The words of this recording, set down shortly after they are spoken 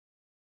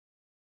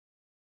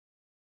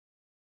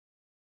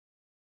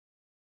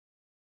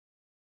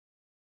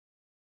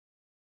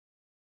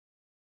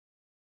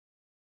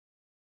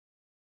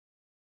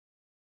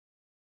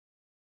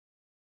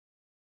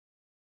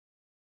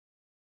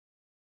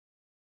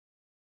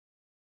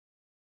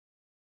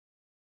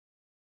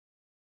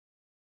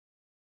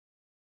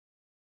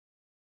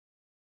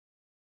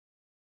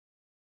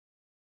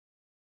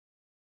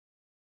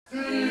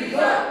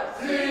Caesar!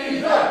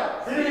 Caesar!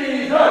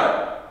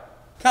 Caesar!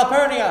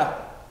 Calpurnia!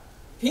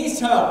 Peace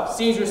ho!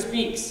 Caesar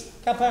speaks.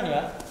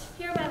 Calpurnia.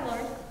 Here, my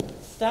lord.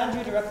 Stand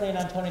you directly in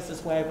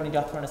Antonius' way when he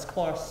doth run his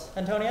course.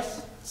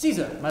 Antonius?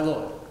 Caesar, my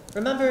lord.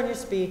 Remember in your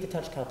speed to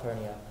touch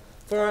Calpurnia.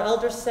 For our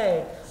elders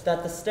say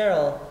that the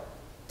sterile,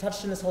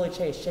 touched in this holy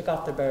chase, shake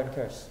off their barren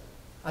curse.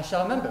 I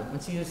shall remember. When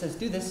Caesar says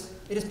do this,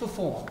 it is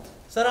performed.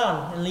 Set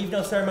on, and leave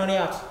no ceremony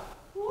out.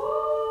 Woo!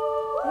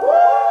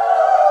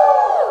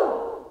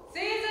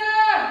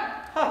 Caesar!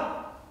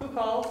 Ha! Who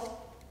calls?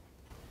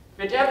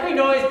 Bid every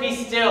noise be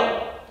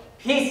still.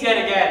 Peace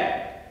yet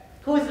again.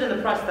 Who is it in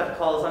the press that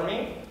calls on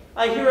me?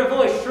 I hear a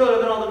voice shriller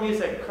than all the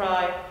music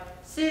cry,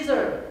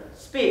 Caesar!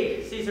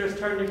 Speak, Caesar's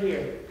turn to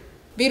hear.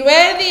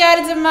 Beware the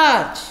Ides of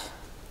March.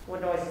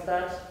 What noise is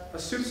that? A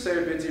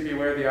soothsayer bids you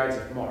beware the Ides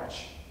of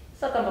March.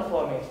 Set them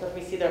before me, let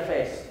me see their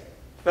face.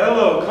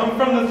 Fellow, come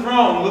from the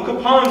throng, look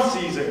upon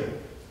Caesar.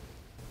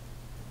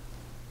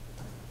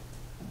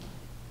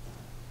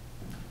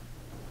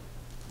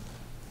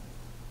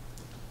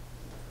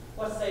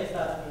 What sayest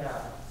thou to me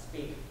now?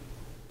 Speak.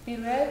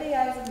 Beware the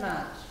Ides of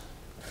March.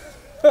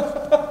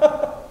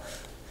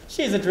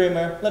 She's a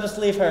dreamer. Let us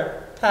leave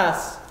her.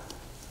 Pass.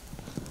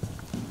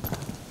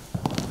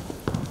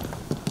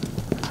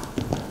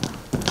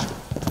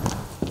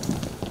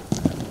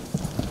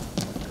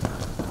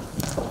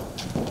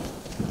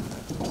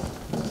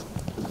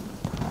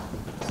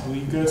 Will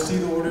you go see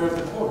the order of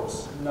the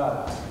course?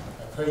 Not I.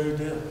 I pray you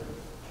do.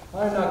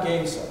 I am not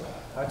gamesome.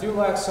 I do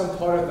lack some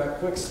part of that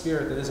quick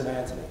spirit that is in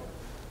Antony.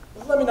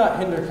 But let me not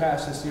hinder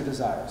Cassius your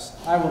desires.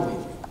 I will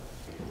leave you.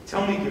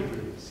 Tell me, good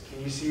Brutus,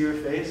 can you see your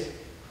face?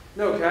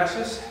 No,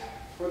 Cassius,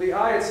 for the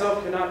eye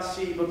itself cannot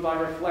see but by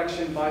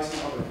reflection by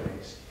some other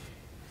things.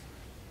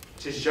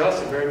 'Tis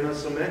just and very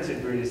much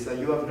lamented, Brutus, that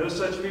you have no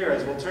such mirror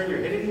as will turn your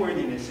hidden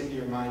worthiness into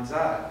your mind's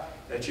eye,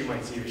 that you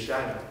might see your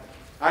shadow.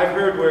 I have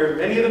heard where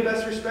many of the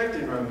best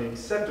respected Romans,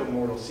 except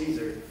immortal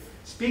Caesar,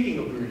 speaking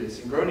of Brutus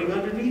and groaning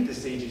underneath the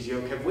sage's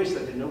yoke, have wished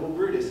that the noble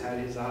Brutus had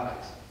his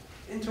eyes.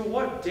 Into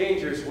what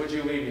dangers would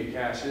you lead me,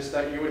 Cassius,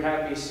 that you would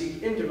have me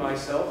seek into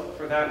myself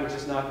for that which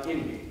is not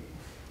in me?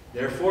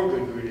 Therefore,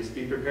 good Brutus,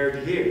 be prepared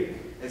to hear,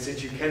 and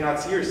since you cannot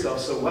see yourself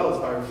so well as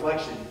by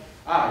reflection,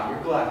 I,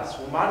 your glass,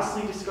 will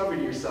modestly discover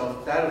to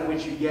yourself that of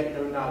which you yet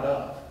know not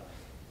of.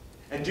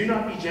 And do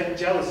not be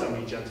jealous of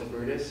me, gentle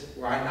Brutus.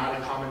 Were I not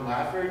a common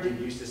laugher, did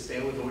used to stay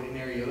with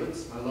ordinary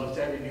oaths, my love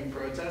to every new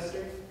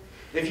protester?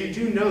 If you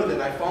do know that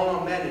I fall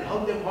on men and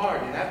hug them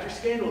hard, and after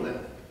scandal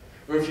them,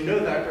 or if you know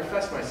that I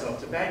profess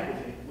myself to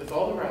banquet with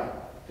all the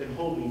rout, then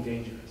hold me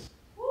dangerous.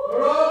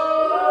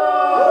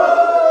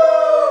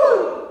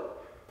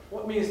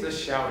 What means this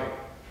shouting?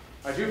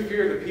 I do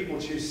fear the people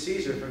choose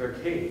Caesar for their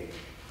king.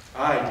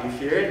 Aye, do you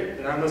fear it?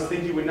 Then I must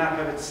think you would not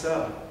have it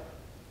so.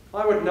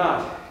 I would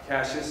not,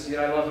 Cassius,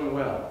 yet I love him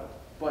well.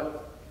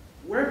 But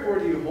wherefore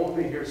do you hold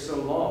me here so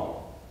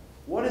long?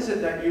 What is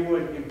it that you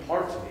would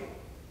impart to me?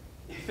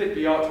 If it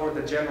be aught toward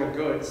the general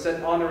good,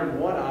 set honor in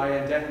one eye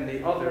and death in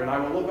the other, and I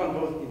will look on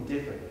both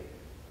indifferently.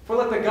 For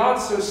let the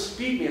gods so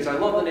speed me as I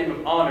love the name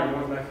of honor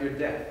more than I fear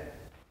death.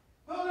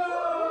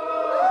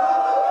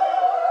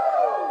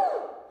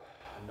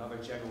 Another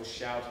general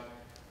shout.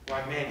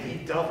 Why, man, he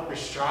doth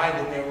bestride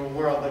the narrow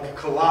world like a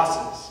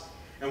colossus,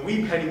 and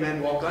we petty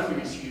men walk under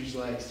his huge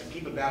legs to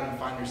peep about and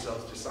find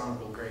ourselves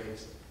dishonorable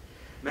graves.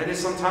 Men is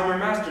sometime are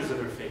masters of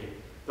their fate.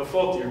 The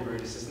fault, dear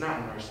Brutus, is not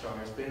in our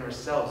stars, but in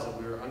ourselves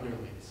that we are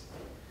underlings.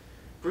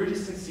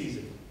 Brutus and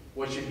Caesar,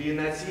 what should be in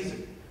that Caesar?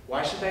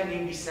 Why should that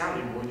name be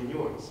sounded more than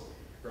yours?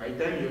 Write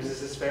them, yours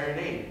is his fair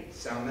name.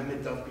 Sound them,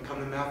 it doth become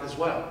the mouth as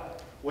well.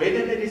 Weigh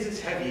them, it is as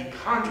heavy.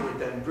 Conjure with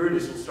them,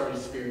 Brutus will start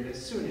his spirit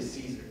as soon as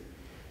Caesar.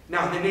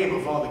 Now in the name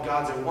of all the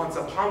gods at once,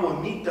 upon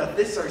what meat doth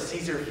this our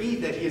Caesar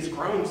feed, that he has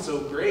grown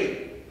so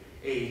great?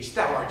 Age,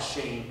 thou art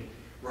shamed.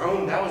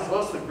 Rome, thou was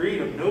once the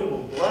breed of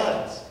noble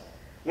bloods.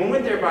 When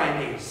went there by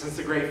an age, since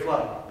the great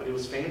flood, but it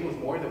was famed with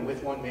more than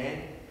with one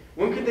man?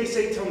 When could they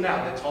say till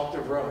now that talked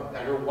of Rome,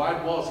 that her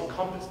wide walls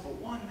encompassed but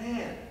one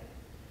man?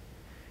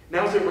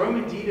 Now is it Rome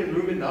indeed and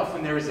room enough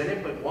when there is in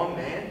it but one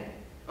man?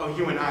 Oh,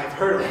 you and I have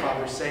heard our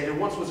fathers say there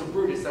once was a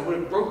Brutus that would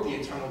have broke the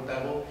eternal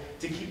devil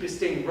to keep his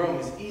stay in Rome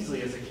as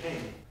easily as a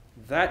king.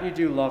 That you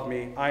do love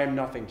me, I am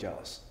nothing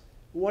jealous.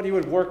 What you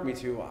would work me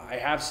to, I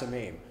have some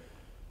aim.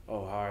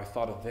 Oh, how I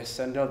thought of this,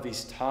 and of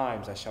these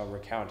times I shall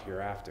recount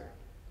hereafter.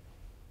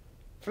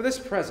 For this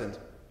present,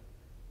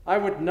 I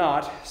would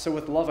not, so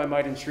with love I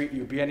might entreat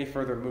you, be any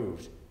further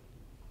moved.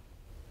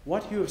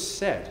 What you have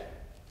said,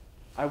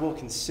 I will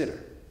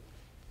consider,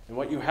 and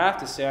what you have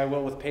to say I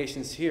will with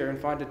patience hear, and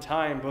find a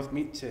time both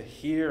meet to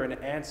hear and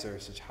answer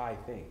such high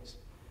things.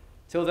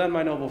 Till then,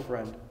 my noble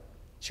friend,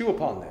 chew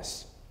upon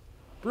this.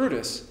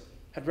 Brutus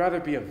had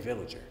rather be a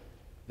villager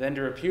than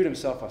to repute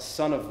himself a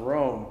son of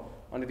Rome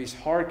under these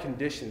hard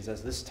conditions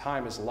as this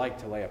time is like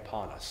to lay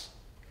upon us.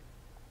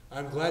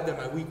 I'm glad that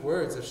my weak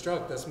words have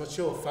struck thus much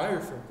show of fire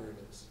from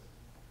Brutus.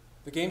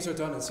 The games are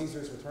done and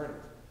Caesar is returning.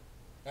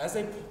 As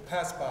they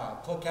pass by,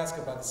 pluck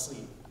Casca by the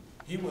sleeve.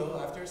 He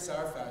will, after a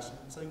sour fashion,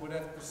 tell you what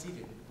hath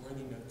proceeded,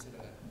 worthy note to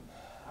that.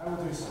 I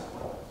will do so.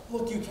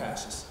 Look you,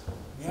 Cassius.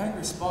 The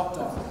angry spot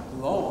doth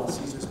glow on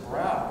Caesar's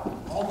brow.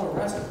 All the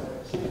rest of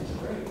it is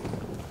great.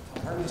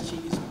 Calpurnia's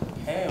cheek is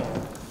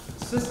pale.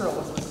 Cicero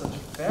was with such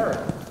ferret,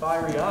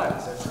 fiery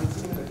eyes as we'd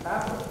seen in the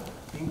Capitol,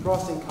 being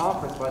crossed in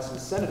conference by some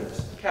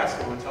senators.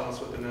 Casca will tell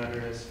us what the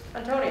matter is.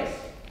 Antonius,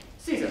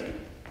 Caesar,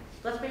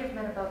 let me have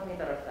men about me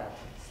that are fat,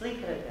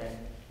 sleek-headed men,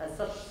 and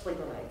such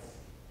sleeper nights.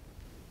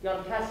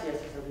 Yon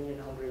Cassius has a lean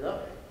and hungry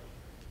look.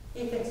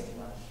 He thinks too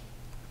much.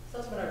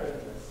 Such men are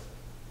dangerous.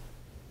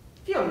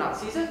 Fear him not,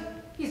 Caesar.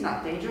 He's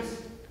not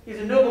dangerous. He's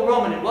a noble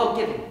Roman and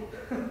well-given.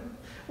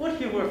 Would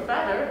he were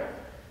fatter,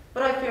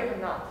 but I fear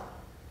him not.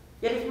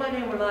 Yet if my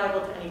name were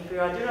liable to any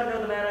fear, I do not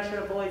know the man I should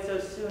avoid so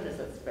soon as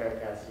that spare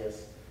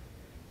Cassius.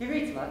 He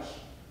reads much.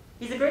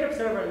 He's a great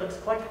observer and looks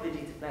quite for the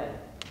deeds of men.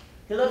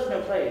 He loves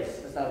no plays,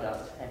 as thou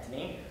dost,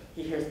 Antony.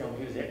 He hears no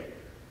music.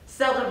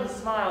 Seldom he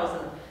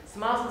smiles, and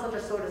smiles in such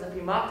a sort as if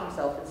he mocked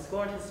himself and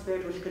scorned his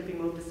spirit which could be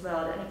moved to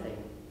smile at anything.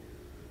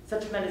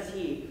 Such men as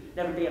he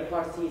never be at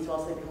parties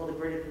whilst they behold it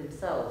greater than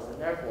themselves,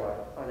 and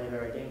therefore are they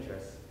very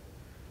dangerous.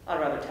 I'd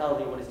rather tell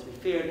thee what is to be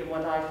feared than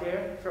what I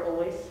fear, for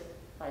always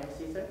I am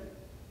Caesar.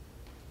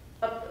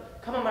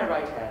 Come on my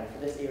right hand,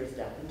 for this ear is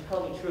deaf, and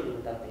tell me truly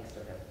what thou thinkst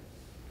of him.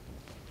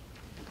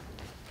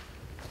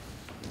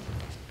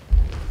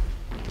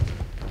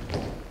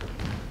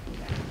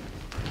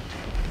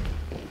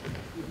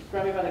 You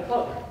grab me by the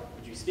cloak.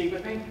 Would you speak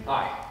with me?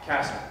 Hi,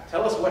 Cassius.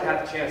 Tell us what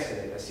hath chanced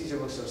today, that Caesar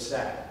looks so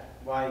sad.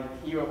 Why,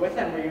 you were with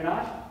him, were you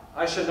not?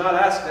 I should not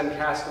ask then,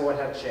 Casca, what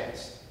hath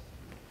chanced.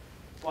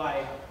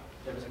 Why,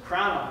 there was a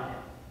crown on him,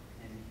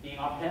 and being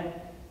offered him,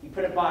 he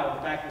put it by with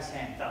the back of his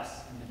hand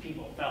thus, and the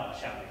people fell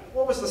shouting.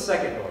 What was the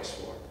second noise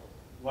for?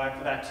 Why,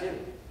 for that too.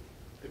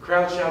 The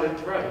crowd shouted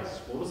thrice.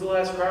 What was the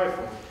last cry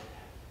for?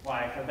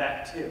 Why, for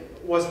that too.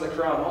 Was the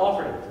crown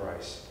offered him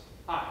thrice?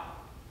 Aye.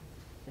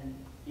 And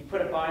he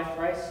put it by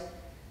thrice,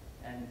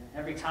 and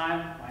every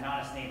time mine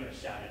honest neighbors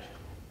shouted.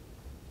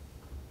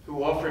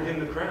 Who offered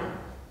him the crown?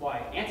 Why,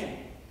 Antony.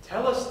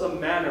 Tell us the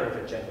manner of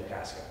it, gentle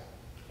Casca.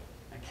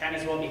 I can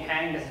as well be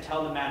hanged as to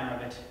tell the manner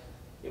of it.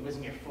 It was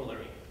mere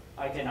foolery.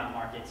 I did not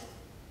mark it.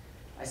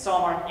 I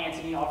saw Mark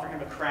Antony offer him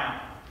a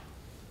crown,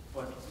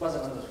 but it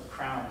wasn't one of those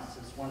crowns,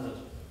 it was one of those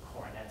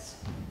coronets.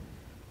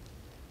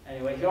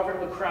 Anyway, he offered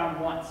him a crown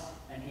once,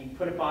 and he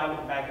put it by with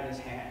the back of his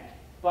hand.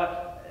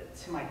 But,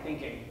 to my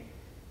thinking,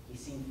 he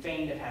seemed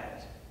fain to have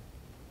it.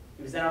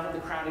 He was then offered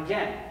the crown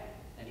again,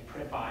 and he put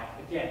it by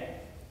again.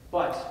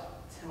 But,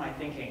 to my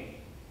thinking,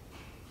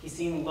 he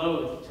seemed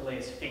loath to lay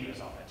his fingers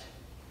on it.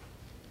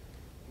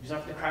 He was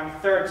offered the crown a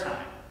third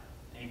time,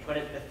 and he put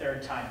it the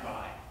third time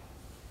by.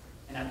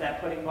 And at that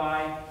putting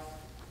by,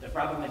 the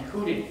robbermen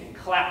hooted and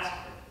clapped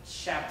their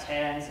chapped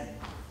hands and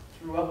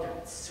threw up their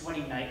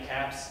sweaty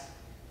nightcaps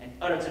and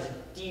uttered such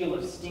a deal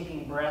of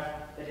stinking breath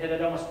that it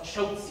had almost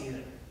choked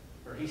Caesar,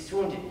 for he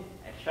swooned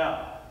and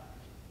fell.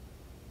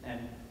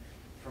 And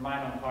for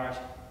mine own part,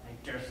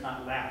 I durst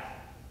not laugh,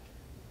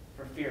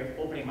 for fear of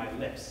opening my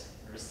lips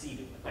and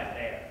receiving the bad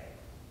air.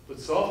 But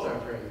soft, I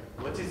pray.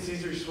 What did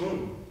Caesar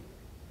swoon?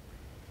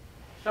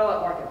 Fell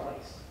at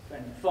marketplace,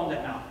 and foamed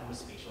at mouth and was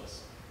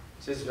speechless.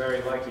 'Tis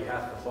very like he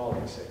hath the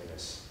falling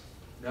sickness.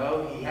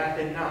 No, he hath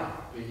it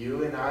not. But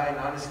you and I and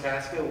honest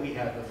Casca, we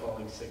have the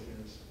falling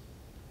sickness.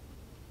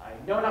 I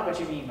know not what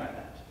you mean by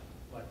that,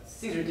 but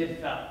Caesar did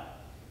fell.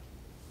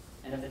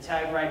 And if the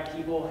tag-rag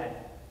people had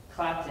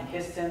clapped and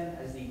hissed him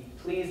as he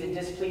pleased and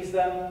displeased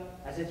them,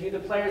 as did you the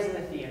players in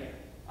the theater,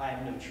 I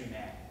am no true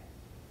man.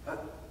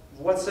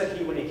 What said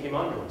he when he came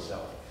unto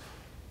himself?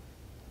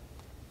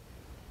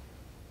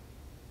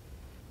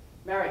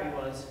 Merry he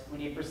was, when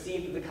he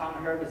perceived that the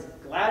common herd was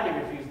glad to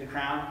refuse the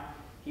crown,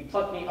 he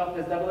plucked me up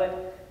his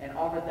doublet and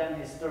offered them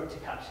his throat to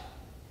cut.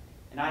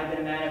 And I had been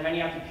a man of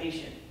any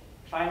occupation.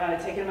 If I had not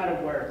taken him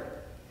at a word,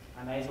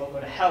 I might as well go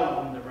to hell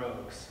among the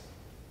rogues.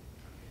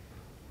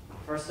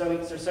 For so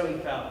he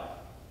fell.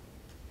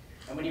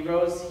 And when he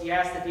rose, he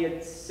asked if he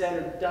had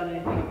said or done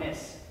anything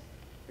amiss,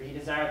 for he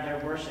desired their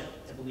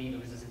worship to believe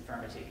it was his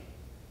infirmity.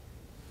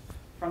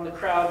 From the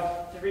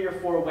crowd, 3 or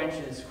 4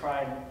 wenches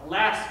cried,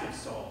 "Alas, good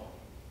soul,"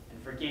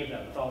 and forgave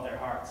them with all their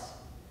hearts.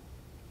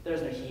 There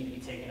was no heed to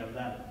be taken of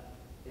them.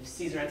 If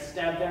Caesar had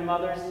stabbed their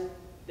mothers,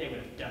 they would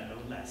have done no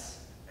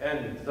less.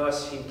 And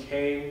thus he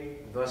came,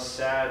 thus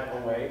sad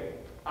away?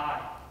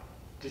 Aye.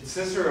 Did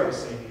Cicero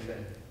say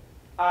anything?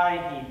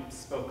 Aye, he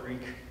spoke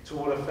Greek. To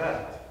what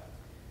effect?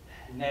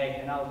 Nay,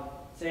 and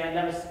I'll say I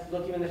never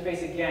look you in the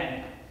face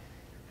again.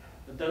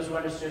 But those who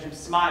understood him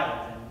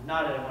smiled and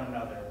nodded at one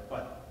another,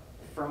 but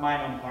for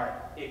mine own part,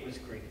 it was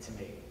Greek to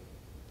me.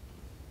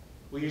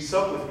 Will you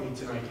sup with me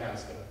tonight,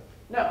 Casca?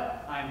 No,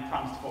 I am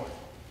promised forth.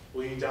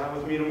 Will you dine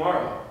with me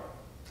tomorrow?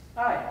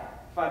 Aye,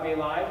 if I be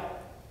alive,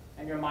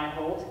 and your mind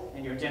hold,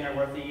 and your dinner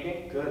worth the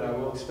eating. Good, I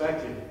will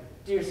expect you.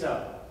 Do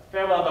so.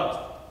 Farewell, both.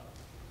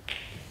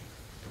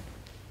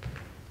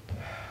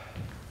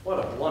 What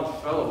a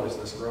blunt fellow is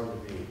this grown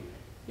to be.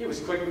 He was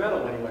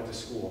quick-mettled when he went to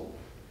school.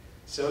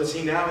 So is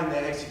he now in the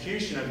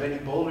execution of any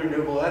bold or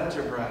noble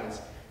enterprise,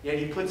 yet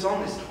he puts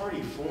on this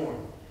tardy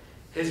form.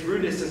 His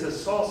rudeness is a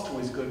sauce to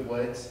his good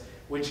words,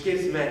 which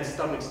gives men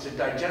stomachs to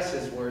digest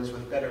his words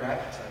with better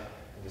appetite.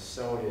 And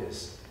so it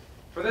is.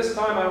 For this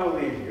time I will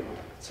leave you.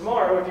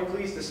 Tomorrow, if you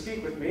please to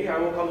speak with me, I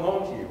will come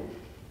home to you.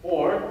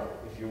 Or,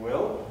 if you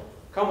will,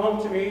 come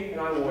home to me and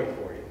I will wait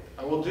for you.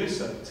 I will do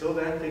so. Till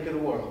then, think of the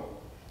world.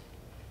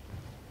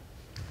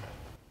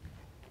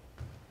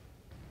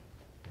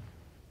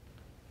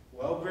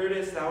 Well,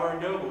 Brutus, thou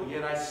art noble,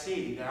 yet I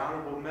see the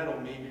honorable metal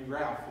may be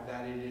ralph, for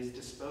that it is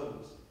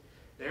disposed.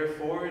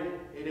 Therefore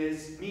it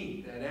is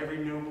meet that every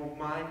noble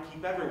mind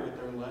keep ever with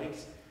their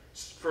likes,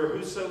 for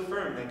who's so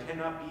firm that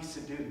cannot be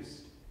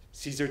seduced.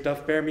 Caesar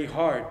doth bear me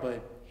hard,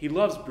 but he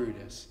loves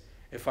Brutus.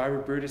 If I were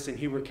Brutus and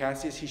he were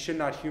Cassius, he should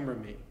not humor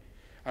me.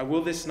 I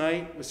will this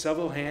night with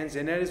several hands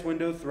in at his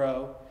window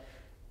throw,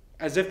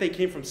 as if they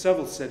came from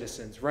several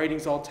citizens,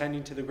 writings all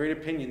tending to the great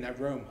opinion that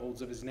Rome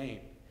holds of his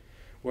name,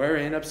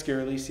 wherein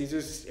obscurely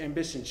Caesar's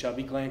ambition shall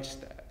be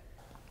glanced at.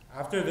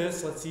 After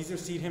this, let Caesar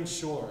seat him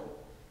sure,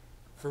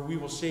 for we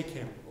will shake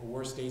him, or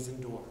worse days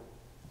endure.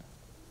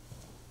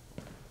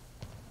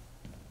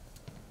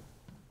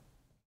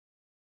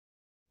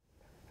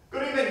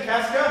 Good evening,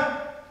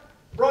 Casca.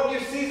 Brought you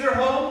Caesar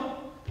home?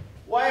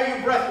 Why are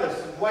you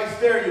breathless, and why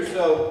stare you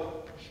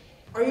so?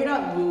 Are you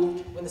not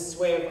moved when the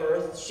sway of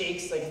earth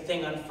shakes like a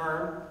thing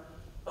unfirm?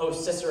 O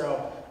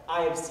Cicero,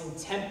 I have seen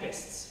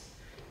tempests,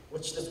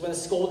 which when the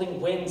scolding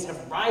winds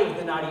have rived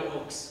the knotty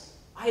oaks.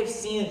 I have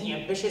seen the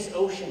ambitious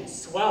ocean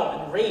swell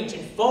and rage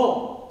and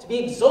foam to be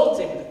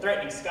exulting in the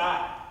threatening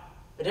sky.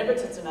 But never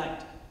till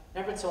tonight,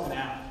 never till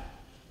now,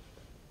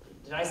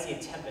 did I see a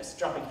tempest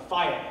dropping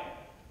fire.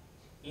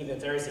 Either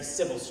there is a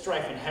civil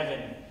strife in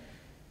heaven,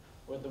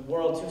 or the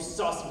world too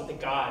saucy with the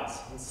gods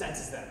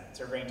incenses them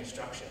to rain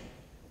destruction.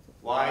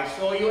 Why,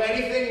 saw you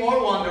anything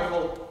more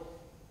wonderful?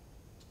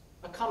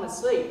 A common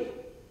slave,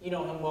 you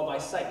know him well by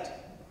sight,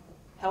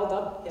 held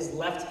up his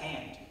left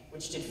hand,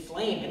 which did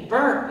flame and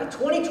burn like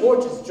 20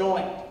 torches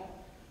joined.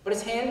 But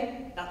his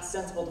hand, not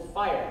sensible to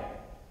fire,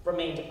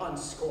 remained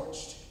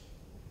unscorched.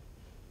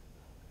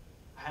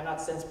 I have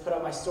not since put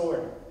up my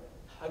sword.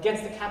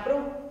 Against the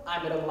Capitol,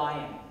 I met a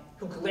lion,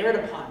 who glared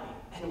upon me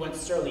and went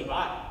surly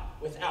by,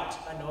 without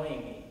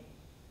annoying me.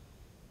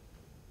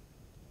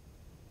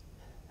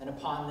 And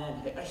upon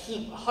then, a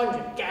heap,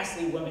 100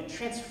 ghastly women,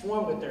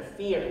 transformed with their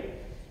fear,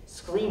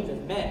 screamed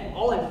of men,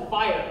 all in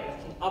fire,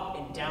 looking up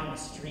and down the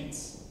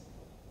streets.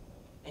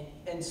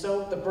 And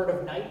so the bird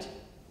of night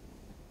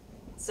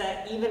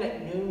sat even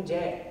at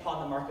noonday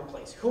upon the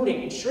marketplace,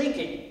 hooting and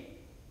shrieking.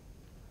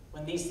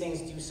 When these things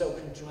do so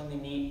conjointly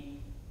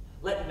meet,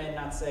 let men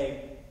not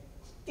say,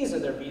 these are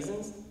their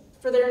reasons,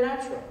 for they are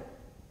natural,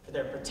 for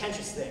their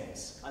pretentious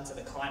things unto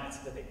the climates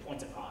that they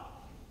point upon.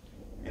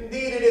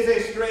 Indeed, it is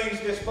a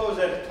strange disposed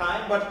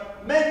time,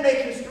 but men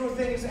may construe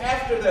things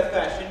after their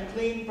fashion,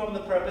 clean from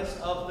the purpose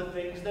of the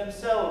things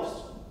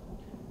themselves.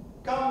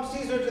 Come,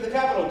 Caesar, to the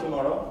Capitol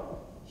tomorrow.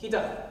 He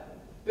doth.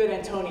 Bid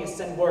Antonius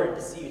send word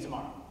to see you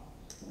tomorrow.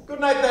 Good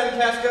night then,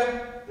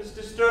 Casca. This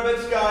disturbed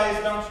sky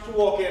is not to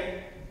walk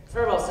in.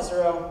 Farewell,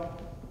 Cicero.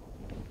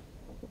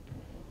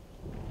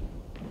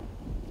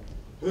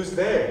 Who's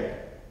there?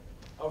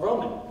 A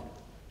Roman.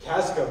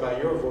 Casca,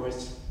 by your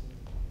voice.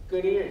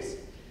 Good ears.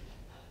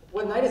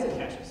 What night is it,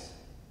 Cassius?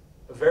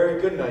 A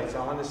very good night to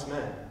honest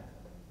men.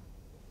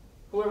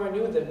 Whoever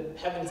knew the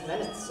heavens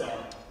menaced so?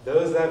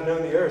 Those that have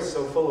known the earth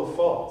so full of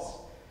faults.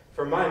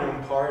 For mine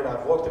own part,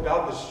 I've walked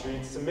about the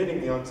streets, submitting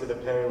me unto the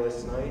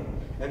perilous night,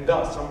 and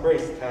thus,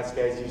 embraced,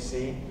 Casca, as you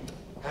see,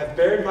 have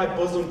bared my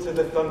bosom to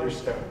the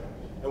thunderstone.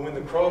 And when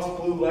the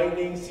cross-blue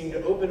lightning seemed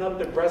to open up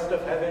the breast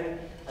of heaven,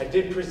 I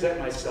did present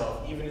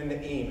myself, even in the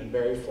aim and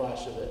very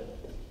flash of it.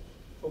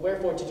 But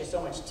wherefore did you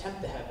so much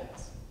tempt the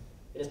heavens?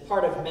 It is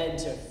part of men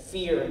to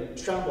fear and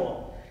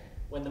tremble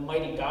when the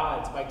mighty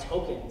gods, by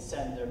token,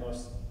 send their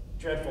most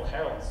dreadful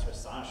heralds to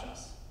astonish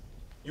us.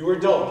 You are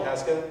dull,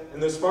 Casca,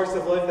 and those sparks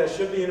of life that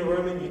should be in a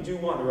Roman you do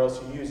want, or else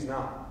you use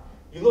not.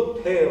 You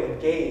look pale and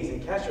gaze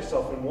and cast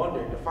yourself in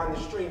wonder to find the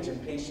strange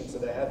impatience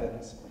of the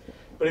heavens.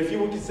 But if you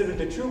will consider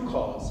the true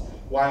cause,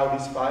 why all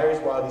these fires,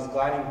 why all these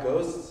gliding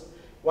ghosts,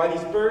 why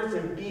these birds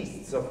and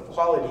beasts of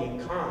quality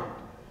and kind,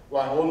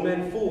 why old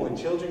men fool and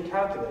children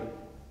calculate,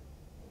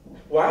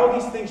 why all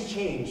these things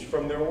change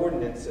from their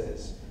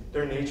ordinances,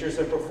 their natures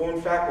and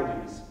profound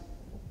faculties,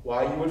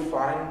 why you would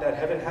find that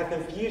heaven hath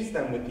infused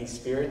them with these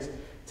spirits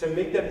to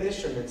make them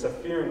instruments of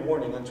fear and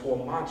warning unto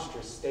a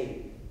monstrous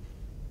state.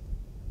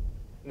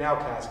 Now,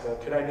 Casca,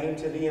 could I name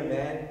to thee a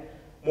man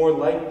more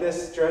like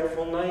this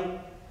dreadful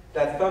night,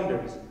 that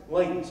thunders,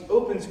 lightens,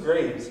 opens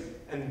graves,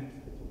 and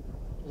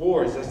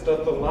roars as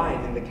doth the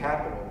lion in the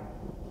Capitol?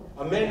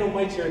 A man no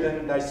mightier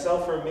than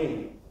thyself or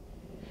me,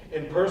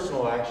 in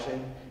personal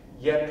action,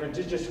 yet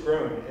prodigious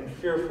grown and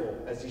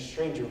fearful as these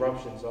strange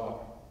eruptions are.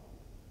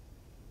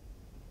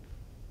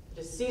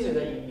 It is Caesar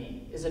that you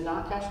mean, is it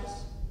not,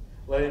 Cassius?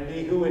 Let it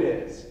be who it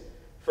is.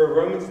 For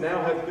Romans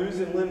now have thews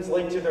and limbs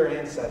like to their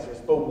ancestors,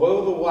 but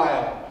woe the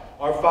while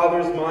our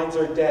fathers' minds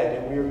are dead,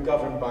 and we are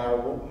governed by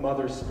our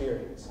mother's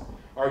spirits.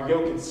 Our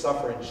yoke and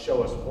suffering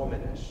show us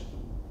womanish.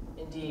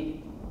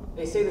 Indeed,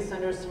 They say the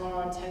senators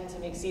tomorrow intend to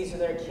make Caesar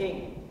their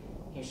king.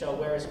 He shall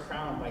wear his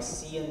crown by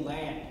sea and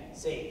land,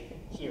 save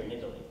here in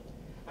Italy.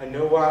 I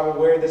know why I will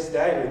wear this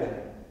dagger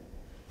then.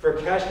 For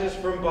Cassius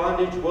from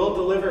bondage will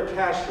deliver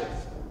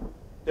Cassius.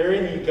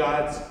 Therein, you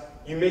gods,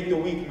 you make the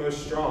weak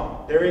most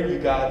strong. Therein, you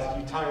gods,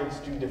 you tyrants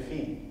do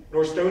defeat.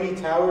 Nor stony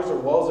towers or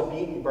walls of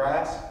beaten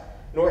brass,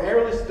 nor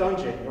airless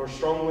dungeon, nor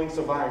strong links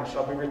of iron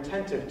shall be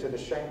retentive to the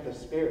strength of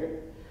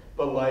spirit.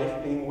 But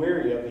life, being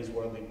weary of these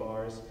worldly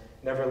bars,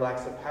 never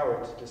lacks the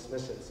power to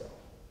dismiss itself.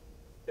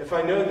 If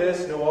I know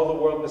this, know all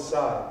the world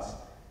besides.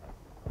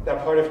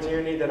 That part of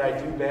tyranny that I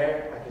do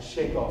bear, I can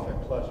shake off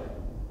at pleasure.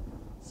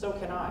 So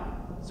can I.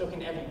 So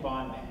can every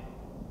bondman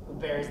who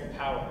bears the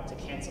power to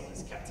cancel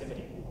his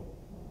captivity.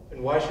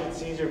 And why should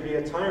Caesar be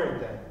a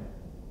tyrant then?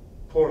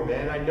 Poor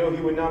man, I know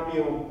he would not be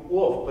a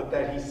wolf, but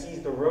that he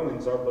sees the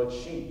Romans are but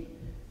sheep.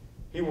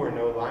 He were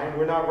no lion,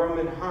 we're not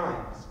Roman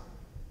hinds.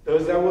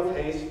 Those that with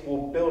haste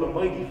will build a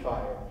mighty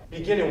fire,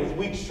 beginning with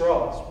weak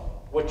straws.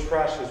 What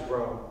trash is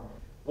Rome?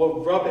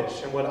 What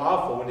rubbish and what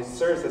offal when it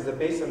serves as a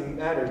base of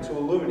matter to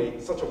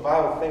illuminate such a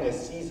vile thing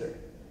as Caesar.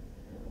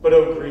 But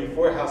oh grief,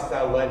 where hast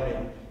thou led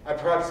me? I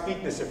perhaps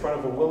speak this in front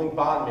of a willing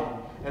bondman,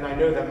 and I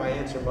know that my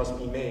answer must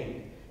be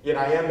made. Yet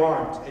I am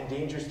armed, and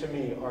dangers to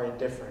me are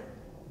indifferent.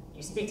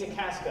 You speak to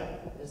Casca,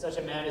 and such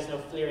a man is no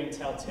fleering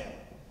telltale.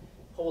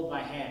 Hold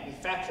my hand, be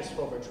factious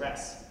for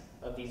redress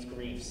of these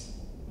griefs.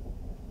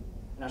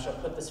 And I shall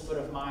put this foot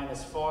of mine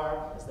as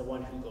far as the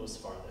one who goes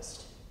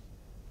farthest.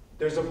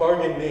 There's a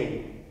bargain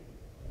made.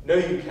 Know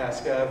you,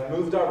 Casca, have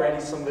moved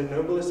already some of the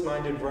noblest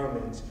minded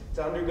Romans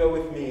to undergo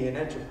with me an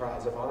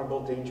enterprise of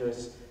honorable,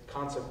 dangerous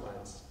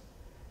consequence.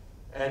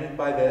 And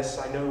by this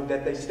I know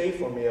that they stay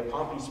for me at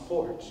Pompey's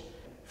porch.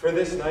 For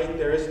this night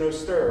there is no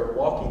stir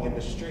walking in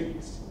the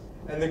streets,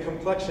 and the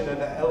complexion of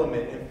the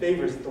element in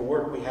favors the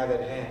work we have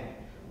at hand,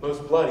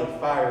 most bloody,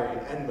 fiery,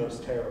 and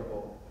most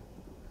terrible.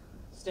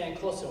 Stand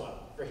close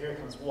up, for here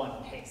comes one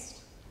in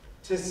haste.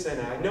 'Tis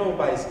Cinna, I know him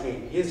by his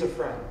gait, he is a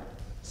friend.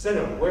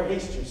 Cinna, where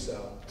haste you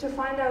so? To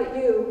find out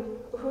you.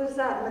 Who is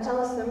that,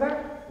 Metellus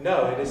Cimber?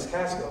 No, it is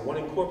Casca, one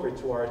incorporate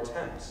to our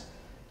attempts.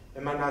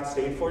 Am I not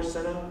stayed for,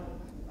 Cinna?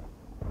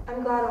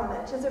 I'm glad on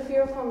it. 'Tis a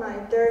fearful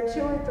night. There are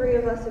 2 or 3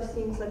 of us have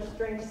seen such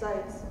strange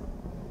sights.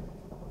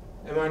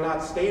 Am I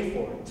not stayed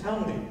for? Tell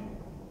me.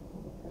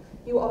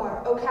 You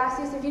are. O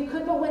Cassius, if you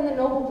could but win the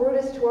noble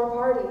Brutus to our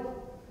party.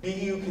 Be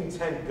you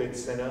content, good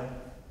Cinna,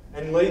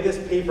 and lay this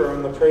paper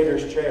on the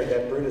praetor's chair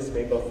that Brutus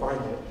may but find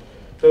it.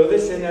 Throw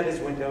this in at his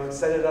window and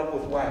set it up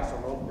with wax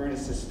on old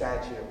Brutus's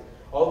statue.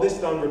 All this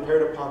done, repair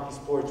to Pompey's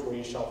porch where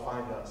you shall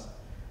find us.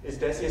 Is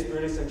Decius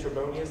Brutus and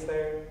Trebonius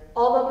there?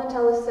 All but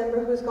Metellus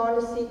Cimber, who's gone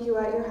to seek you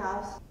at your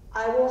house.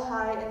 I will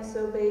hide and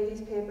so bathe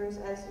these papers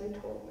as you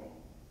told me.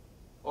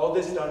 All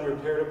this done,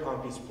 repair to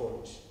Pompey's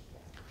porch.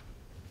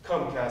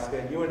 Come,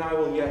 Casca, you and I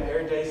will yet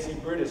ere day see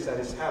Brutus at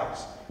his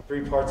house.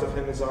 3 parts of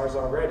him is ours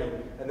already,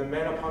 and the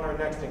man upon our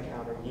next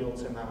encounter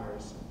yields him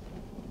ours.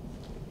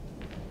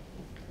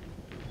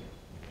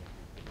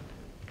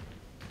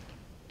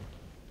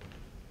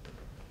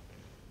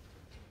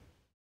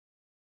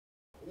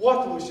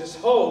 What, Lucius?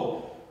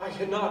 Ho! I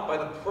cannot, by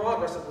the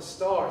progress of the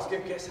stars,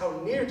 guess how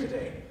near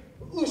today.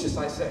 Lucius,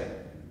 I say.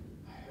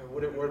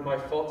 Would it were my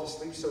fault to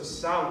sleep so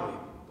soundly.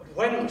 But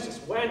when, Lucius,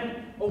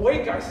 when?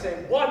 Awake, I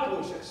say. What,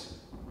 Lucius?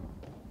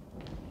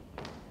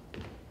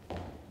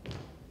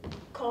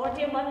 Call it,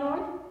 dear my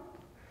lord?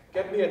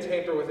 Get me a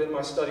taper within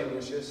my study,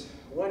 Lucius.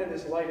 When it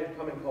is lighted,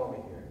 come and call me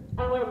here.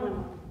 I will, my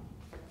lord.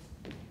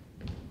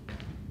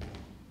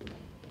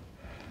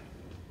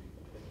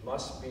 It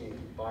must be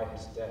by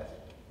his death.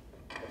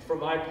 And for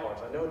my part,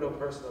 I know no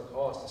personal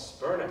cause to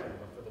spurn at him,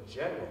 but for the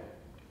general.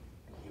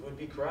 He would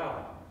be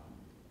crowned.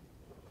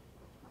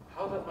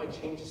 How that might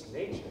change his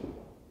nature?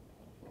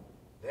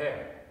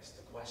 There is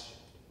the question.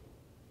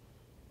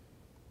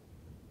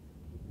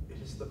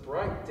 It is the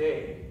bright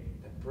day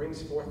that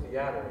brings forth the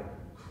adder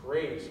and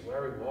craves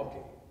wary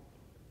walking.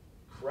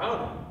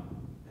 Crown him,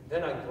 and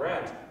then I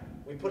grant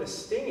we put a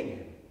sting in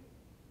him,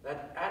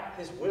 that at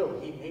his will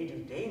he may do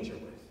danger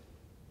with.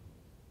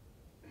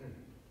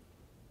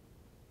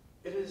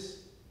 It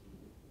is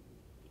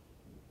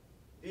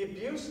the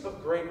abuse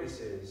of greatness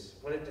is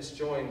when it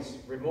disjoins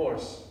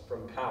remorse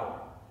from power.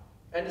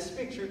 And to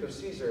speak truth of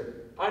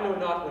Caesar, I know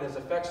not when his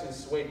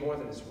affections swayed more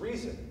than his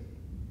reason,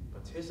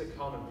 but 'tis a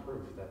common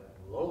proof that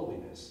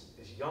lowliness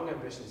is young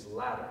ambition's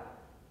ladder,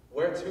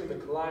 whereto the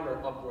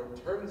climber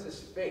upward turns his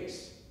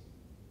face.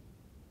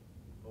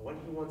 But when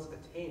he once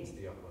attains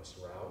the utmost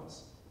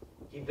rounds,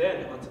 he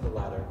then unto the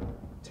ladder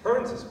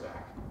turns his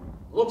back,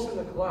 looks in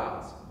the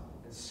clouds,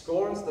 and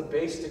scorns the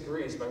base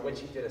degrees by which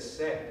he did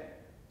ascend.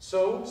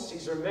 So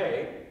Caesar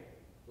may,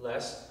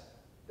 less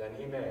than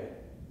he may,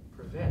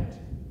 prevent.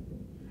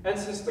 And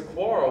since the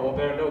quarrel will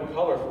bear no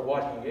color for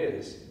what he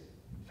is,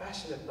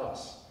 fashion it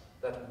thus,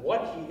 that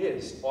what he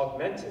is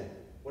augmented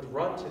would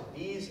run to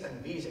these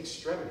and these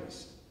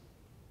extremities.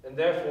 And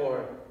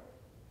therefore,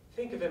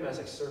 think of him as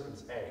a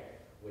serpent's egg,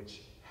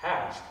 which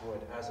hatched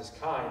would, as his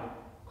kind,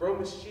 grow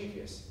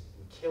mischievous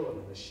and kill him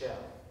in the shell.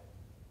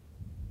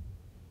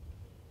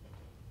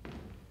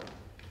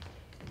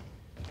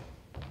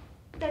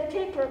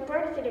 paper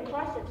burned in the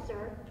closet,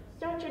 sir.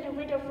 Search in the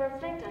window for a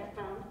flint I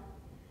found.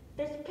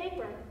 This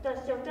paper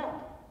does sealed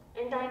up,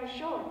 and I am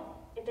sure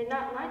it did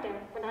not lie there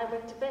when I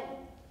went to bed.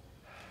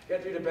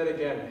 Get you to bed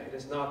again. It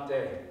is not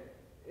day.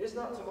 Is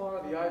not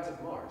tomorrow the Ides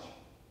of March?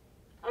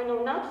 I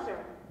know not, sir.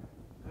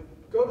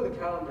 Go to the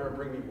calendar and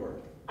bring me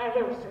word. I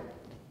will, sir.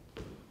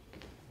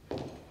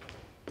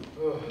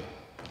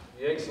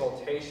 The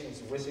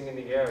exaltations whizzing in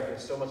the air give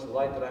so much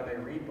light that I may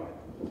read by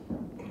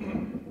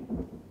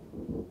them.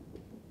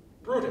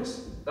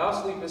 Brutus, thou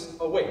sleepest,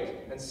 awake,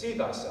 and see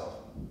thyself.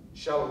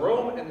 Shall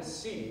Rome and the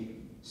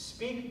sea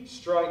speak,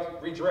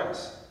 strike,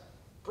 redress?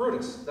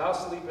 Brutus, thou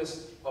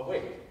sleepest,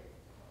 awake.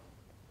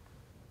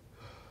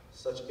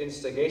 Such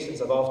instigations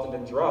have often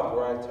been dropped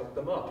where I took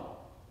them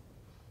up.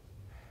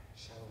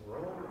 Shall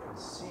Rome and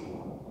sea,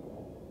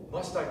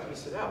 must I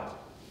piece it out?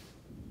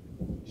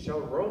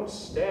 Shall Rome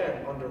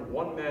stand under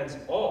one man's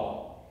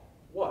awe?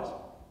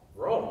 What?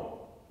 Rome?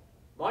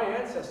 My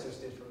ancestors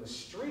did from the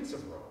streets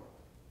of Rome.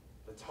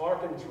 The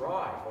Tarquin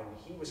Drive when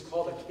he was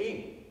called a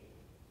king.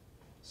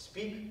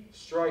 Speak,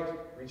 strike,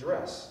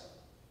 redress.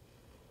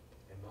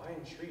 Am I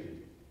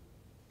entreated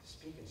to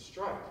speak and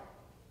strike?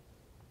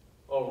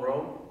 O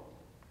Rome,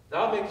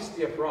 thou makest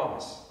thee a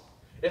promise.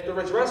 If the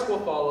redress will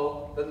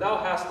follow, then thou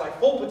hast thy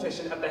full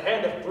petition at the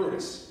hand of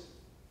Brutus.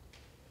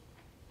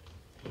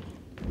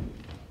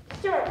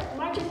 Sir,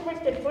 March is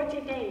wasted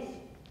 14 days.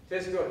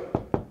 'Tis good.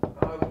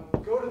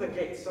 Go to the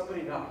gate.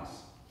 Somebody knocks.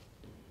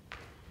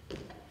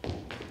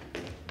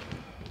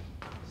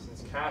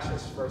 Since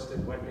Cassius first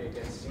did wend me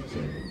against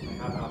Caesar, I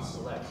have not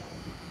slept.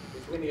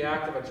 Between the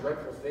act of a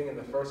dreadful thing and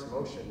the first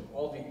motion,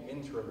 all the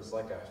interim is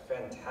like a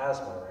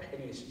phantasma or a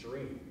hideous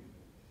dream.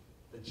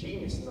 The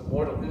genius and the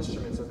mortal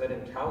instruments are then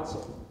in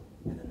council,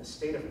 and in the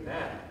state of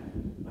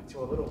man, like to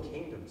a little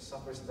kingdom,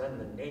 suffers then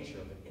the nature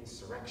of an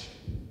insurrection.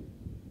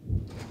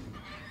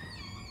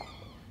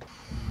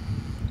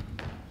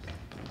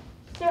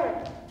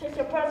 Sir, 'tis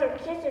your brother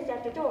kisses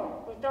at the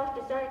door, without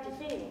desire to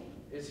see you.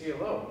 Is he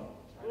alone?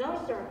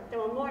 No, sir, there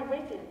were more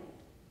with him.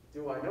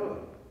 Do I know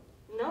them?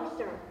 No,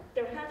 sir,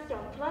 their hats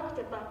are plucked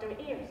about their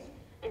ears,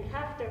 and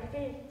half their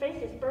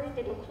faces buried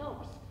in their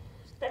cloaks,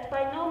 that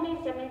by no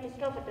means I may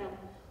discover them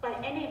by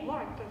any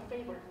mark of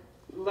favor.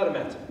 Let him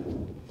enter.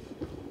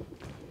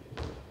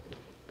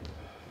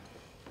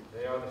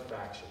 They are the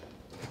faction.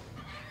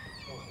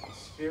 Oh,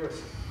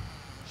 conspiracy.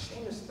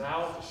 Shamest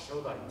thou to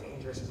show thy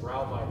dangerous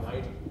brow by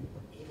night,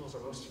 when evils are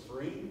most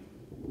free?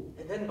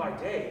 And then by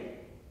day,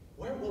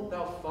 where wilt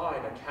thou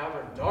find a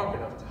cavern dark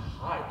enough to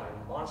hide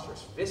thy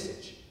monstrous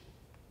visage?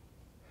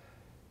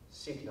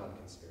 Seek not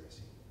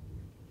conspiracy.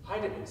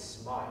 Hide it in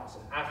smiles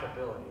and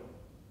affability.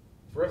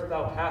 For if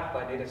thou path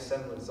thy native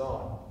semblance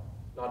on,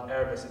 not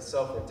Erebus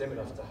itself were dim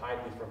enough to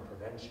hide thee from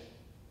prevention.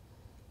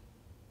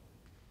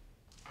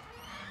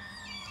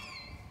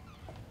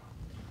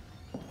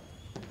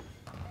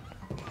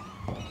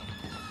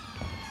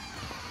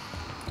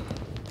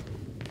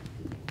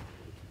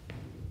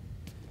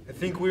 I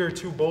think we are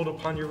too bold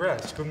upon your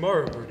rest. Good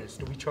morrow, Brutus.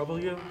 Do we trouble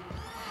you?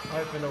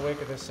 I've been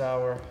awake at this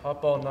hour,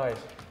 up all night.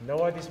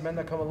 Know I these men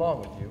that come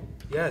along with you?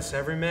 Yes,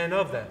 every man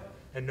of them.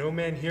 And no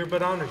man here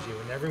but honors you,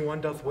 and every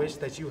one doth wish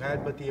that you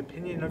had but the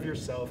opinion of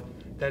yourself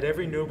that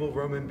every noble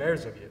Roman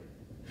bears of you.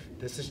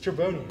 This is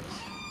Trebonius.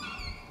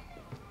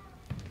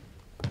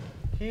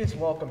 He is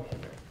welcome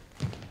hither.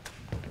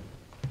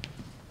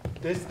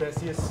 This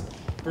Decius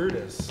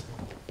Brutus.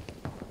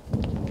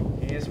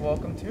 He is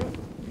welcome too.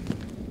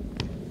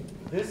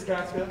 This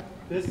Casca,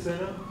 this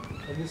Cinna,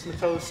 and this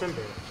Metellus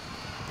Cimber.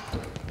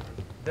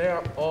 They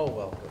are all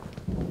welcome.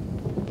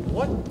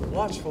 What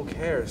watchful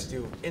cares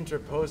do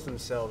interpose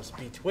themselves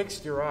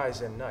betwixt your eyes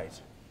and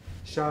night?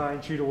 Shall I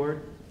entreat a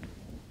word?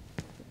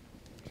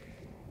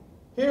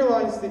 Here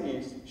lies the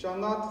east. Shall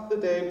not the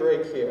day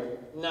break here?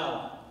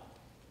 No.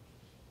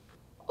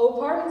 Oh,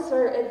 pardon,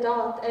 sir, it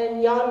doth,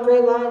 and yon gray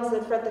lines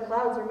that fret the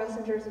clouds are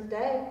messengers of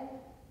day.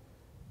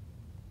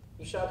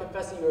 You shall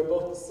confess that you are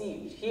both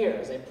deceived. Here,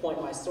 as I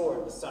point my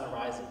sword, the sun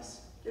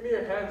rises. Give me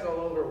your hands all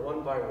over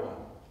one by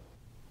one.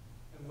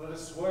 And let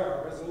us swear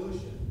our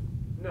resolution.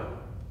 No,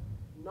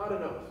 not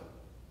an oath.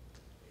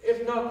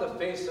 If not the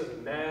face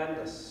of man,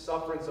 the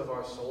sufferance of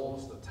our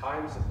souls, the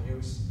times of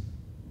use,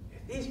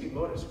 if these be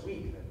motives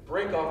weak, then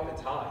break off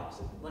the times,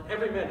 and let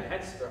every man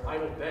hence their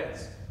idle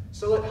beds.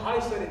 So let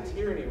high-sighted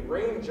tyranny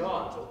range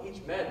on till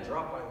each man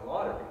drop by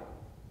lottery.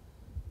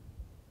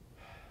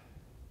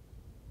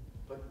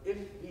 But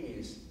if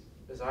these,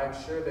 as I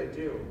am sure they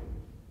do,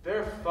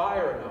 bear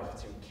fire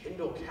enough to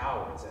kindle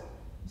cowards and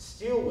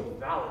steal with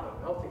valor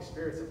the melting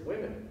spirits of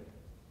women,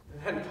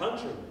 then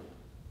countrymen,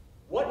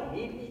 what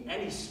need we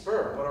any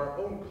spur but our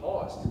own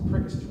cause to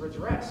prick us to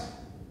redress?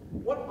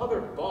 What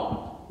other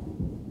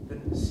bond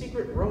than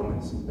secret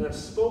Romans that have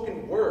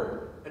spoken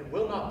word and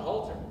will not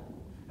palter?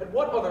 And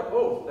what other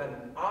oath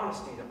than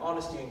honesty to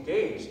honesty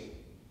engaged?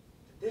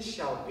 This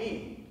shall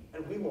be,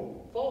 and we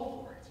will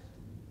fall for it.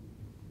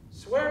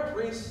 Swear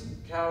priests,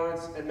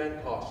 cowards, and men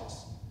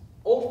cautious,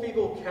 old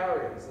feeble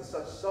carrions and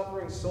such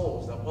suffering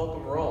souls that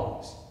welcome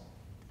wrongs.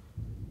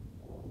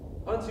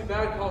 Unto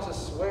bad causes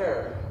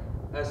swear,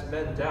 as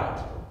men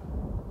doubt.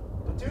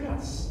 But do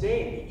not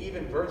stain the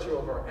even virtue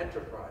of our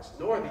enterprise,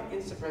 nor the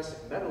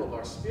insuppressive metal of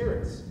our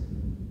spirits.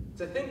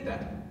 To think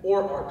that,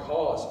 or our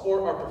cause,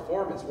 or our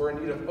performance were in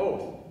need of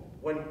oath,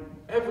 when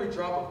every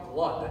drop of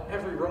blood that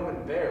every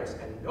Roman bears,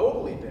 and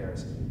nobly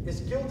bears, is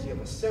guilty of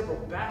a several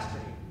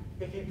bastardy,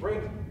 if he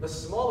break the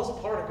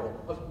smallest particle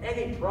of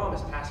any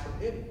promise passed from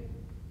him.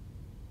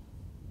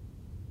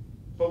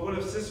 But what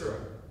of Cicero?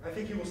 I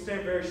think he will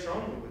stand very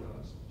strongly with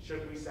us.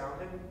 Shouldn't we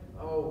sound him?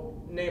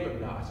 Oh, name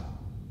him not,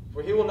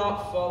 for he will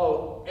not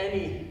follow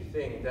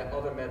anything that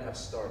other men have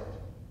started.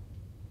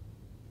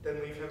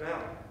 Then leave him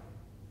out.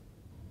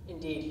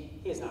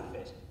 Indeed, he is not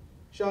fit.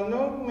 Shall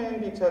no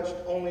man be touched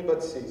only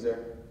but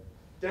Caesar?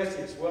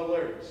 Decius, well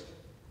urged.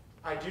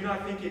 I do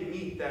not think it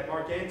meet that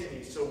Mark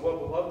Antony, so well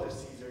beloved of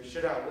Caesar,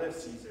 should outlive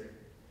Caesar.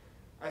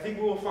 I think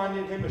we will find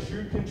in him a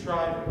shrewd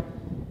contriver,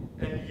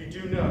 and you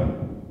do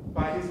know,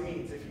 by his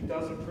means, if he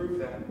does approve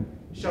them,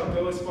 shall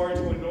go as far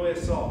to annoy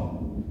us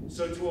all.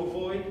 So to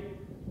avoid,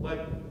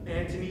 let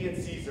Antony and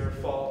Caesar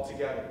fall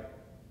together.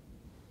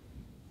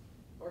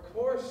 Our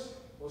course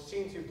will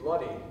seem too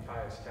bloody,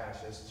 Caius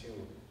Cassius, to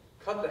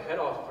cut the head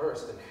off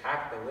first and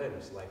hack the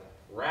limbs like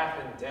wrath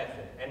and death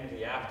and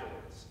envy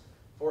afterwards.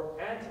 For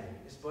Antony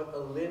is but a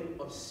limb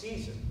of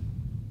Caesar.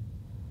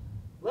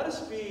 Let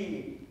us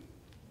be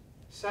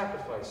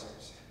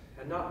sacrificers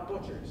and not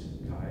butchers,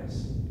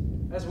 Caius.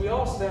 As we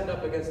all stand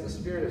up against the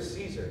spirit of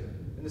Caesar,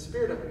 in the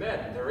spirit of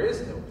men there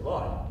is no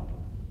blood.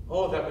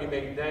 Oh, that we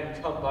may then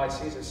come by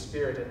Caesar's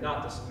spirit and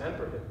not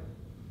dismember him.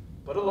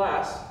 But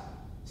alas,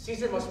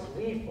 Caesar must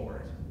bleed for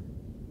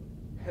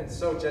it. And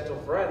so, gentle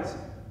friends,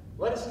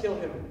 let us kill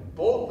him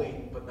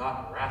boldly, but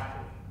not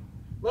wrathfully.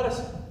 Let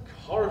us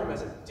carve him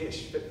as a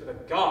dish fit for the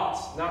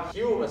gods, not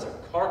hew him as a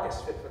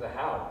carcass fit for the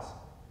hounds.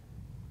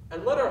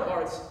 And let our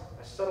hearts,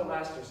 as subtle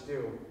masters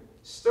do,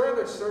 stir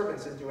their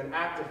servants into an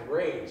act of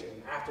rage,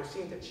 and after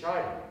seem to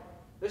chide them,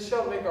 this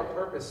shall make our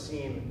purpose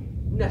seem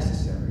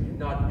necessary and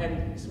not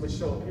envious, which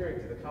shall appear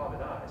to the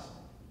common eyes.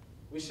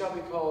 We shall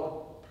be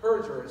called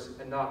perjurers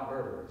and not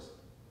murderers.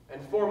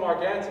 And for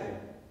Mark Antony,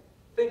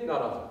 think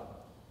not of him,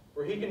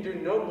 for he can do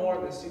no more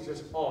than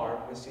Caesar's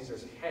arm when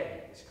Caesar's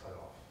head is cut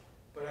off.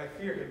 But I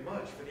fear him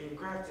much for the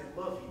engrafted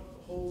love he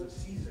holds of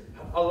Caesar.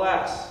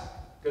 Alas,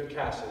 good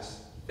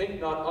Cassius,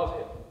 think not of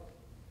him.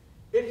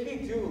 If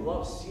he do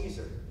love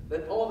Caesar,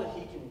 then all that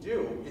he can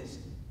do is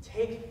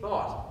take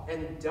thought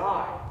and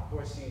die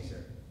for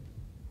Caesar.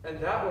 And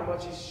that were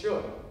much he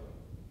should.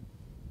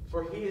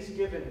 For he is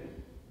given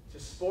to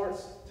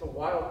sports, to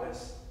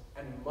wildness,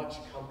 and much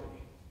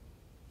company.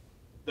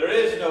 There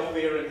is no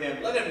fear in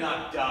him. Let him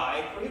not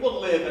die, for he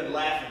will live and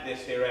laugh at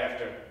this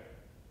hereafter.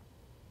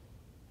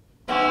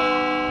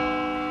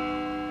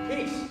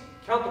 Peace!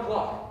 Count the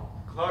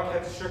clock. Clock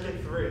hath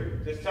stricken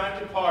 3. 'Tis time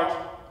to part.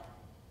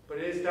 But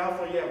it is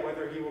doubtful yet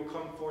whether he will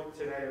come forth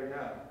today or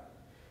no,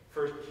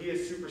 for he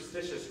is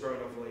superstitious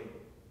grown of late.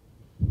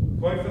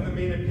 Quite from the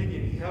main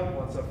opinion he held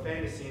once of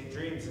fantasy and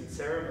dreams and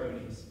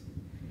ceremonies.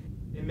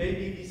 It may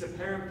be these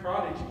apparent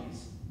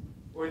prodigies,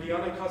 or the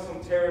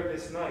unaccustomed terror of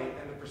this night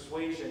and the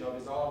persuasion of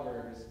his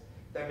augurs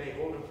that may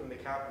hold him from the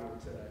capital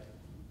today.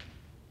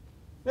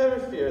 Never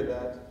fear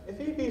that. If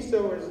he be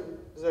so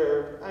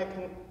reserved, I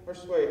can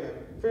persuade him.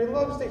 For he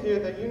loves to hear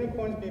that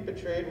unicorns be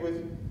betrayed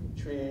with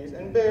trees,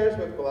 and bears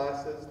with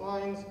glasses,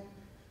 lions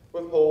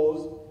with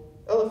holes,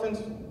 elephants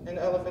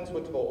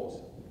with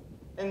holes,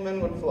 and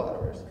men with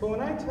flatterers. But when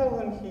I tell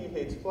him he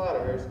hates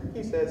flatterers,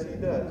 he says he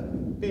does.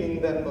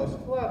 Being then most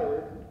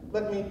flattered,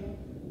 let me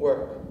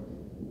work.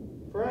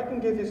 For I can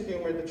give his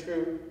humor the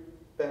true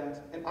bent,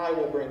 and I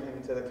will bring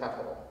him to the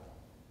capital.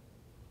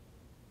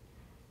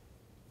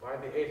 By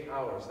the 8th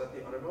hour, is that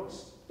the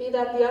uttermost? Be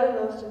that the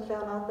uttermost, and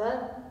fail not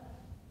then.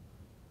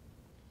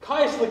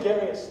 Caius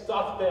Ligarius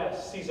doth bear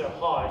Caesar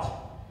hard,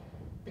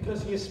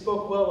 because he has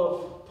spoke well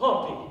of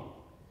Pompey.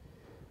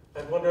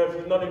 I wonder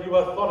if none of you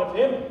have thought of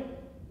him.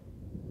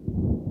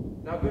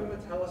 Now, good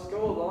Metellus,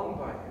 go along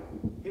by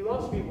him. He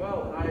loves me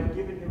well, and I have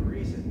given him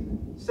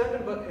reason. Send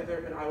him but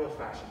hither, and I will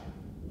fashion him.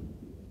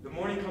 The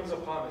morning comes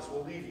upon us.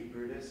 We'll leave you,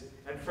 Brutus,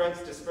 and friends,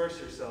 disperse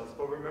yourselves.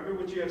 But remember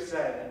what you have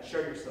said, and show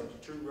yourselves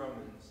true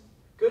Romans.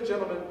 Good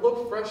gentlemen,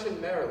 look fresh and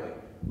merrily.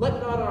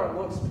 Let not our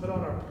looks put on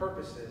our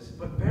purposes,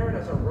 but bear it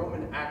as our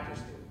Roman actors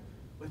do,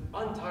 with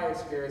untired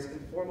spirits and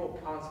formal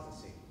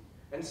constancy.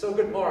 And so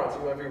good morrow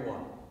to every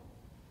one.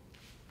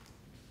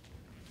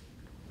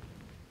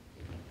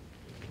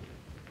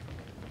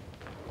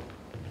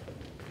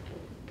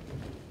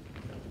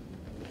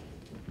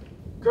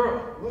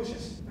 Girl,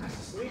 Lucius, fast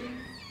asleep?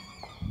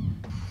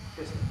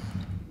 Kiss me.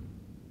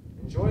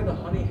 Enjoy the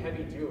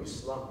honey-heavy dew of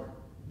slumber.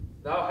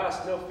 Thou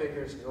hast no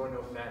figures nor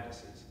no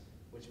fantasies,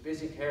 which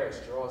busy cares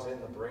draws in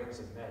the brains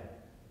of men.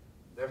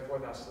 Therefore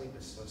thou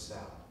sleepest so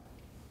sound.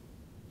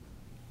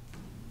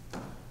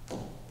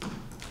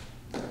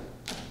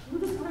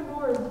 Brutus, my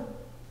lord.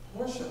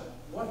 Portia,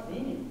 what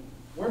mean you?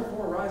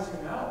 Wherefore rise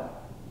you now?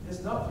 It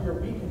is not for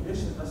your weak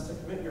condition thus to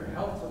commit your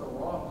health to the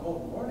raw and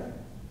cold morning.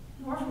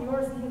 Nor for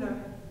yours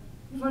either.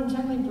 You've run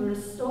gently,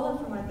 Brutus, stolen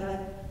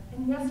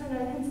And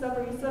yesterday at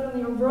supper you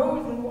suddenly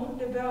arose and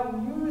walked about,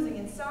 musing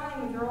and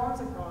sighing with your arms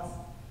across.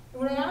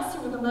 And when I asked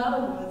you what the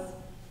matter was,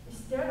 you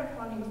stared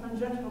upon me with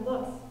ungentle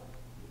looks.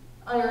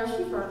 I urged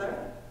you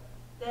further.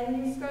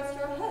 Then you scratched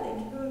your head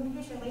and too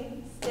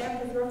impatiently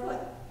stamped with your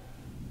foot.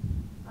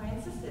 I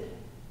insisted,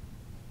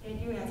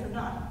 yet you answered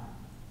not.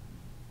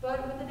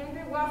 But with an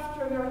angry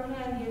gesture of your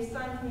hand, you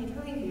signed to me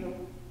to leave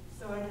you.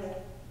 So I did.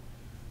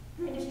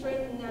 Trying to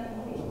straighten that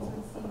impatience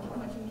would seem too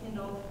much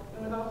enkindled,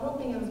 and without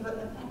hoping it was but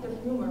an act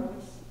of humor,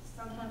 which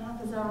sometimes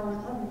happens hour with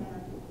every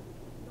man.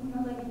 I would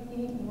not let you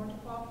eat, nor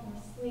talk, nor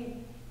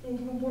sleep, and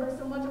you work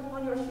so much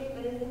upon your shape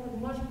that it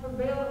had much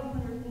prevailed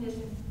upon your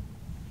condition.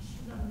 I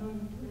should not know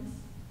you for this.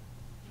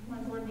 You,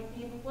 my lord, make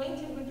me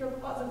acquainted with your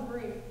cause of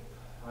grief.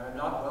 I am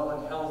not well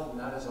in health, and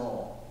that is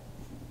all.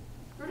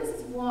 Brutus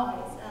is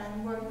wise,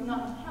 and were he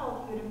not in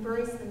health, he would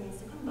embrace the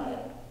means to come by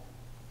it.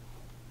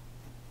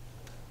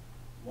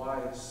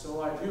 Why,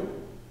 so I do.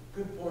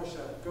 Good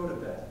Portia, go to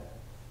bed.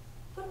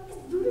 But is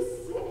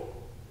Brutus sick?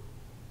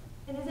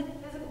 And is it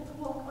physical to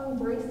walk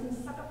unbraced and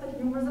suck up the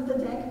humors of the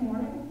dank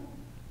morning?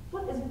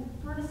 What, is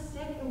Brutus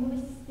sick and will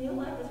he steal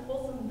out his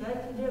wholesome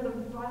bed to dare the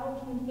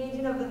vile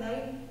contagion of the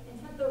night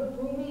and tempt the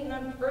roomy and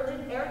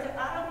unturgid air to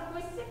add on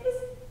to his sickness?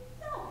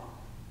 No.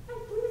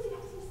 And Brutus, you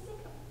have some sick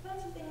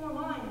offenses in your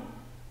mind,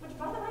 which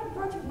by the right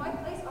virtue of my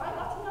place I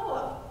ought to know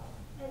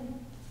of.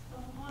 And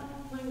upon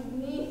my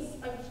knees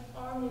I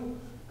charm you.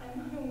 I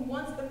am whom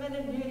once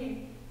commended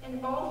beauty,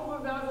 and all who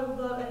are vows of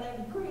love, and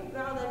that great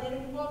vow that did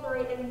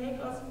incorporate and make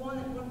us one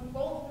and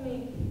unfold to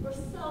me,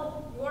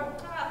 yourself, your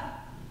path.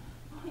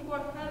 Oh, you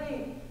are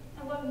heavy,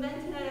 and what men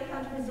tonight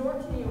have had to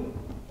resort to you.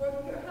 For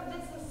here have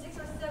been some 6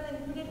 or 7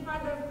 who did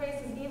hide their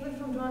faces even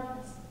from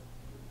darkness.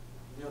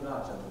 Kneel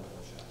not, gentle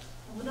Portia.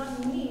 I would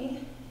not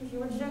need if you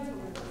were gentle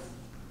with us.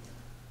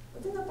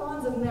 Within the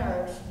bonds of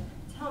marriage,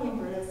 tell me,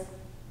 Brutus,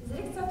 is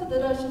it accepted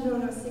that I should know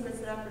no secrets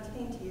that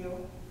appertain to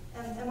you?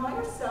 And am I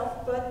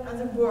yourself, but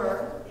as it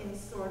were, in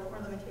sort or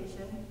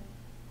limitation,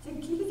 to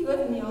keep with you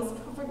at meals,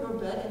 comfort your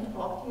bed, and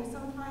talk to you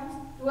sometimes?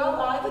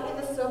 Dwell I but in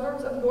the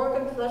suburbs of your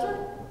good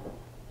pleasure?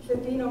 If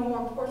it be no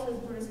more, Portia is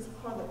Brutus's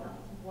harlot, not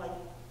his wife.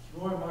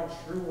 You are my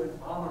true and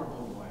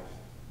honorable wife,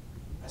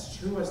 as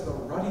true as the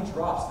ruddy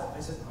drops that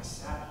visit my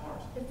sad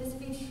heart. If this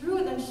be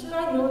true, then should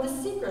I know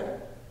the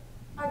secret?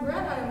 I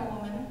grant I am a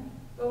woman,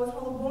 but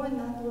withal a woman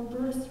that Lord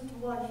Brutus took to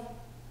wife.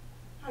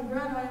 I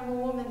grant I am a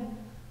woman,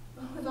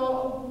 but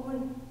withal a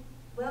woman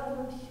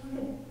well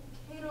reputed,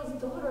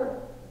 Cato's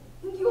daughter.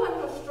 Think you I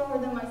am no stronger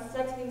than my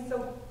sex, being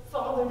so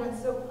fathered and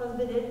so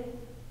husbanded?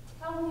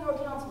 Tell me your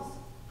counsels.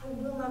 I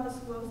will not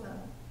disclose them.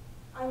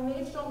 I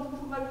made strong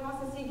proof of my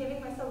constancy,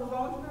 giving myself a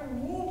voluntary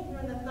wound here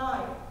in the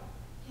thigh.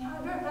 Can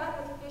I bear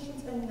that with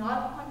patience and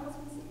not my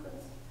husband's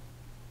secrets?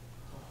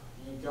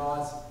 Ye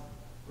gods,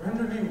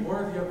 render me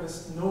worthy of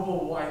this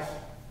noble wife.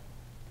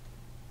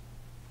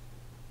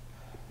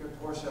 Good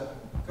Portia,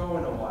 go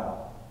in a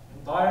while,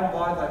 and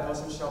by thy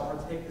bosom shall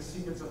partake the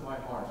secrets of my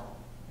heart.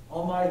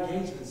 All my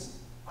engagements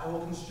I will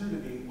construe to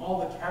thee, all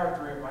the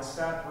character of my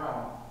sad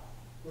brow.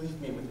 Leave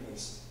me with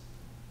haste.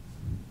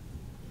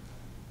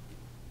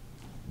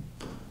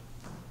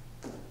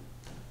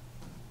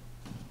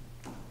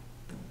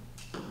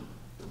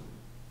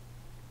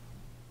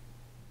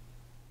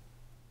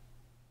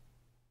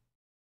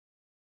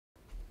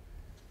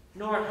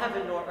 Nor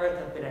heaven nor earth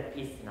have been at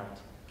peace tonight.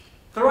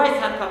 Thrice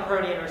hath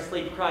Calpurnia in her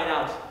sleep cried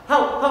out,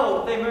 Help,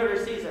 ho, they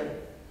murder Caesar.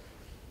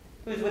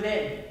 Who's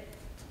within?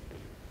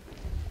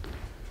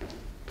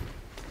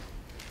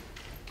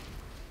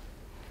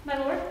 My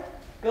lord?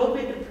 Go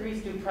bid the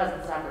priests do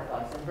present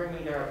sacrifice and bring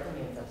me their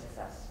opinions of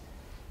success.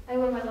 I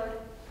will, my lord.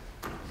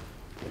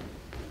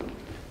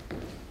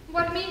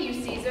 What mean you,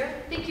 Caesar?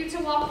 Think you to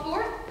walk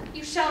forth?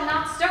 You shall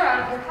not stir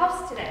out of your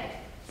house today.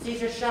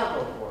 Caesar shall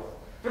go forth.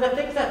 For the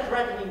things that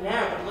threaten me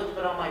now but look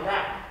but on my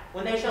back,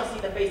 when they shall see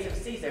the face of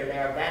Caesar, they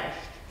are banished.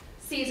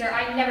 Caesar,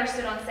 I never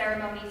stood on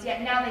ceremonies,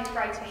 yet now they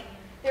fright me.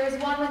 There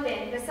is one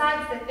within,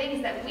 besides the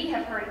things that we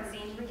have heard and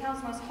seen,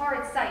 recounts most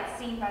horrid sights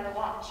seen by the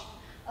watch.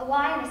 A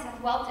lioness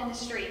hath whelped in the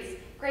streets,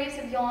 graves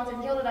have yawned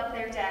and yielded up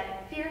their dead.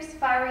 Fierce,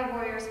 fiery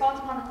warriors fought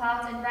upon the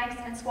clouds in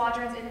ranks and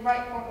squadrons in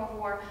right form of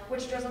war,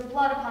 which drizzled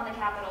blood upon the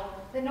Capitol.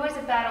 The noise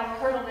of battle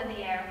hurtled in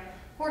the air.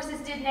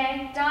 Horses did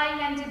neigh, dying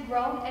men did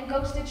groan, and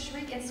ghosts did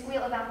shriek and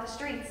squeal about the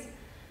streets.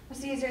 O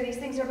Caesar, these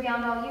things are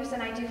beyond all use,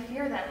 and I do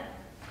fear them.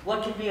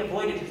 What can be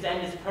avoided whose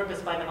end is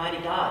purposed by the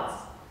mighty gods?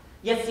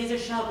 Yet Caesar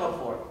shall go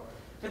forth.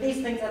 For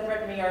these things that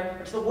threaten me are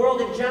to the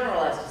world in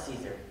general as to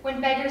Caesar.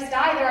 When beggars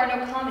die, there are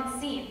no comets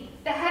seen.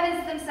 The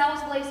heavens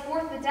themselves blaze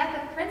forth the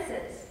death of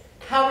princes.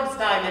 Cowards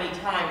die many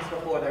times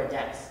before their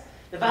deaths.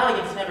 The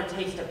valiants never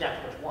taste of death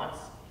but once.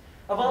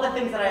 Of all the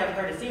things that I have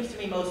heard, it seems to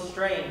me most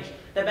strange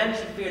that men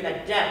should fear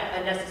that death,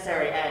 a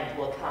necessary end,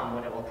 will come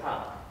when it will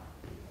come.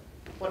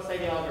 What say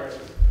the augurs?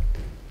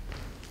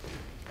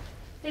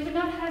 They would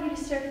not have you to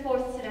stir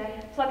forth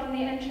today, plucking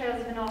the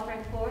entrails of an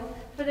offering forth,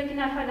 for they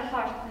cannot find a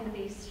heart within the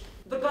beast.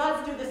 The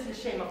gods do this in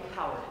shame of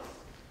cowardice.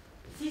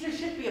 Caesar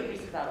should be a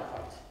beast without a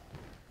heart.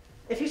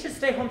 If he should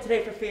stay home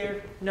today for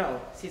fear,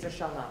 no, Caesar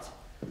shall not.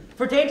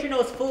 For danger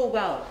knows full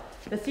well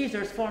that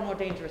Caesar is far more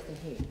dangerous than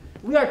he.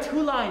 We are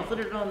two lions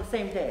littered on the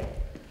same day,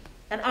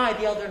 and I,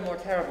 the elder and more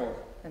terrible,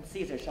 and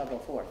Caesar shall go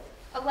forth.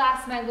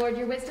 Alas, my lord,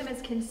 your wisdom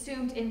is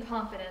consumed in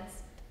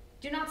confidence.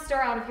 Do not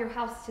stir out of your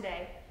house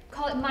today.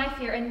 Call it my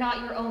fear and not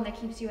your own that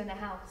keeps you in the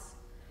house.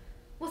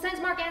 We'll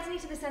send Mark Antony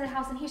to the Senate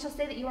House, and he shall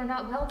say that you are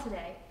not well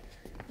today.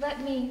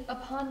 Let me,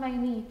 upon my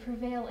knee,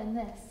 prevail in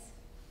this.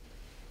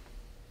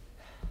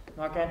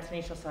 Mark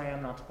Antony shall say I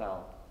am not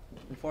well,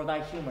 and for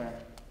thy humor,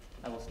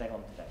 I will stay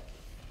home today.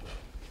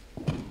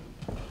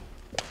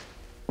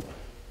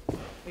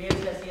 Be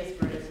it Decius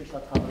Brutus who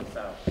shall tell them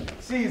so.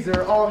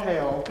 Caesar, all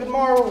hail. Good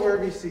morrow,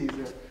 worthy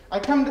Caesar. I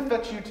come to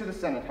fetch you to the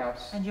Senate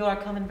House. And you are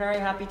come in very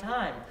happy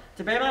time,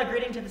 to bear my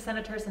greeting to the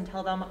senators and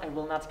tell them I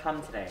will not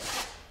come today.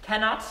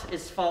 Cannot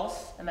is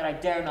false, and that I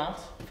dare not,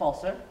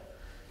 falser.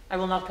 I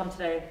will not come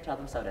today, tell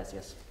them so,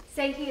 Decius.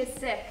 Say he is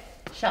sick.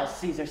 Shall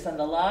Caesar send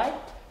a lie?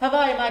 Have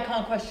I in my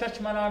conquest stretched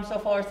mine arm so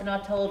far as to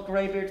not tell old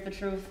Greybeard the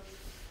truth?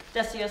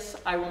 Decius,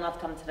 I will not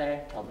come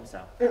today, tell them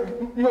so.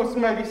 Most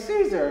mighty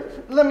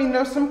Caesar, let me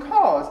know some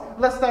cause,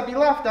 lest I be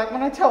laughed at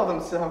when I tell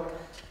them so.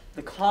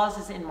 The cause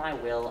is in my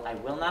will. I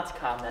will not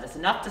come. That is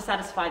enough to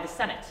satisfy the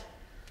Senate.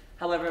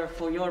 However,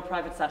 for your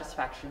private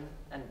satisfaction,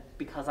 and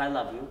because I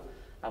love you,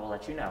 I will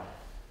let you know.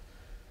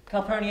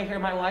 Calpurnia here,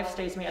 my wife,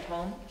 stays me at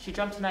home. She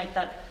dreamt tonight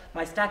that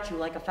my statue,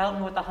 like a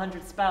fountain with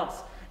 100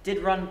 spouts, did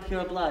run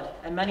pure blood,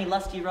 and many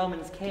lusty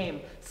Romans came,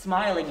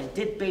 smiling, and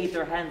did bathe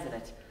their hands in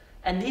it.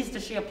 And these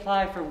does she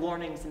apply for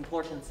warnings and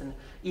portents and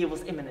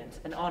evils imminent,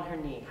 and on her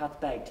knee hath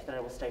begged that I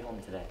will stay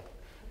home today.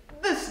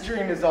 This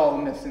dream is all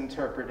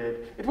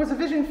misinterpreted. It was a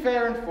vision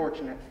fair and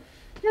fortunate.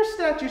 Your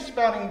statue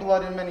spouting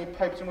blood in many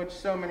pipes in which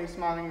so many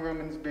smiling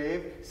Romans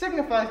bathe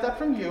signifies that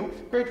from you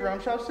great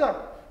Rome shall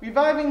suck,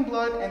 reviving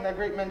blood, and that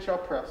great men shall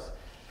press.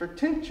 For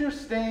tincture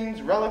stains,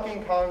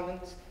 relicking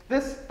condiments,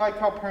 this by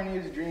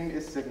Calpurnia's dream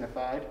is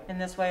signified. In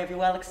this way have you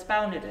well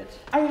expounded it.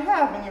 I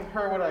have, and you've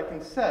heard what I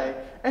can say.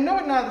 And know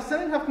it now, the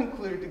Senate have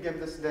concluded to give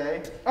this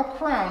day a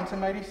crown to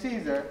mighty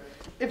Caesar.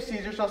 If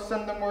Caesar shall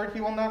send them word he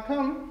will not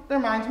come, their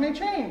minds may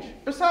change.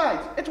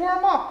 Besides, it were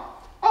a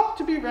mock, up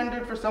to be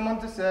rendered for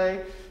someone to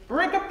say,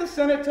 break up the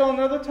Senate till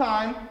another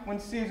time, when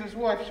Caesar's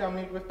wife shall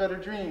meet with better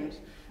dreams.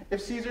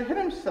 If Caesar hid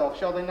himself,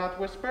 shall they not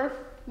whisper,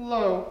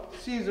 lo,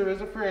 Caesar is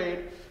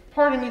afraid.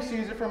 Pardon me,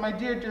 Caesar, for my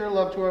dear, dear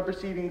love to our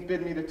proceedings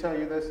bid me to tell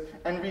you this,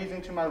 and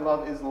reason to my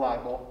love is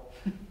libel.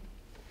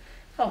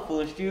 How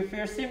foolish do you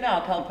fear seem now,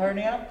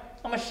 Calpurnia?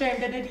 I'm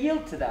ashamed I did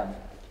yield to them.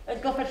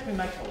 Go fetch me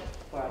my coat,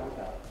 for I will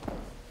go.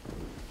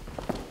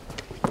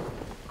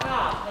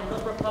 Ah, and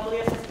look,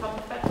 Publius has come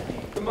to fetch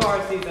me. Good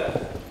morrow,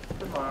 Caesar.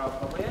 Good morrow,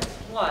 Publius.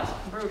 What,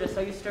 Brutus,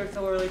 are you stirred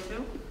so early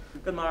too?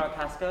 Good morrow,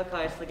 Casca,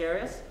 Caius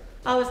Ligarius.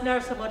 I was ne'er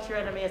so much your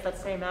enemy as that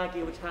same ague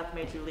which hath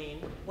made you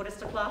lean. What is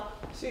to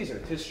plot? Caesar,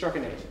 'tis struck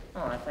an age.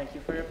 Oh, I thank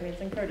you for your pains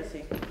and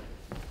courtesy.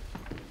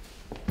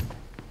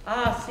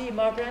 Ah, see,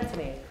 Mark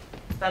Antony.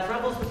 That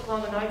rebels which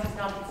long the nights has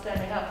not been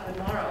standing up. Good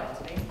morrow,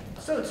 Antony.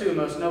 So too,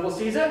 most noble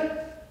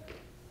Caesar.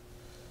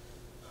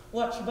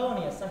 What,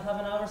 Trebonius, I have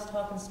an hour's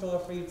talk in store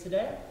for you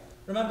today.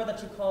 Remember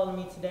that you call on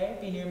me today.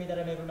 Be near me that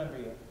I may remember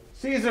you.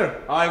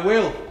 Caesar, I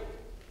will.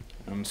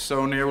 And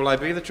so near will I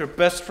be that your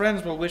best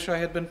friends will wish I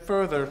had been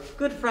further.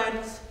 Good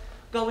friends,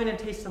 go in and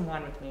taste some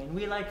wine with me, and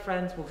we like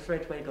friends will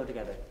straightway go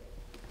together.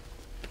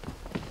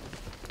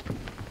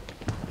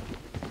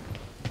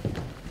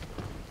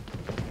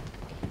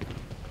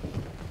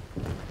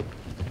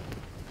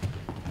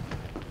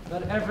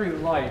 That every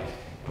like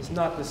is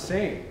not the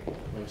same,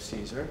 O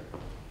Caesar.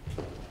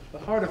 The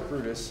heart of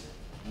Brutus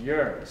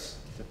yearns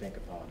to think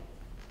upon.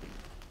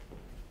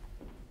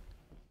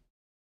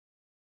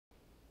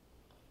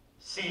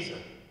 Caesar,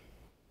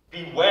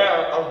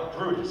 beware of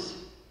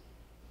Brutus.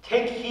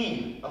 Take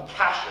heed of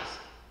Cassius.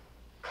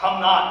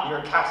 Come not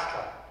near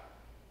Casca.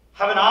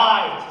 Have an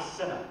eye to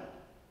Cinna.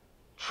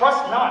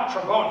 Trust not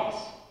Trebonius.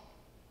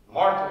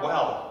 Mark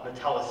well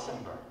Metellus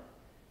Cimber.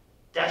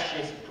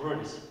 Decius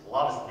Brutus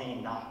loves thee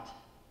not.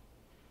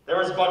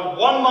 There is but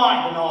one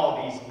mind in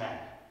all these men,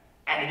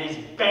 and it is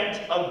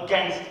bent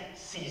against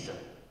Caesar.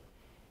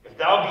 If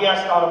thou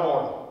beest not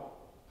immortal,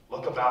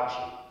 look about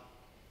you.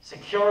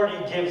 Security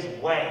gives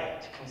way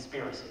to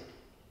conspiracy.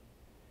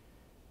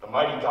 The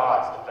mighty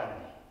gods defend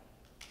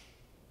thee.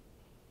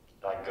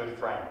 Thy good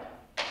friend,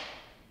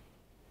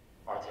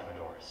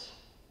 Artemidorus.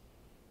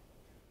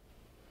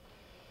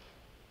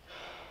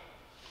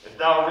 If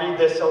thou read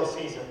this, O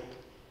Caesar,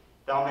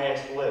 thou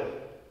mayest live.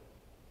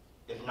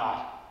 If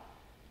not,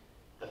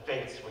 the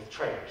fates with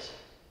traitors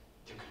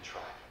do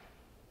contrive.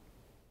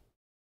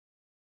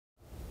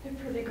 My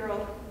pretty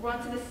girl,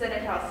 run to the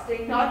Senate House.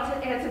 Stay not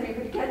to answer me,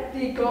 but get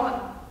thee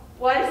gone.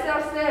 Why dost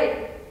thou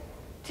stay?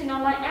 To know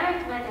my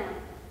errand, madam.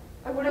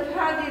 I would have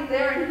had thee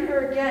there and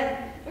here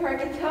again, ere I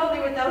could tell thee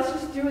what thou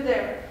shouldst do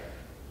there.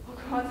 O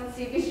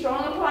Constancy, be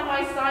strong upon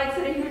my side,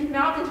 set a huge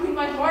mountain between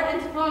my heart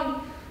and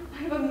tongue.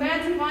 I have a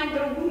man's mind,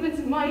 but a woman's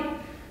might.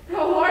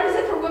 How hard is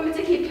it for women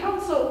to keep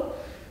counsel?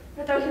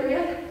 Art thou here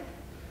yet?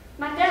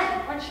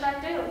 Madam, what should I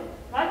do?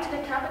 Ride to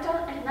the capital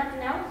and nothing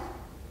else?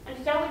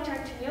 And shall we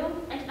turn to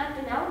you and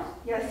unannounced?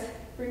 Yes,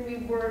 bring me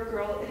word,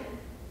 girl.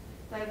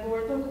 Thy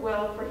lord look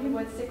well, for he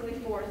went sickly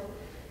forth.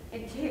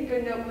 And take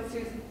good note what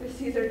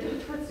Caesar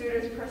doth what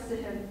suitors press to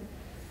him.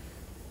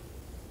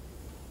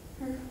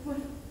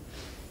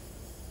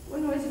 What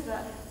noise is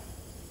that?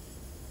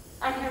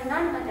 I hear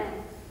none,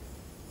 madam.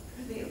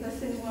 Prithee,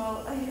 listen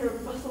well. I hear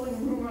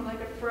bustling rumor like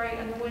a fray,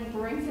 and the wind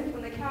brings it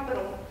from the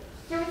capital.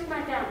 Yes,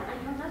 madam, I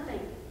hear nothing.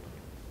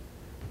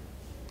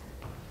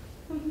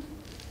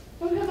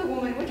 What of the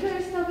woman? Which way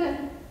step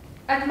in?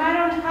 At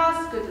my own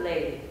house, good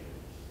lady.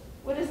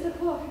 What is the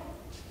clock?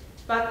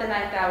 But the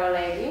night hour,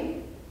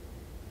 lady.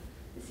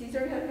 Is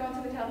Caesar had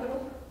gone to the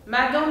capital?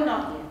 Madam,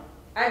 not yet.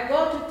 I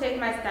go to take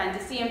my stand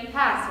to see him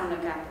pass from the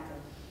capital.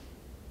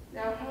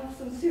 Thou hast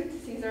some suit,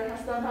 Caesar,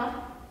 hast thou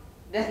not?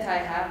 That I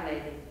have,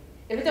 lady.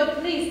 If it will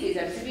please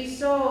Caesar to be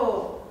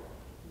so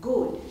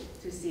good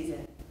to Caesar,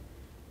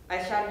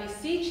 I shall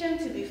beseech him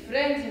to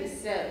befriend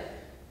himself.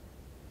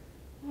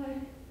 Why,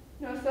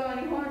 knowest thou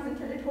any harms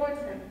intended towards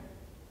him?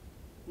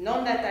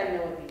 None that I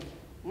know of him.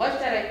 Much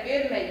that I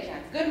fear may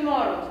chance. Good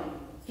morrow to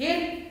you.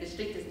 Here, the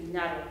street is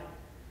narrow.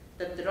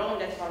 The throng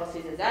that follows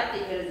Caesar's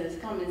articles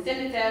is common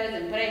senators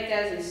and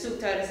praetors and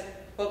suitors,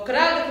 but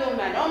crowd of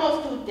men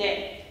almost to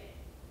death.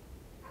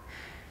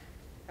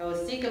 I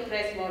will seek a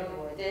place more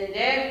void, and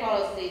there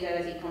follow Caesar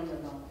as he comes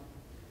along.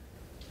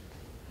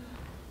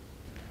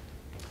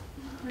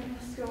 I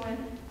must go in.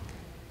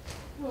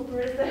 Oh,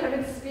 Brutus, the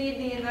heavens speed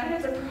thee, and thine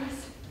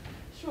enterprise.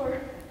 Sure,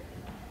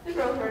 the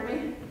girl heard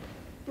me.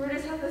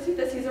 Brutus hath the suit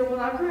that Caesar will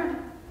not grant.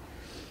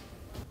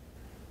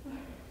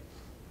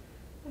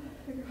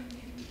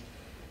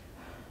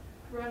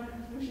 Run,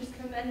 Lucius,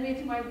 commend me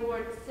to my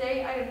lord.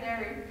 Say I am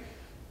married.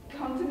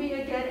 Come to me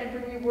again and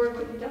bring me word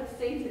what he doth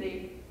say to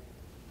thee.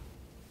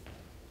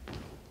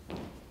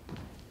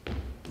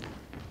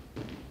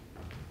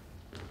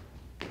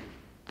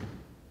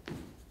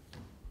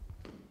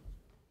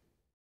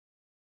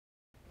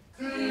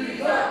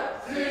 Caesar!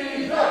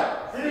 Caesar!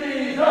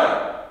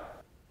 Caesar!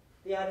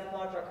 The Ides of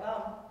March are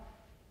come.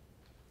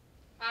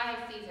 I,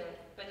 Caesar,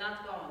 but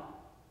not gone.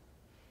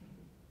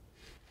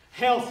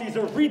 Hail,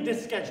 Caesar, read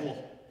this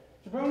schedule.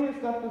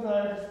 Jabronius doth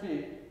desire to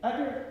speak. At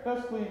your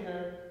best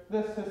leisure,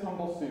 this his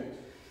humble suit.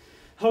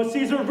 Oh,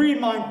 Caesar,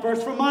 read mine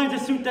first, for mine's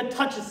a suit that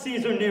touches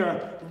Caesar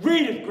nearer.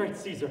 Read it, great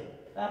Caesar.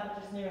 That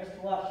which is nearest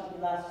to us should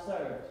be last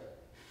served.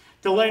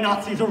 Delay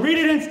not, Caesar, read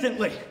it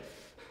instantly.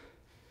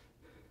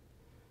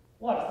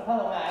 What is the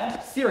fellow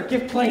mad? Sirrah,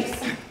 give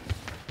place.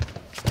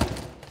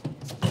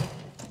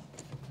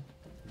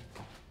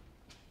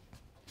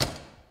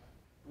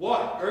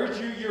 What? Urge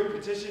you your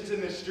petitions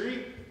in the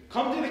street?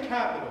 Come to the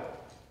capital.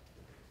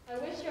 I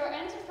wish your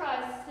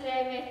enterprise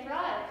today may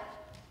thrive.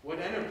 What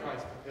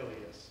enterprise,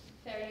 Papilius?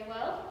 Fare you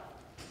well?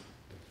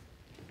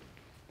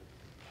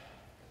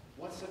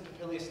 What said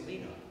Papilius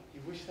Lena? He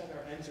wished that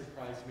our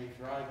enterprise may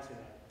thrive today.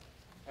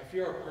 I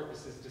fear our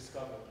purpose is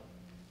discovered.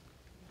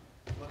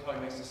 Look how he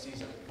makes the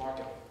Caesar. Mark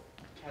him.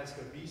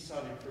 Casca, be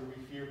sudden, for we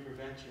fear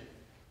prevention.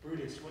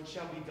 Brutus, what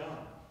shall be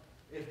done?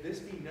 If this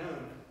be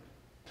known,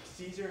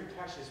 Caesar and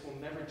Cassius will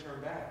never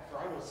turn back, for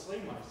I will slay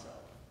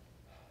myself.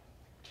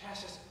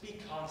 Cassius, be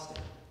constant.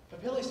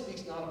 Papilius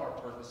speaks not of our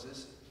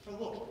purposes, for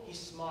look, he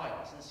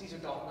smiles, and Caesar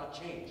doth not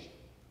change.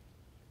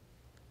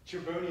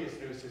 Trebonius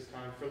knows his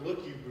time, for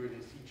look you,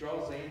 Brutus, he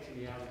draws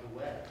Antony out of the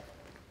way.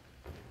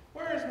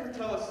 Where is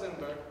Metellus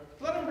Cimber?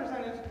 Let him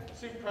present his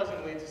suit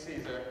presently to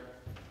Caesar.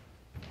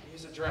 He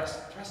is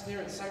addressed. Press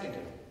near and second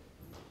him.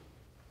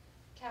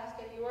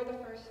 Casca, you are the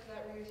first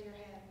that raise your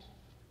hand.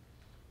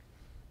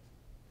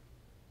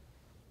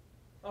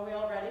 Are we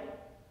all ready?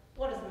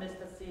 What is amiss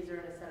that Caesar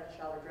and his senate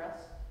shall address?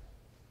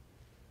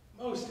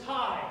 Most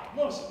high,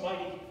 most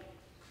mighty,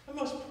 and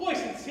most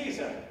poisoned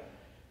Caesar,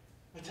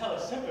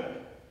 Metellus Cimber,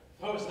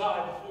 throws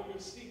I before your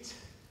seat,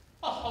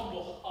 a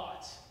humble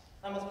heart.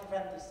 I must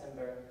prevent this,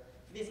 Cimber,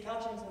 for these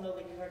couchings in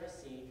lowly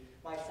courtesy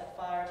might set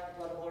fire to the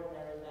blood of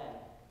ordinary men,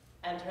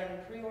 and turn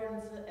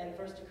pre-ordinance and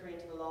first decree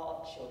into the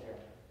law of children.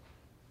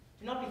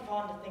 Do not be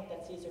fond to think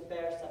that Caesar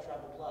bears such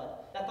rebel blood,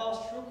 that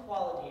vows true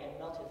quality and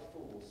melted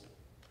fools.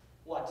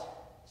 What?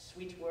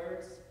 Sweet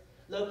words,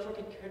 low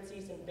crooked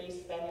curtsies, and base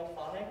spaniel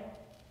fawning?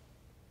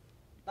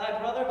 Thy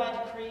brother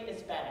by decree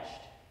is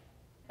banished.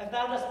 If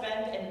thou dost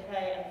bend and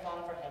pray and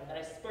fawn for him, then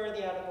I spur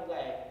thee out of the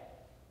way.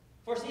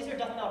 For Caesar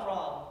doth not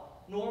wrong,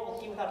 nor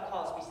will he without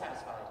cause be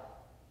satisfied.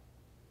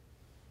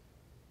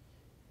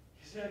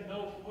 Is there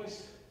no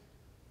voice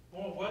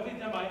more worthy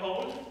than my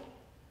own,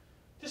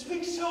 to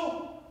speak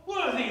so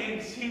worthy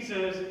in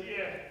Caesar's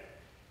ear?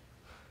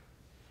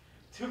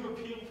 To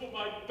repeal for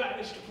my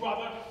banished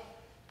brother.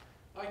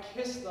 I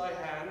kiss thy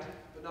hand,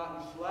 but not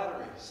in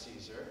flattery,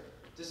 Caesar,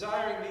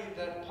 desiring thee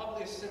that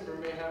Publius Cimber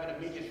may have an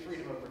immediate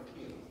freedom of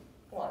repeal.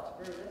 What,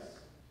 Brutus?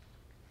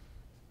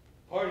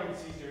 Pardon,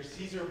 Caesar,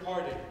 Caesar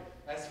pardon.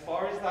 As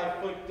far as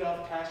thy foot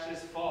doth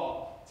Cassius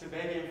fall, to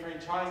beg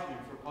enfranchisement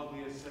for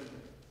Publius Cimber.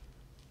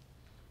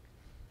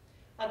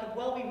 I could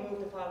well be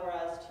moved if I were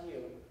as to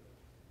you.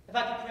 If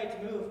I could pray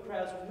to move,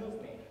 prayers would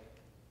move me.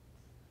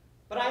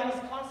 But I am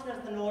as constant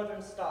as the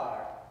northern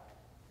star,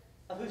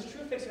 of whose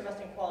true fixed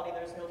resting quality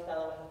there is no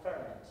fellow in the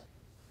firmament.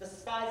 The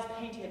sky is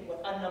painted with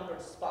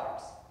unnumbered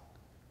sparks,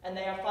 and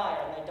they are fire,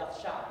 and they doth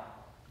shine.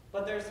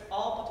 But there's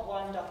all but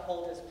one doth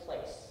hold his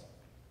place.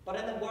 But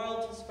in the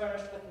world 'tis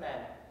furnished with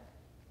men,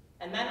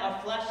 and men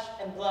are flesh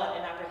and blood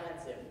and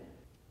apprehensive.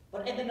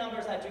 But in the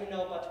numbers I do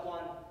know but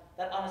one,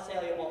 that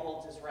unassailable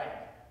holds his rank,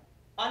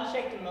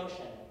 unshaked in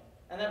motion,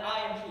 and that I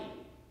am he.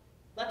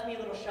 Let me a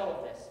little show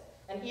of this,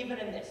 and even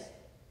in this,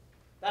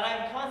 that I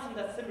am constant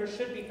that Cimber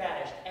should be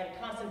banished, and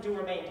constant do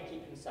remain to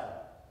keep him so.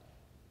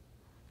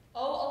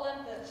 O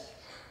Olympus,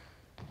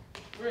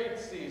 Great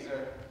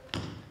Caesar.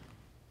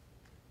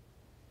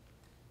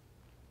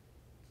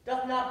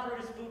 Doth not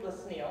Brutus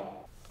bootless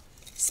kneel?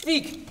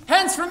 Speak!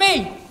 Hands for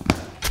me!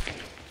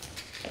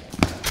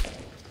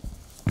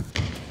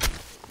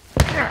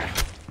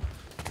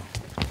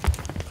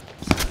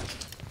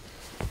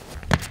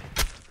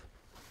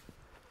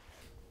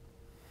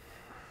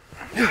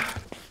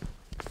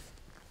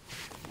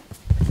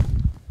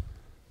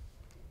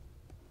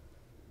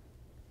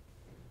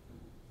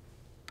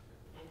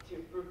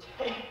 Into Brute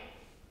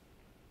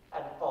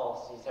and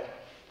fall, Caesar.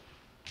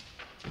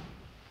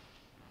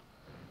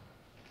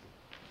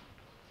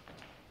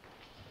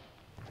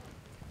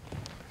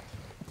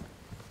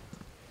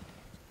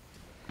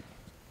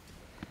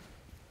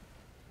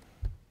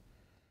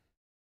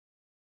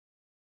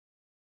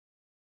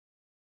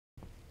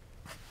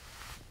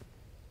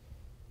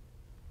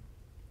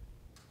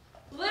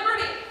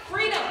 liberty,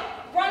 freedom,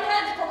 run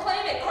heads,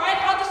 proclaim it, cry it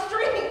out the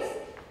streets.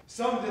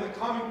 Some to the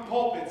common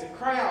pulpits and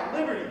cry out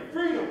liberty,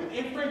 freedom, with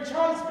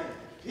enfranchisement.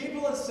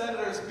 People and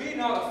senators, be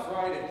not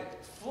affrighted.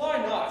 Fly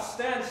not,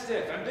 stand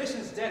stiff.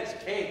 Ambition's debt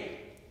is paid.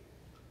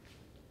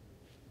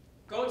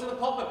 Go to the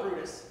pulpit,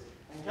 Brutus.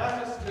 And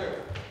catch us through.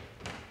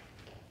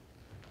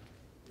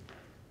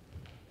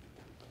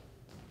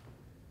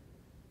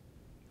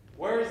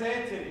 Where is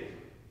Antony?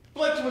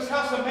 Fled to his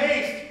house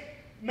amazed.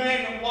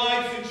 Men,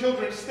 wives, and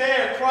children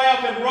stare, cry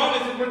out and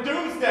run as if for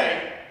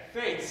doomsday.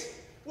 Fates,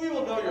 we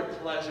will know your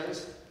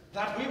pleasures,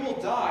 that we will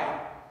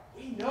die.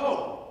 We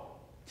know.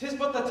 'Tis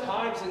but the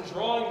times and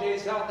drawing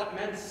days out that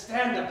men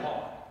stand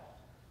upon.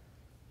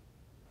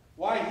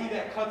 Why, he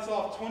that cuts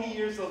off 20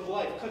 years of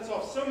life cuts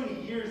off so many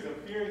years of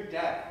fearing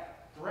death.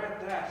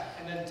 Grant that,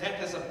 and then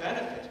death as a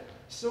benefit.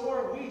 So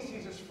are we,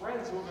 Caesar's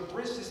friends, who have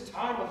abridged his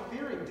time of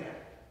fearing death.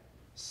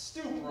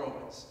 Stoop,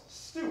 Romans,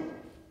 stoop,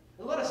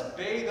 and let us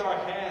bathe our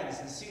hands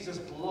in Caesar's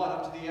blood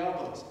up to the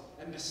elbows,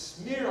 and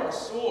besmear our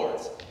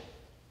swords.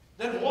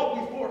 Then walk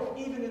we forth,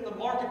 even in the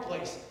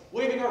marketplace,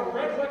 waving our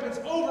red weapons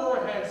over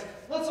our heads.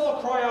 Let's all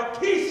cry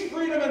out, peace,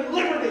 freedom, and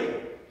liberty!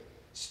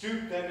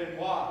 Stoop then and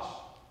watch.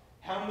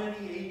 How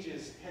many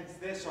ages hence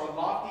this our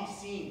lofty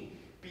scene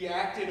be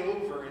acted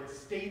over in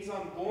states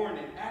unborn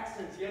and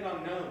accents yet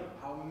unknown?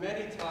 How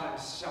many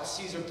times shall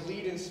Caesar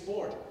bleed in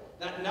sport,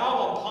 that now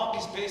on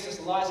Pompey's basis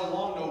lies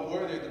along no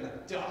worthier than the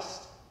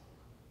dust?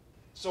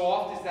 So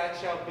oft as that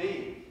shall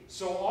be,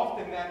 so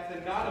often that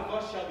the not of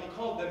us shall be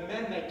called the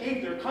men that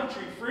gave their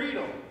country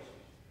freedom.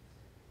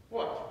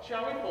 What,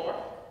 shall we forth?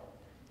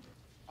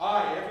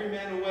 Aye, every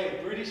man away,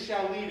 Brutus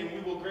shall lead, and we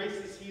will grace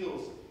his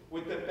heels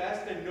with the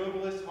best and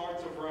noblest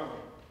hearts of Rome.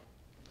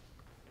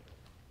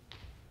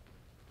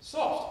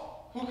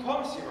 Soft, who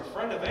comes here, a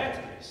friend of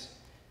Antony's?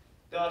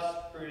 Thus,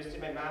 Brutus,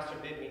 did my master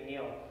bid me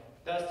kneel.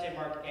 Thus did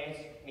Mark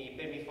Antony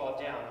bid me fall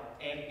down,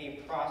 and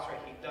being prostrate,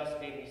 he thus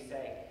bade me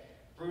say,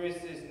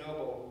 Brutus is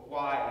noble,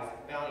 wise,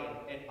 valiant,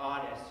 and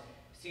honest.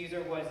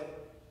 Caesar was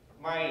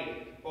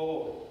mighty,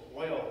 bold,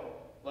 loyal,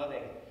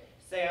 loving.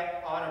 Say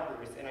I honor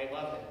Brutus, and I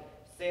love him.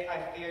 Say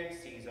I feared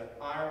Caesar,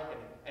 honored him,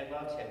 and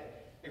loved him.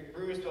 If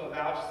Brutus will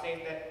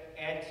vouchsafe that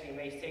Antony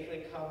may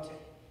safely come to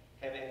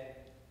him and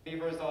be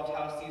resolved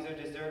how Caesar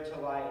deserved to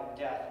lie in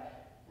death,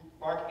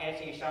 Mark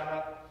Antony shall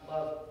not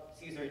love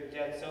Caesar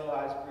dead, so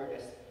lies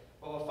Brutus,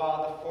 but will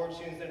follow the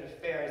fortunes and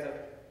affairs of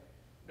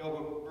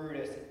noble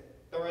Brutus,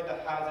 throw the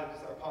hazards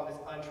upon this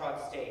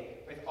untrod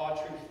state, with all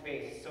true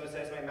faith, so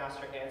says my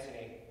master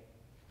Antony.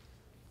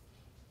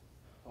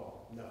 Oh,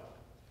 no.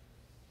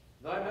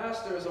 Thy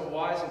master is a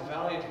wise and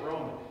valiant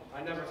Roman.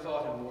 I never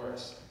thought him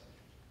worse.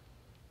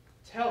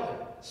 Tell him,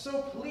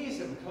 so please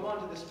him, come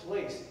unto this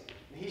place,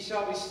 and he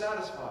shall be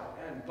satisfied,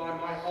 and by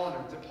my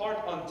honor depart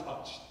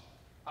untouched.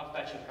 I'll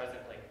fetch him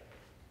presently.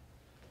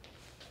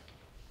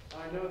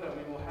 I know that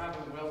we will have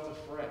him well to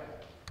fray.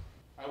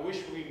 I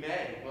wish we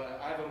may, but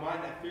I have a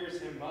mind that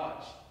fears him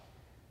much,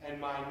 and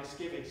my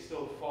misgivings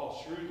still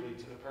fall shrewdly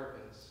to the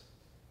purpose.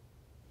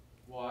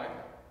 Why,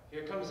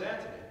 here comes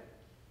Antony.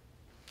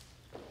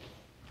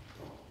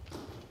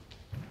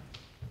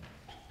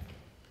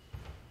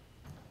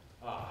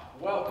 Ah,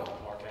 welcome,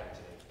 Mark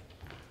Antony.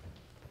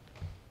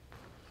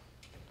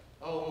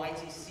 O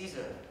mighty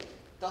Caesar,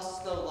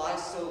 dost thou lie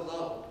so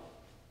low?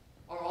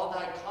 Are all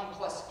thy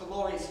conquests,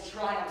 glories,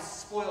 triumphs,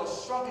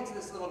 spoils shrunk into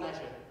this little measure?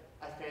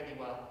 I fare thee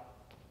well.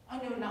 I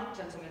know not,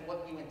 gentlemen,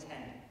 what you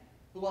intend.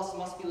 Who else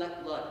must be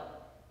let blood?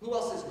 Who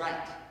else is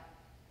ranked?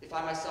 If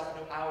I myself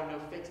no hour, no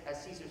fit,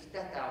 as Caesar's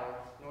death hour,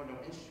 nor no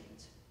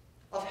instrument.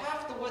 Of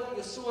half the worth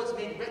your swords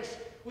made rich,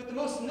 with the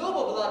most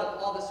noble blood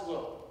of all this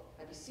world.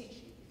 I beseech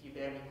you, if you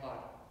bear me hard.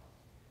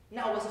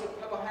 Now whilst your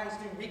purple hands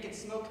do reek and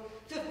smoke,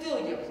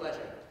 fulfill your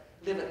pleasure.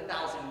 Live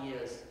 1,000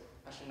 years.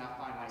 I shall not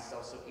find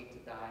myself so hate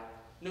to die.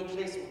 No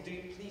place will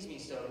do please me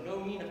so,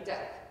 no mean of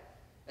death.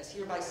 As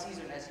here by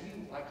Caesar and as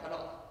you I cut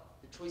off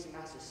the choice and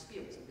master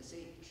spirits of this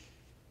age.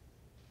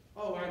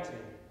 Oh, Antony,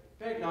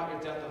 beg not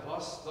your death of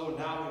us, though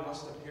now we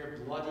must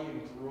appear bloody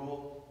and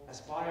cruel,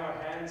 as by our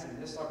hands in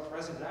this our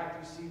present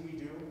act you see we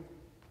do.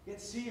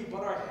 Yet see you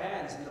but our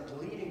hands in the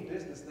bleeding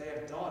business they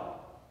have done.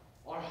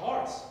 Our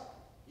hearts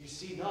you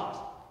see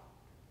not.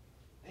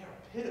 They are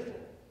pitiful,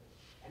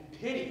 and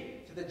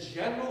pity to the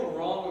general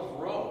wrong of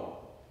Rome.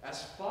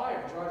 As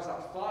fire drives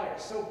out fire,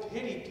 so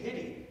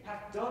pity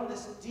hath done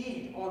this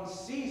deed on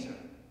Caesar.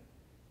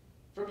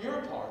 From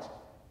your part,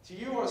 to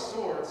you our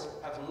swords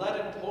have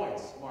leaden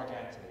points, Mark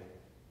Antony.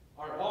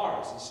 Our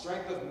arms and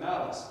strength of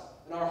malice,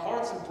 and our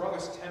hearts and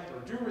brothers'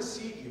 temper do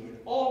receive you in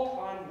all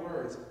kind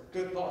words,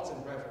 good thoughts,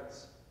 and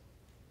reverence.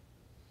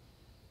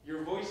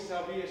 Your voice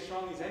shall be as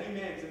strong as any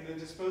man's in the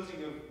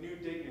disposing of new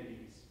dignities.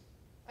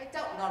 I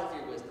doubt not of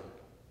your wisdom.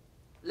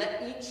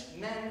 Let each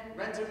man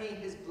render me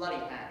his bloody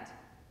hand.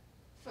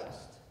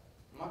 First,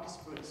 Marcus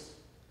Brutus,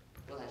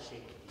 will I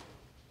shake with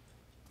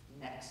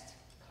you? Next,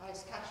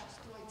 Caius Cassius,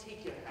 do I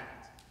take your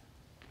hand?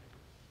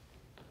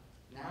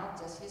 Now,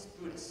 Decius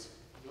Brutus,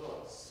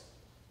 yours.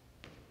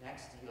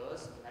 Next,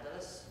 yours,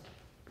 Metellus.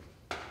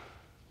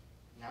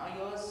 Now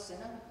yours,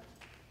 Cinna.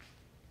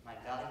 My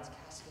valiant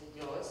Casca,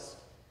 yours.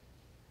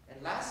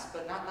 And last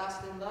but not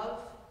last in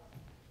love,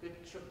 good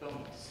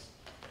Trebonius.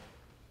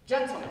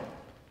 Gentlemen,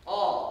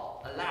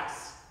 all,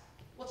 alas,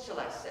 what shall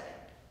I say?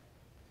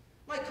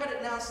 My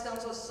credit now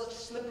stands on such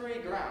slippery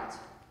ground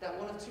that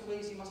one of two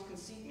ways you must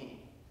conceive me,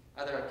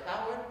 either a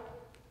coward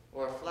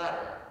or a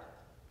flatterer.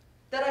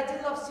 That I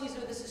did love Caesar,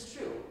 this is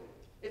true.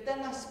 If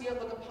then thy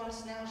spirit look upon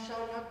us now,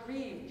 shall it not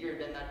grieve, dear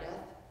than thy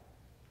death?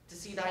 To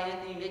see thy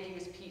Antony making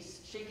his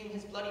peace, shaking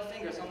his bloody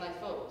fingers on thy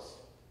foes,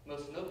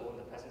 most noble in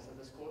the presence of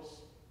this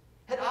course.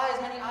 Had eyes,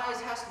 many eyes,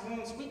 hast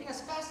wounds, weeping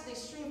as fast as they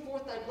stream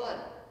forth thy blood.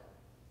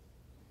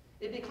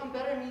 It become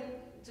better me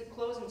to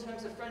close in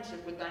terms of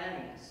friendship with thine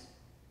enemies.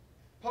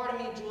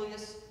 Pardon me,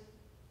 Julius.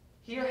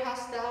 Here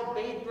hast thou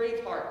bade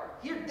brave heart.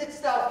 Here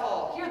didst thou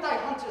fall. Here thy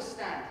hunters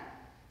stand.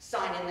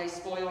 Sign in thy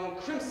spoil and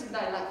crimson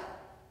thy left.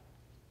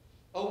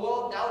 O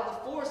world, thou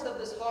the forest of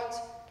this heart,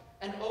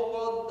 and O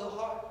world, the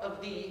heart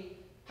of thee,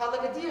 how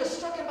like a deer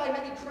strucken by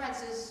many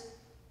prances,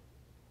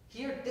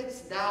 here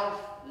didst thou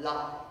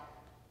lie.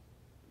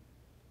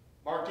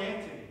 Mark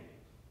Antony.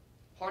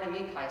 Pardon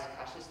me, Caius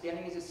Cassius, the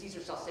enemies of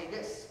Caesar shall say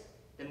this,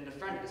 then in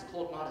defend of his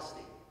cold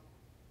modesty.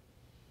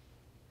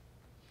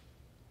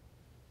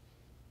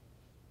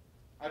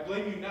 I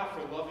blame you not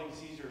for loving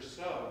Caesar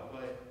so,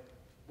 but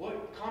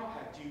what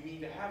compact do you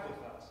mean to have with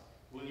us?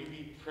 Will you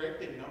be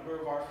pricked in number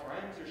of our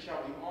friends, or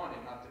shall we on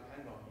and not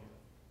depend on you?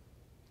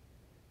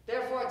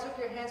 Therefore I took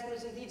your hands, but it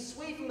was indeed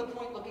swayed from the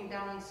point looking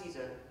down on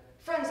Caesar.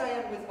 Friends I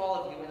am with all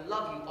of you, and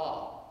love you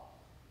all.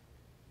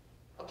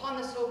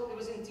 Upon this hope it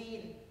was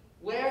indeed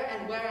where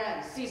and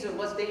wherein Caesar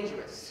was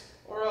dangerous.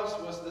 Or else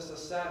was this a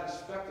sad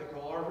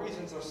spectacle, our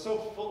reasons are so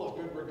full of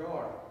good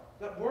regard,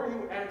 that were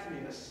you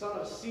Antony, the son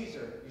of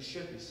Caesar, you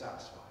should be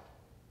satisfied.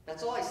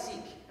 That's all I seek,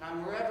 and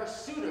I'm wherever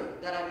suitor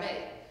that I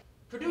may.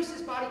 Produce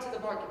his body to the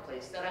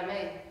marketplace, that I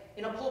may,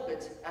 in a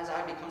pulpit, as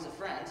I becomes a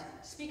friend,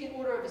 speak in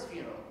order of his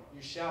funeral.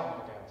 You shall,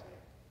 Mark Antony.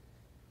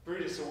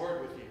 Brutus, a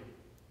word with you.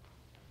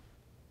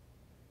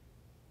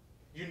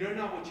 You know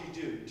not what you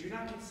do. Do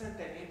not consent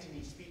that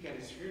Antony speak at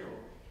his funeral.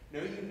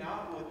 Know you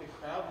not what the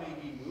crowd may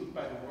be moved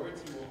by the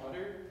words he will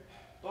utter?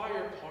 By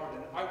your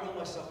pardon, I will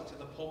myself into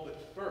the pulpit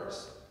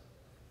first,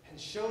 and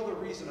show the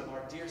reason of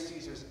our dear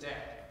Caesar's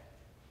death.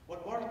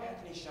 What Mark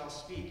Antony shall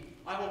speak,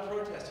 I will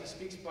protest he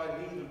speaks by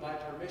leave and by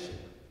permission,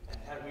 and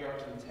had we are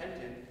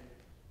contented,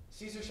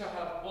 Caesar shall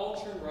have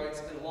all true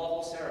rights and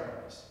lawful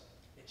ceremonies.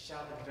 It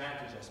shall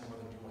advantage us more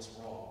than do us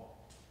wrong.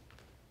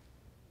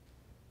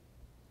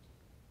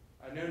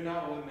 I know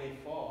not what may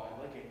fall,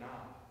 I like it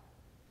not.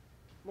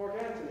 Mark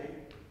Antony,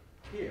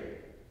 here,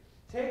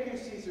 take you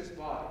Caesar's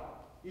body.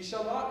 You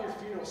shall not your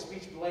funeral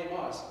speech blame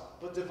us,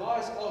 but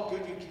devise all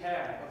good you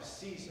can of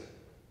Caesar.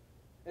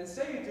 And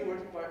say you do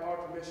it by our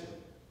permission,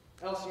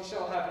 else you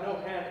shall have no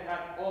hand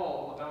at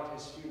all about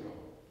his funeral.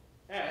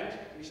 And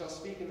you shall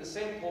speak in the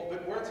same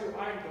pulpit whereto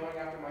I am going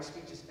after my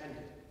speech is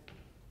ended.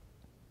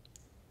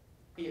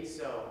 Be it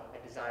so,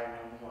 I desire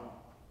no more.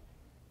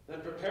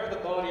 Then prepare the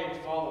body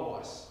and follow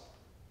us.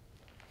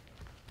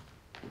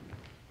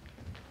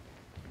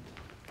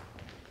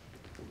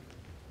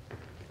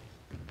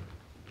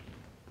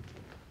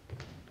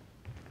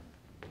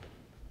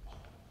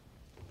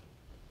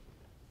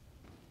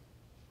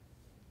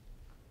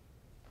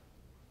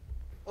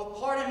 Oh,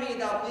 pardon me,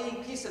 thou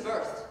bleeding piece of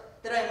earth,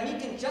 that I am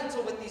meek and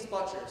gentle with these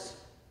butchers,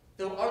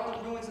 though art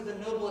the ruins of the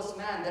noblest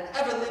man that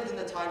ever lived in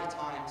the tide of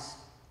times.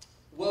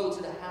 Woe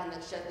to the hand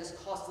that shed this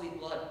costly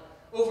blood.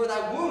 Over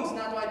thy wounds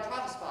now do I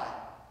prophesy,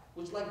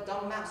 which like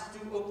dumb maps do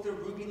ope their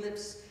ruby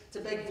lips to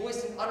beg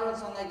voice and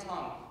utterance on thy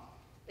tongue.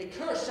 A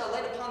curse shall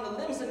light upon the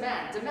limbs of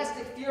man.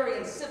 Domestic fury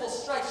and civil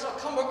strife shall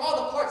cumber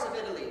all the parts of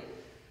Italy.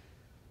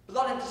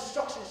 Blood and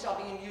destruction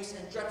shall be in use,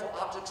 and dreadful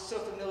objects so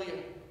familiar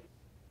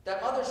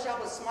that mothers shall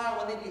but smile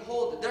when they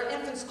behold their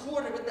infants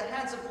quartered with the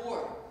hands of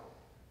war.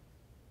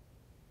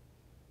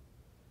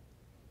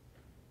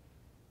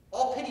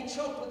 All pity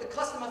choked with the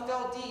custom of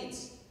fell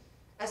deeds,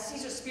 as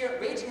Caesar's spirit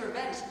raging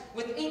revenge,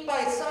 with ink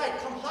by his side,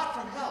 come hot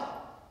from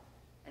hell.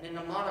 And in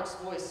a monarch's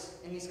voice,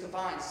 in these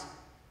confines,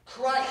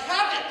 cry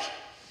havoc,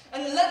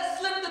 and let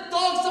slip the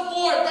dogs of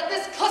war, that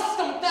this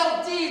custom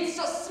fell deeds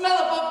shall smell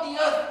above the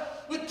earth,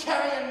 with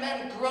carrion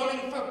men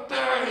groaning for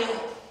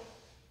burial.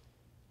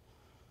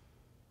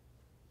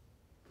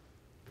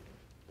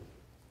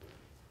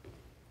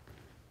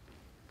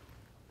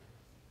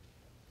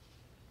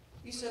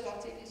 You serve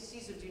Octavius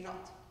Caesar, do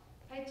not?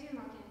 I do,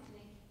 Mark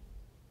Antony.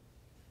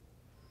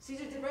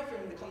 Caesar did write for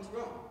him to come to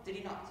Rome, did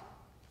he not?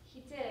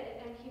 He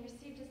did, and he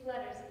received his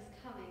letters and is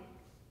coming,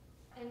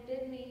 and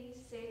bid me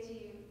say to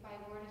you by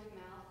word of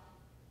mouth,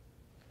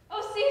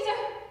 "Oh, Caesar!"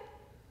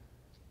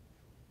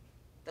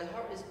 Thy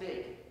heart is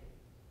big.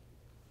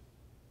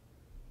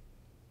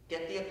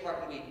 Get thee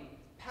apart and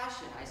weep.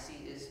 Passion, I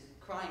see, is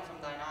crying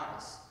from thine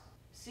eyes.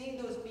 Seeing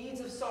those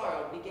beads of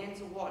sorrow begin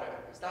to water,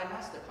 is thy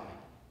master coming?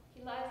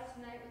 He lies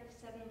tonight with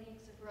the 7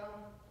 leagues of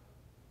Rome.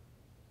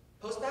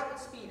 Post back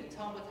with speed and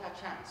tell him what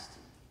hath chanced.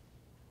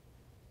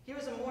 Here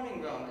is a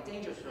mourning Rome, a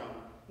dangerous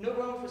Rome. No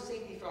Rome for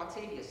safety for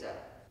Octavius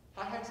at.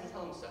 Hie hence and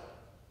tell him so.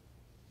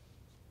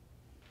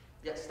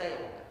 Yet stay a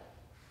while.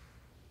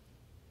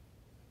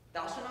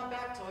 Thou shalt not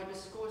back till I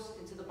discourse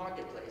into the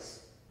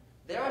marketplace.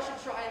 There I should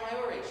try in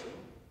my oration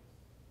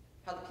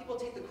how the people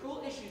take the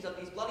cruel issues of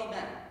these bloody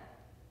men,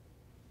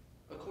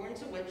 according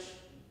to which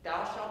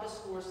thou shalt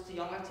discourse to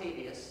young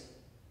Octavius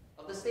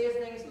of the state of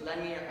things.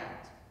 Lend me your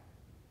hand.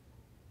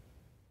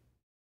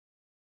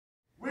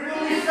 We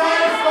will be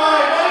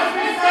satisfied! Let us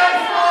be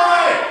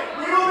satisfied!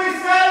 We will be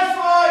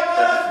satisfied!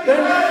 Let us be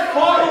Then satisfied!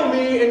 follow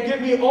me and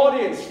give me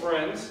audience,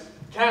 friends.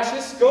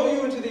 Cassius, go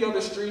you into the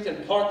other street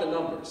and part the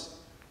numbers.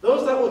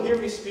 Those that will hear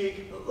me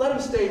speak, let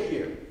them stay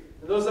here.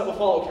 And those that will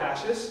follow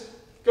Cassius,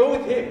 go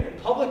with him,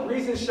 and public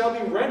reasons shall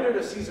be rendered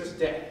of Caesar's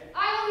death.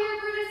 I will hear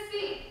Brutus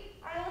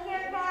speak. I will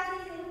hear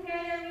Cassius and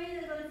compare their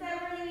reasons, but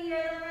separately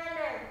hear them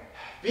rendered.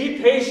 Be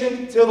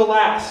patient till the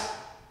last.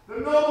 The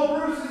noble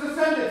Brutus is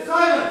ascended.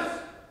 Silence!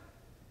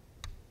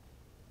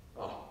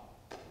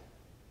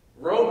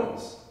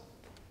 Romans,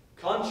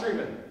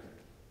 countrymen,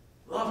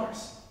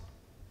 lovers,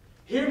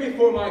 hear me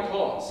for my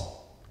cause,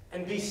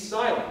 and be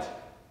silent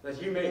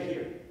that you may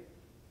hear.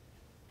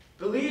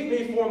 Believe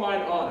me for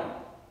mine honor,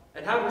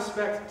 and have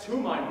respect to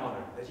mine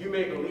honor, that you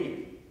may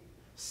believe.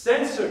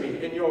 Censor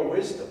me in your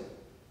wisdom.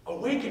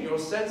 Awaken your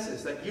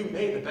senses, that you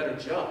may the better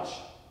judge.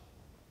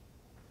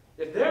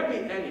 If there be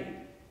any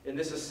in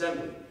this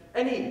assembly,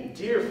 any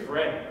dear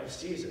friend of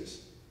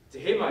Caesar's, to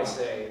him I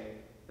say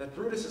that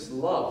Brutus's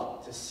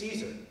love to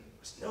Caesar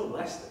was no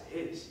less than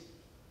his.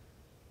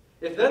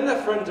 If then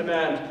that friend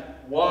demand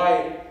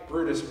why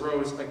Brutus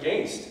rose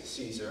against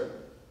Caesar,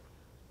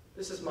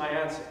 this is my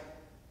answer.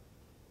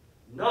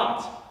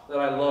 Not that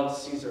I loved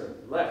Caesar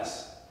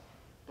less,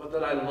 but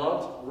that I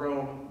loved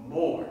Rome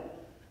more.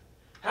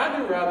 Had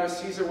you rather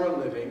Caesar were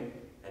living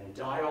and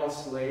die all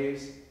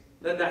slaves,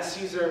 than that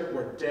Caesar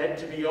were dead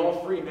to be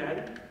all free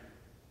men?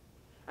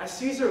 As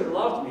Caesar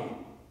loved me,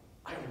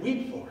 I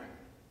weep for him.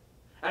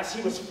 As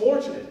he was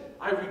fortunate,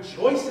 I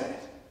rejoice at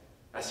it.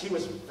 As he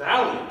was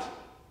valiant,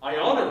 I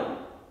honor him.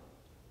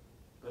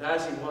 But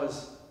as he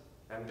was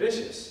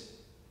ambitious,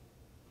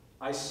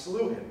 I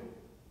slew him.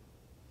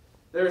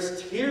 There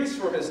is tears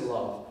for his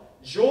love,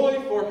 joy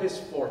for his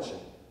fortune,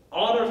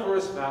 honor for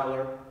his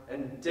valor,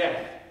 and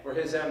death for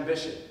his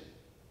ambition.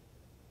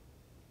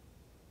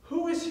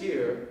 Who is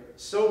here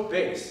so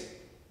base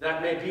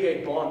that may be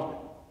a bondman?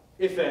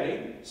 If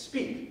any,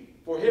 speak,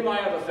 for him I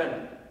have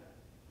offended.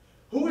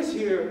 Who is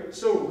here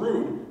so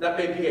rude that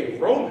may be a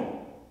Roman?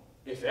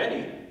 If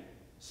any,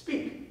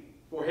 speak,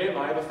 for him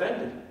I have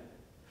offended.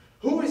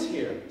 Who is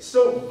here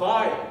so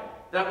vile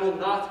that will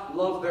not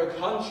love their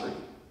country?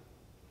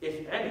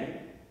 If any,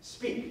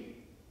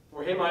 speak,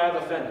 for him I have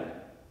offended.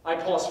 I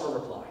pause for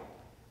reply.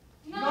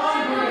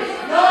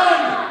 None!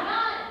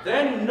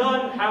 Then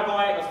none have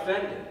I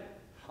offended.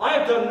 I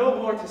have done no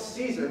more to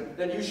Caesar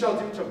than you shall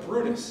do to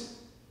Brutus.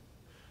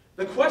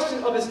 The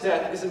question of his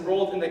death is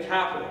enrolled in the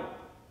Capitol,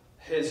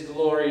 his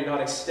glory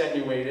not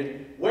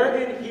extenuated,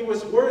 wherein he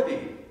was worthy,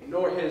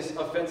 nor his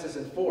offenses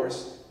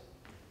enforced,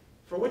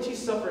 for which he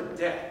suffered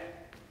death.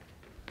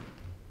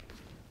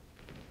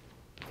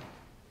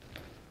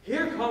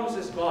 Here comes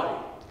his body,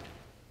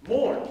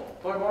 mourned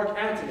by Mark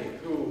Antony,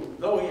 who,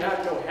 though he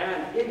had no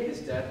hand in his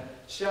death,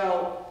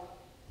 shall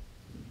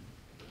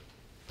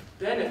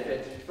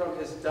benefit from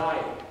his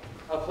dying,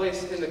 a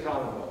place in the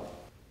Commonwealth.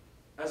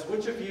 As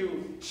which of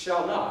you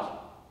shall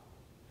not?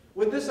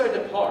 With this I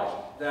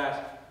depart,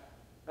 that,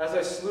 as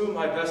I slew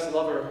my best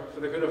lover for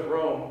the good of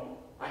Rome,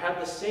 I have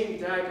the same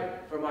dagger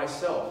for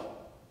myself,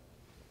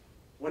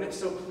 when it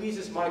so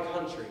pleases my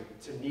country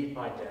to need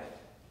my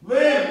death.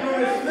 Live,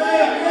 Brutus,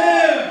 live,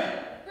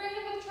 live! Bring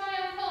him with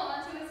triumph home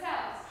unto his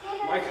house.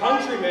 My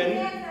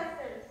countrymen,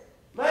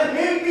 Let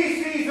him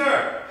be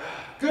Caesar!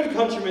 Good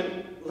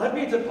countrymen, let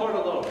me depart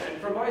alone,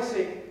 and for my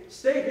sake,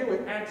 stay here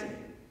with Antony.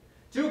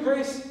 Do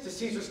grace to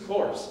Caesar's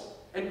course,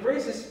 and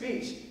grace his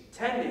speech,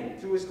 tending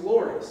to his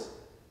glories,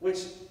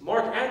 which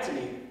Mark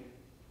Antony,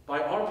 by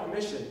our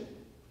permission,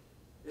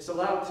 is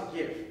allowed to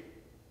give.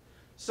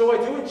 So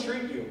I do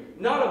entreat you,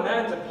 not a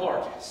man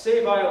depart,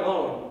 save I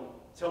alone,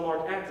 till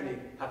Mark Antony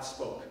hath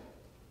spoke.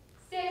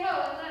 Stay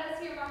ho, and let us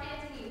hear Mark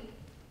Antony.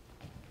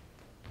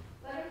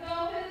 Let him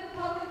go into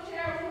the public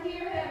chair to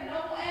hear him.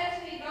 Noble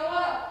Antony, go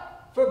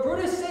up. For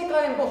Brutus' sake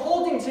I am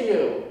beholding to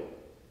you.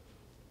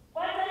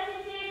 Why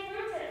does he say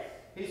Brutus?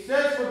 He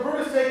says for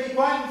Brutus' sake he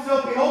finds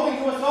himself beholding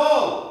to us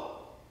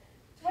all.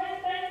 'Twas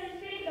best to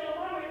speak,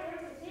 though Homer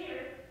Brutus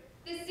here.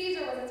 This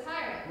Caesar was a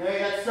tyrant. Nay,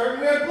 that's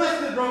certain. We are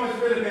blessed that Rome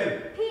is rid of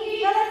him.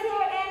 Peace, let us hear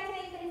what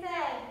Antony can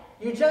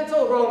say. You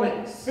gentle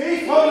Romans.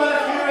 Peace, hold,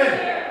 let us hear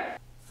it.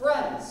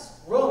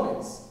 Friends,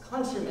 Romans,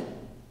 countrymen,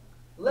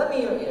 lend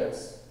me your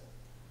ears.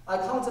 I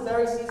come to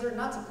bury Caesar,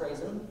 not to praise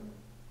him.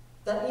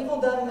 That evil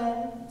dead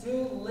men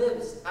do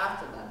lives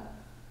after them.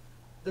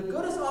 The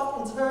good is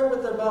oft interred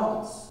with their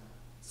bones,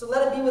 so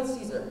let it be with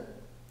Caesar.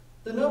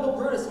 The noble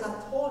Brutus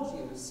hath told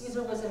you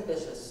Caesar was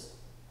ambitious.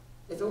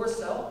 If it were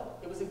so,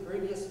 it was a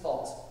grievous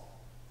fault.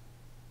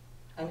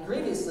 And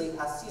grievously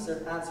hath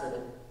Caesar answered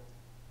it.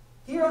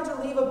 Here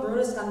unto leave of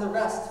Brutus and the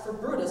rest, for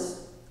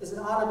Brutus is an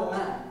honorable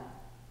man.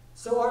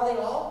 So are they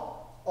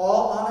all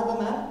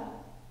honorable men?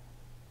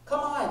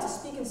 Come I to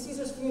speak in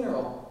Caesar's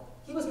funeral.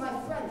 He was my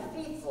friend,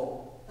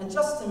 faithful, and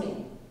just to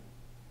me.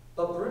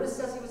 But Brutus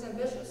says he was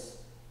ambitious,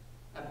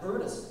 and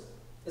Brutus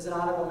is an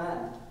honorable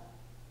man.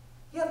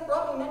 He hath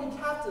brought me many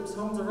captives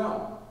home to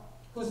Rome,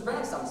 whose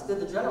ransoms did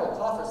the general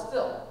coffers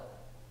fill.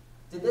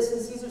 Did this in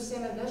Caesar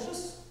seem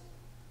ambitious?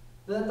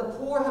 Then the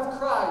poor have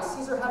cried,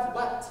 Caesar hath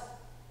wept.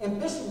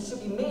 Ambition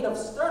should be made of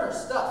sterner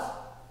stuff.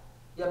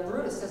 Yet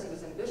Brutus says he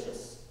was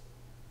ambitious,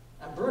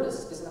 and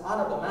Brutus is an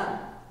honorable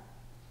man.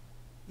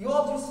 You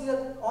all do see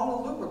that on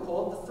the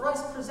Lupercal, the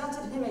thrice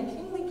presented him a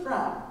kingly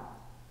crown,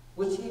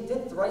 which he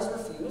did thrice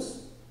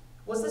refuse.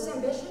 Was this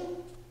ambition?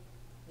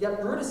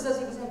 Yet Brutus says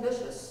he was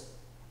ambitious,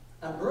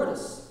 and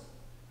Brutus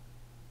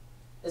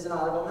is an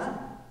honorable man.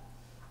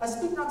 I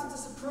speak not to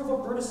disapprove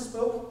what Brutus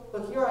spoke,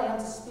 but here I am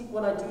to speak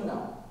what I do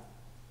know.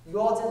 You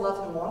all did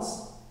love him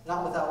once,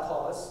 not without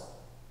cause.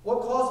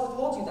 What cause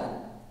withholds you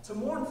then to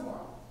mourn for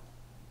him?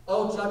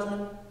 O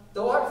judgment,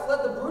 thou art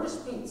fled the brutish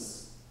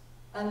beats,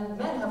 and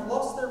men have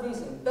lost their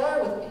reason.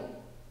 Bear with me.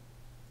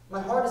 My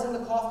heart is in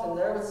the coffin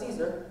there with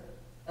Caesar,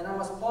 and I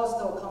must pause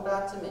till it come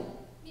back to me.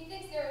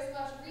 Methinks there is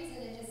much reason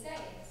in his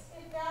sayings.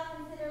 If thou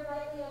consider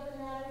rightly of the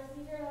matter,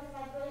 Caesar has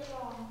had great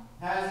wrong.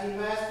 Has he,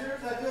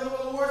 masters? I feel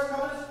that the worst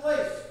come in his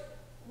place.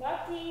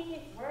 What he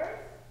his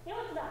words? He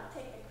would not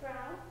take the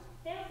crown.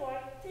 Therefore,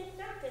 'tis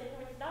certain he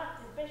was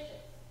not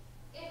ambitious.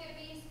 If it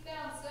be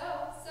found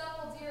so, some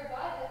will dear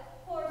abide it.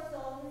 Poor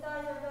soul, his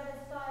eyes are red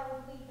as fire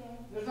with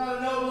weeping. There's not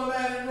a nobler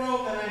man in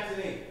Rome than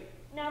Antony.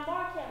 Now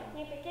mark him,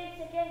 he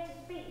begins again to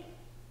speak.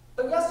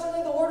 But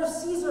yesterday the word of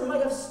Caesar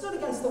might have stood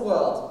against the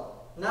world.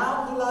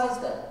 Now he lies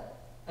there,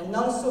 and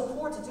none so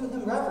poor to do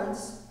him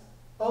reverence.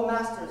 O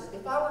masters,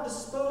 if I were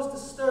disposed to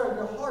stir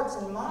your hearts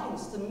and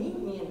minds to meet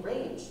me in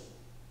rage,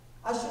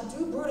 I should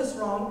do Brutus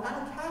wrong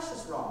and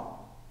Cassius wrong,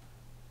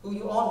 who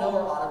you all know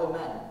are honorable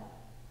men.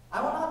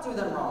 I will not do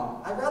them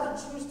wrong. I'd rather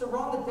choose to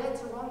wrong the dead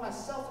to wrong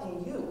myself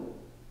and you,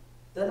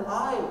 than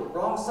I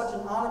wrong such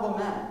an honorable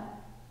man.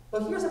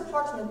 But here's a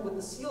parchment with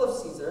the seal of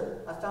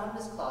Caesar I found in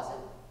his closet,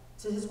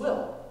 to his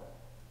will.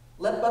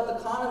 Let but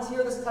the commons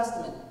hear this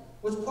testament,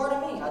 which,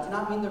 pardon me, I do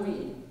not mean to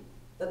read,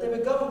 that they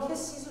would go and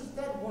kiss Caesar's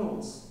dead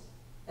wounds,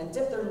 and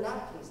dip their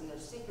napkins in their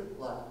sacred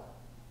blood.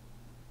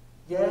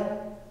 Yea,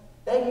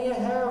 beg me a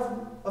hair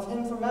of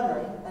him for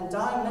memory, and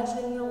die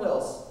mentioning their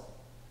wills,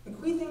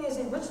 bequeathing as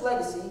a rich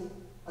legacy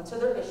unto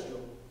their issue.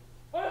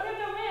 Look at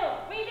the will!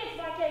 Read it,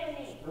 Mark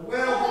Antony! The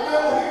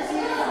will, here's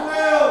Caesar's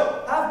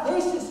will! Have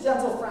patience,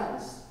 gentle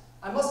friends.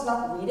 I must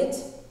not read it.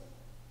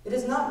 It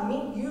is not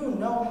meet you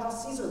know how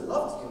Caesar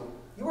loved you.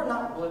 You are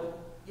not wood,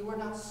 you are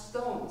not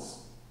stones,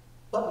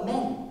 but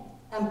men.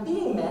 And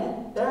being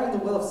men, bearing the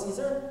will of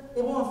Caesar,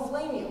 it will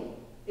inflame you.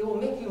 It will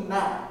make you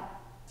mad.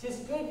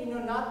 'Tis good you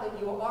know not that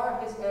you are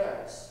his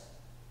heirs.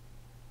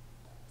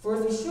 For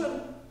if you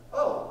should,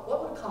 oh,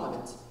 what would come of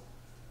it?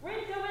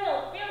 Read the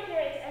will! Fear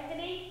it,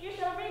 Antony! You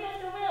shall read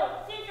us the will!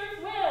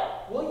 Caesar's will!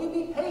 Will you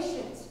be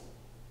patient?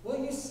 Will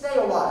you stay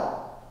a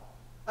while?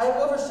 I have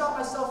overshot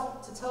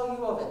myself to tell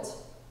you of it.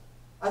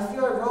 I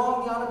fear I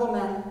wrong the honorable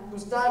men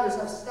whose daggers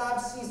have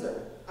stabbed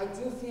Caesar. I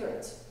do fear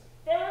it.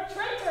 They were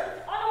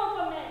traitors,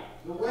 honorable men!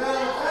 The will, the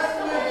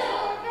testament!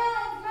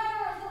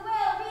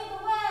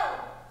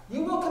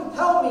 You will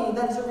compel me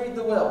then to read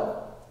the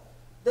will.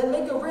 Then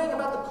make a ring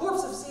about the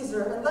corpse of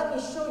Caesar, and let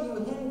me show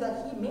you him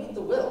that he made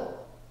the will.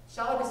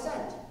 Shall I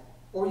descend,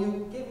 or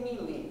you give me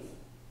leave?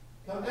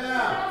 Come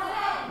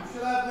down. You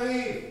shall have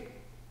leave.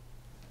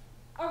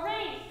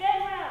 Arrange,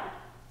 stand round.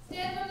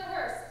 Stand from the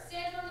hearse.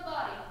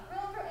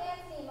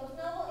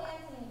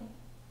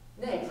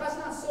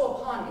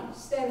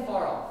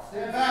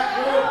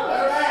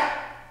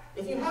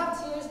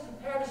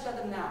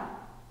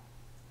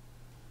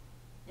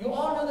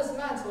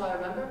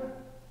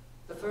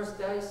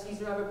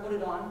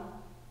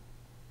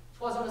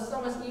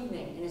 summer's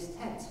evening in his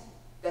tent,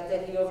 that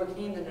day he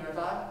overcame the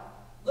Nervi.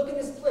 Look in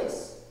this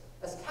place,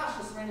 as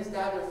Cassius ran his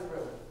dagger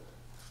through.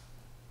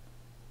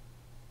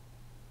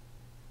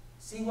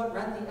 See what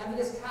rent the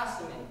envious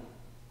Castamene.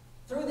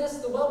 Through this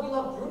the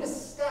well-beloved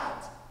Brutus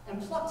stabbed,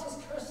 and plucked his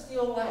cursed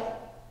steel away.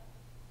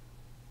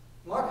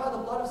 Mark how the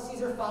blood of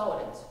Caesar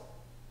followed it.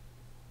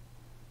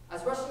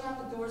 As rushing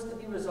out the doors to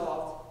be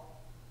resolved,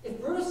 if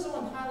Brutus so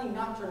unkindly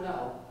knocked or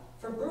no,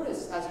 for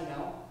Brutus, as you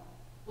know,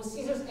 was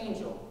Caesar's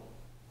angel.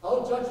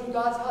 Oh, judge you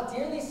gods how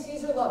dearly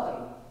Caesar loved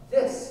him.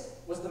 This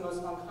was the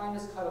most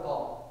unkindest cut of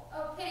all.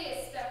 Oh,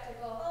 piteous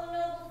spectacle. Oh,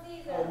 noble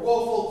Caesar. A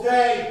woeful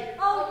day.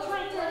 Oh,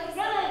 traitor,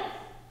 revenge.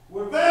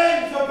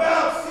 Revenge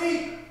about,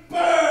 seek,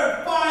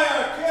 burn,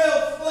 fire,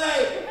 kill,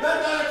 slay.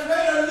 Let not a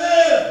traitor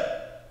live.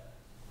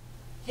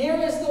 Here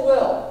is the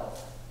will,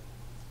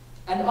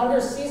 and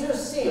under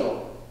Caesar's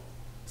seal,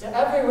 to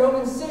every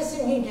Roman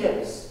citizen he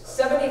gives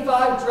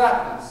 75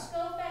 drachmas.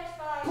 Go fetch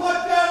fire.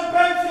 Pluck down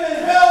benches,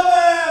 hill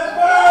them,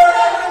 burn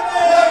everything.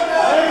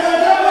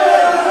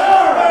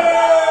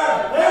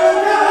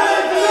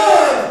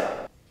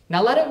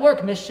 Now let it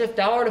work, mischief,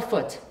 thou art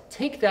afoot.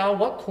 Take thou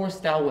what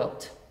course thou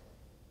wilt.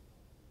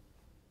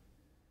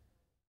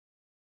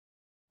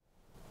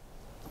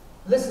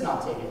 Listen,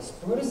 Octavius,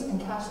 Brutus and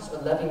Cassius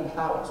are levying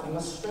powers. We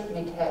must straight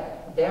make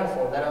head.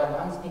 Therefore, let our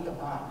lines be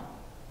combined,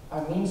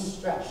 our means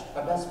stretched,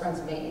 our best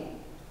friends made,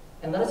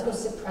 and let us go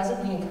sit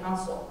presently in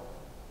council.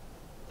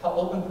 How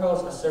open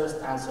prose or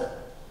service answer.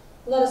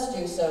 Let us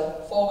do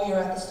so, for we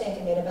are at the stake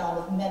and made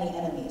abound with many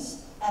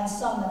enemies, and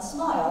some that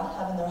smile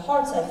have in their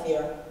hearts, I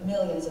fear,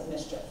 millions of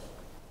mischief.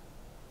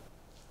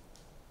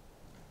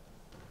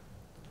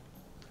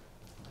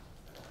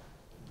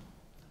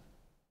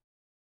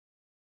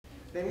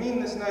 They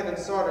mean this night in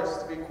Sardis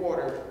to be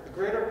quartered. The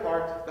greater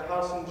part, the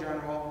house in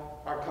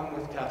general, are come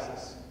with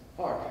Cassius.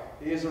 Hark,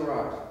 he is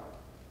arrived.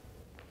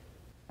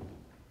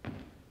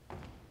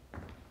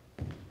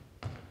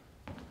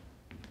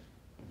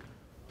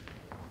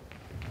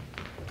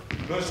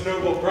 Most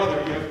noble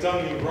brother, you have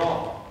done me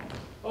wrong.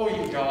 Oh,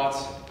 ye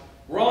gods,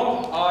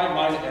 wrong I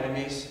mine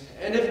enemies,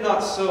 and if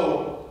not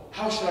so,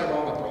 how should I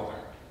wrong a brother?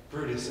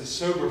 Brutus, a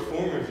sober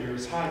form of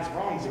yours hides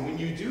wrongs, and when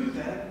you do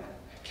then...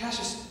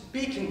 Cassius,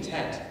 be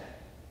content.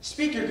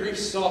 Speak your grief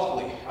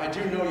softly, I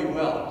do know you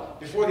well,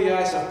 before the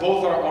eyes of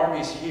both our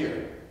armies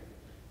here,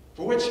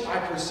 for which I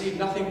perceive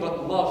nothing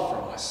but love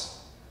from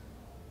us.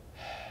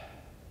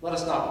 Let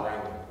us not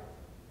wrangle.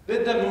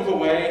 Bid them move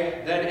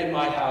away, then in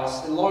my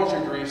house, enlarge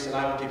your griefs, and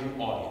I will give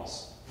you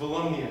audience.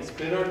 Volumnius,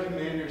 bid our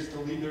commanders to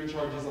lead their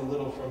charges a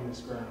little from this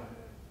ground.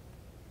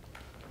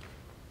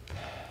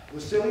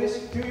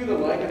 Lucilius, do you the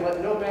like, and let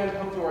no man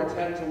come to our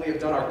tent till we have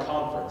done our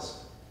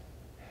conference.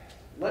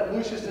 Let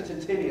Lucius and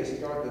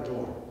Titinius guard the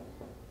door.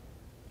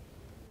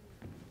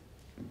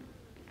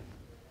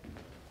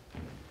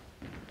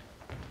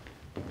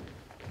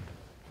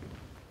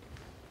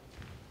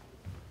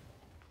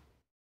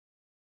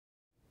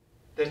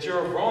 That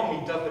your wrong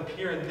me doth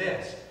appear in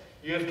this.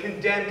 You have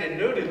condemned and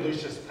noted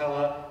Lucius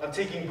Pella of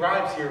taking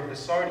bribes here of the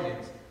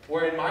Sardians,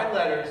 where in my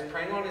letters,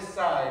 praying on his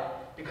side,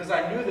 because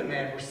I knew the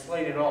man were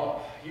slated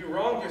off. You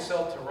wronged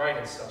yourself to write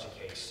in such a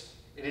case.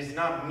 It is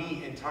not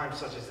meet in times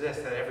such as this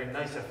that every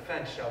nice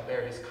offense shall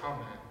bear his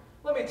comment.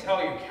 Let me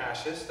tell you,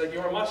 Cassius, that you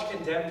are much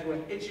condemned to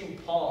an itching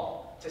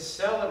palm, to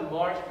sell and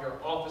mart your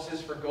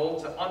offices for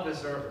gold to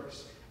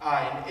undeservers.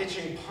 Aye, an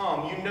itching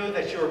palm, you know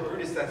that you are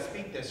Brutus that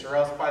speak this, or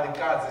else by the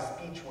gods this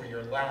speech were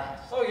your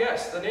last. Oh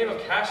yes, the name of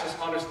Cassius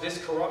honors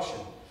this corruption.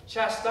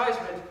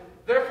 Chastisement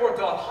therefore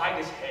doth hide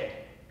his head.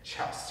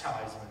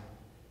 Chastisement.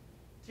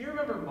 Do you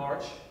remember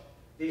March?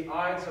 The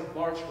Ides of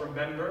March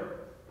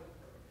remember?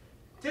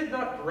 Did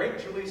not great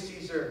Julius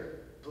Caesar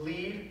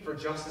bleed for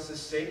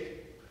justice's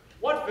sake?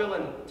 What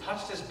villain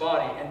touched his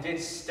body and did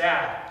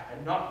stab,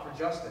 and not for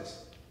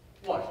justice?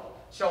 What?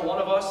 Shall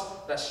one of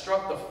us that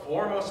struck the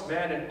foremost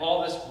man in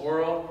all this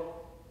world,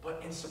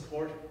 but in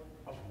support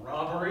of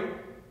robbery?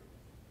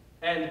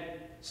 And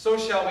so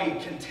shall we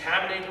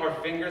contaminate our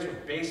fingers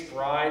with base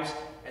bribes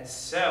and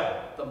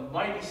sell the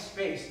mighty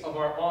space of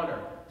our honor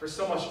for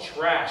so much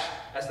trash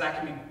as that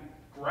can be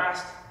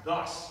grasped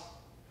thus?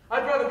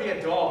 I'd rather be a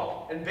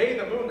dog and bathe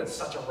the moon than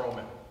such a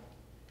Roman.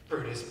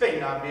 Brutus, bay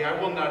not me, I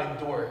will not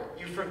endure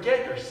it. You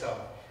forget yourself.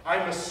 I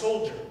am a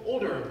soldier,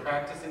 older in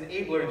practice and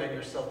abler than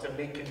yourself to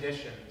make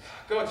conditions.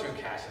 Go to,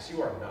 Cassius,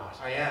 you are not.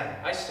 I am.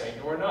 I say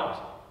you are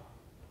not.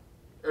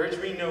 Urge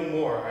me no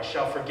more, I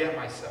shall forget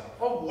myself.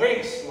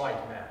 Away,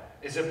 slight man.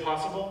 Is it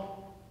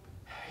possible?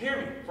 Hear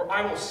me, for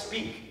I will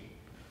speak.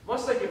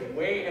 Must I give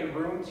way and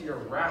room to your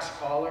rash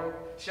choler?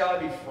 Shall I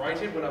be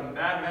frightened when a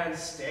madman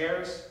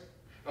stares?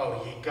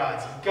 Oh, ye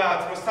gods,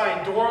 must I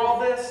endure all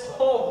this?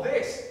 All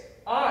this?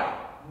 Aye,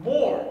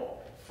 more.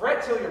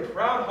 Fret till your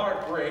proud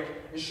heart break,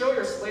 and show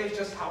your slaves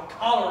just how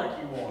choleric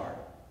you are.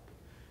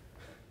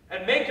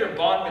 And make your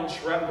bondmen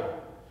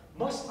tremble.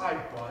 Must I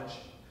budge?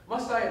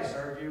 Must I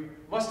observe you?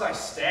 Must I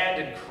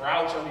stand and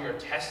crouch under your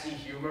testy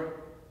humor?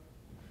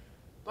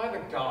 By the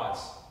gods,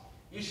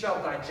 ye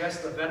shall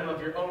digest the venom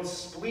of your own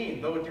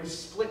spleen, though it do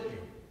split you.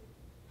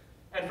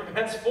 And from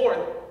henceforth,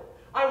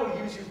 I will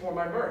use you for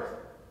my mirth.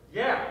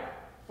 Yeah,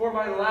 for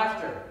my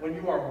laughter when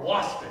you are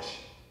waspish.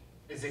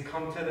 Is it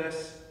come to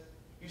this?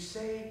 You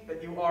say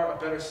that you are a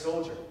better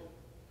soldier.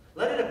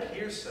 Let it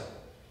appear so.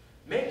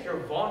 Make your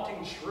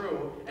vaunting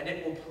true, and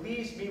it will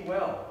please me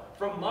well.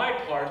 From my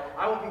part,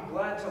 I will be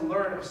glad to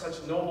learn of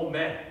such noble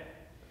men.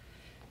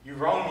 You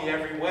wrong me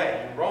every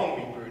way. You wrong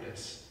me,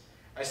 Brutus.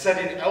 I said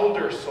an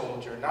elder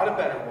soldier, not a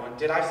better one.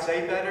 Did I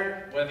say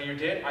better? Whether you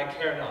did, I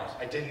care not.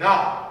 I did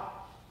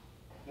not.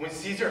 When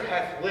Caesar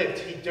hath lived,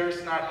 he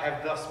durst not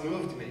have thus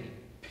moved me.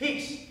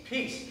 Peace,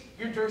 peace.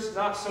 You durst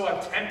not so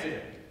have tempted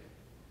him.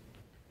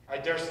 I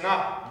durst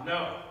not.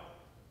 No.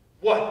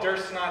 What,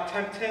 durst not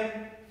tempt him?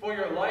 For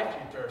your life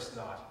you durst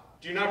not.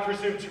 Do not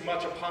presume too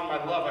much upon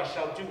my love. I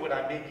shall do what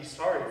I may be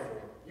sorry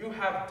for. You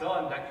have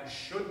done that you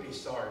should be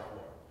sorry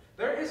for.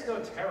 There is no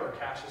terror,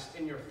 Cassius,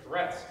 in your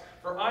threats,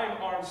 for I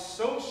am armed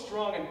so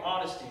strong in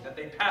honesty that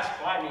they pass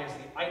by me as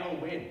the idle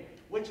wind,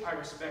 which I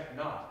respect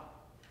not.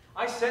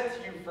 I sent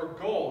to you for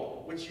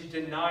gold, which you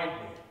denied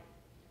me.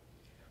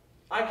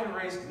 I can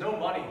raise no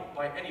money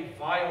by any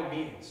vile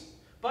means.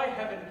 By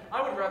heaven,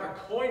 I would rather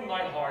coin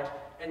my heart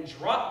and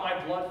drop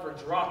my blood for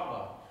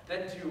drachma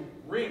than to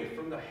wring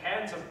from the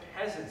hands of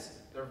peasants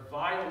their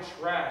vile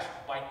trash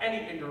by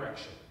any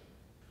indirection.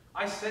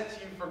 I sent to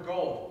you for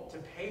gold to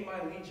pay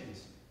my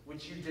legions,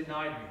 which you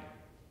denied me.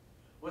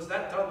 Was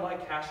that done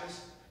like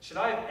Cassius? Should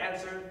I have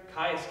answered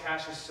Caius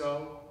Cassius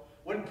so?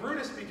 When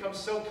Brutus becomes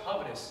so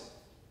covetous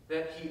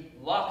that he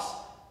locks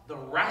the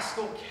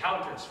rascal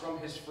counters from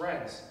his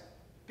friends,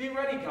 be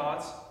ready,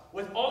 gods,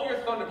 with all your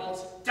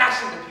thunderbolts,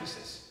 dash him to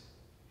pieces.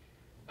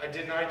 I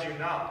denied you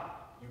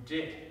not. You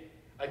did.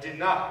 I did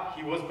not.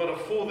 He was but a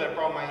fool that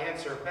brought my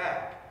answer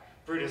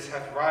back. Brutus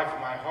hath rived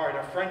my heart.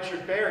 A friend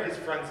should bear his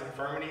friend's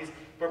infirmities,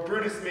 but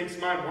Brutus makes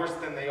mine worse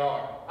than they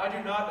are. I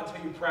do not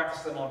until you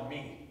practice them on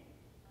me.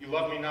 You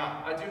love me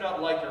not. I do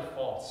not like your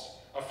faults.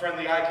 A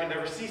friendly eye could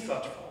never see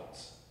such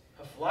faults.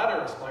 A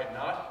flatterer's might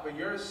not, but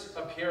yours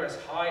appear as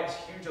high as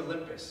huge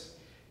Olympus.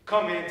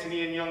 Come,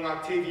 Antony and young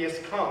Octavius,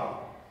 come.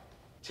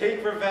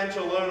 Take revenge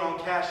alone on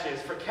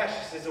Cassius, for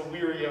Cassius is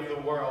aweary of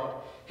the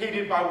world,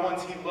 hated by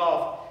ones he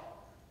loved,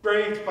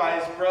 braved by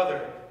his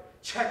brother,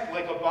 checked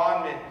like a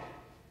bondman,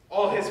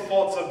 all his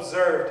faults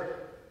observed,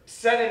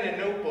 set in a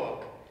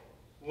notebook,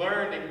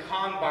 learned and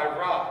conned by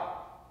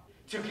rot.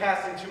 To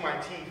cast into my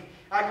teeth,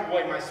 I could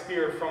wipe my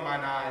spear from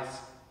mine eyes.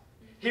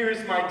 Here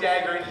is my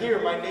dagger, and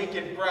here my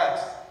naked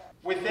breast.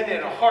 Within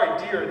it a heart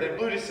dearer than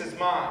Brutus is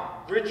mine,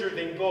 richer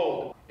than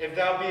gold. If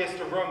thou beest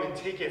a Roman,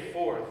 take it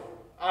forth.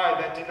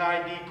 I that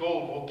denied thee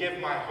gold will give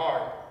my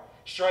heart.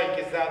 Strike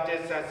as thou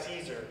didst at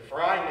Caesar,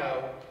 for I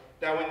know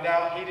that when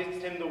thou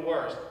hatedst him the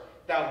worst,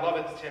 thou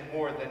lovedst him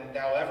more than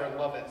thou ever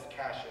lovedst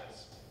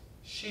Cassius.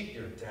 Sheath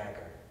your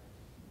dagger.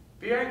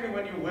 Be angry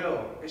when you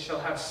will, it shall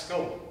have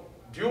scope.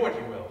 Do what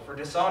you will, for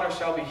dishonor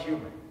shall be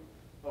human.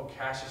 O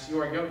Cassius,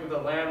 you are yoked with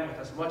a lamb with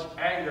as much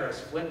anger as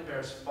flint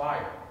bears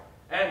fire,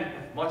 and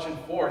with much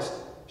enforced,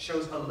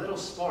 shows a little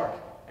spark,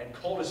 and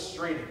cold as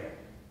straight again.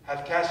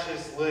 Hath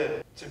Cassius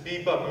lived to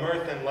be but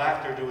mirth and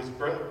laughter to his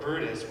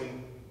Brutus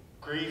when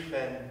grief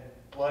and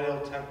blood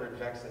ill-tempered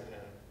vexeth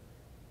him?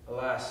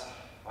 Alas,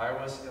 I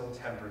was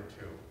ill-tempered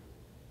too.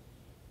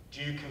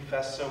 Do you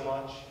confess so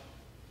much?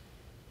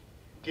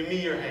 Give me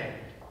your hand.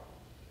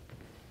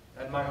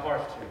 And my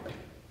heart too.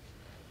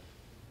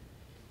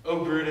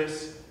 O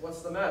Brutus,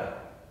 what's the matter?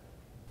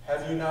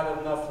 Have you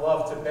not enough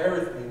love to bear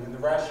with me when the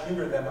rash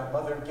humor that my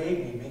mother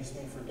gave me makes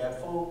me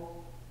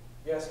forgetful?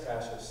 Yes,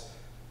 Cassius.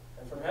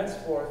 And from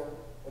henceforth,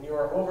 when you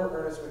are over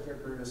earnest with your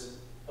Brutus,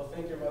 he'll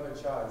think your mother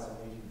chides and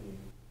leave you be.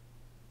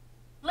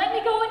 Let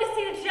me go in to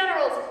see the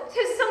generals.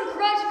 'Tis some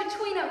grudge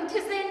between them.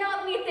 'Tis they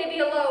not meet they be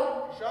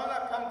alone. You shall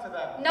not come to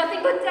them.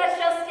 Nothing but death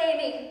shall stay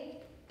me.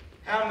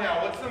 How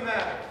now? What's the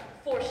matter?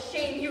 For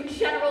shame, you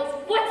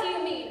generals. What do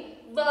you mean?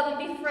 Love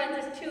and be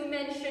friends as two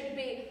men should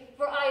be.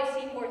 For I have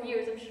seen more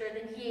years, I'm sure,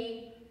 than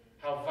ye.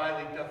 How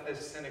vilely doth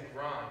this cynic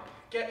rhyme.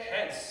 Get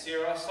hence,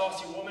 Sirrah,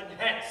 saucy woman,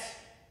 hence!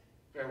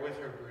 Bear with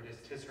her, Brutus,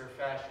 'tis her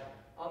fashion.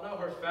 I'll know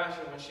her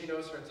fashion when she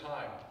knows her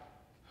time.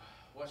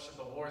 What should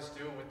the wars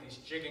do with these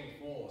jigging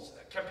fools?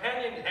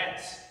 Companion,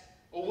 hence!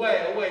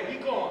 Away, away,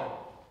 be gone!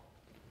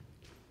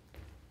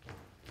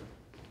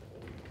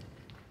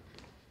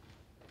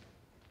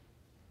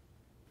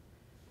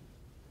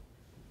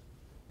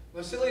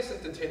 Lucilius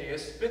and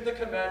Titinius, bid the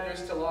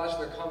commanders to lodge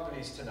their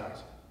companies tonight.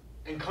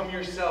 And come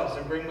yourselves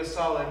and bring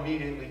Messala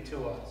immediately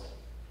to us.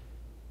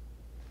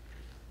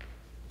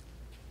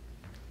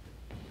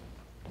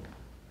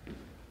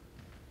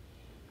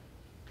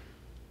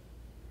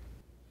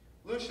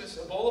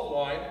 Lucius, a bowl of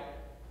wine.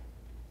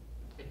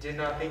 I did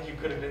not think you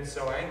could have been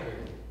so angry.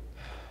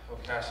 O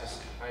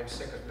Cassius, I am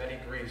sick of many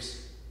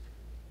griefs.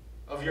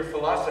 Of your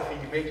philosophy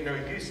you make no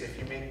use if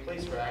you make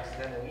place for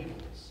accidental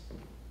evils.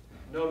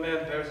 No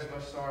man bears as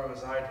much sorrow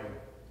as I do.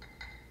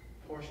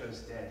 Portia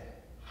is dead.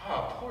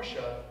 Ah,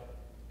 Portia?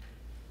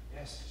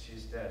 Yes, she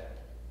is dead.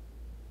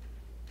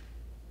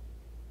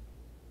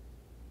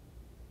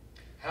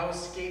 How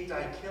escaped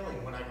I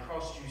killing when I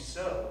crossed you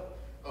so?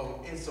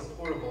 Oh,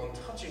 insupportable and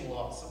touching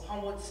loss,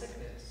 upon what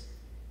sickness?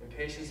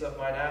 Impatience of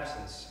mine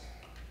absence,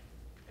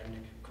 and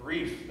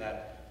grief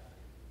that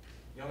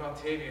young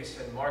Octavius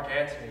and Mark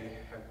Antony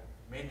have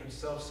made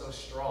themselves so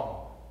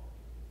strong.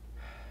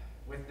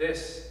 With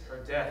this, her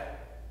death,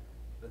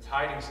 the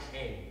tidings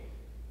came,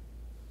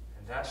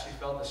 and that she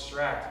fell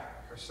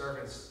distract, her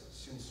servants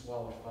soon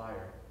swallowed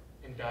fire.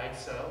 And died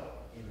so?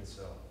 Even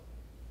so.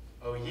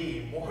 O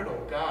ye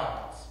mortal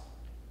gods!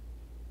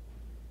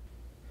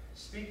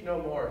 Speak no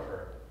more of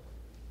her.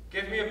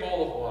 Give me a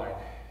bowl of wine.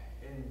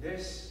 In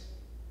this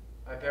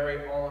I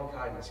bury all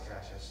unkindness,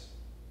 Cassius.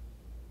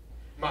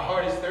 My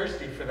heart is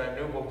thirsty for that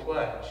noble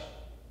pledge.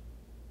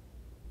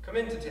 Come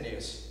in,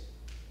 Titinius.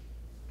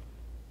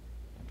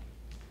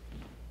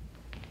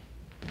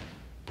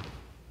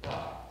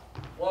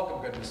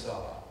 Welcome, good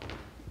Messala.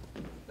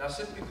 Now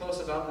sit we close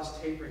about this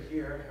taper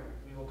here,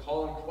 and we will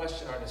call in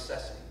question our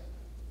necessity.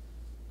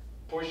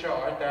 Portia,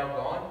 art thou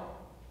gone?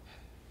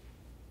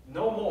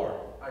 No more,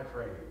 I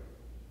pray you.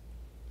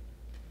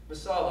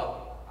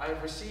 Messala, I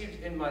have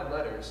received in my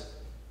letters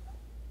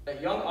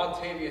that young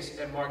Octavius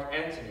and Mark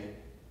Antony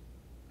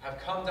have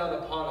come down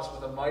upon us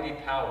with a mighty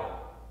power,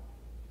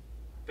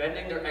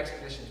 bending their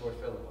expedition toward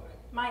Philippi.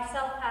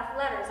 Myself hath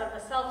letters of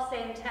the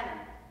self-same tenor.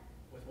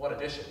 With what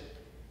addition?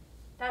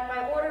 That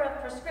by order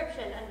of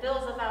prescription and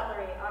bills of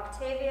outlay,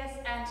 Octavius,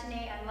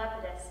 Antony, and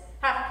Lepidus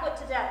have put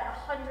to death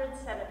 100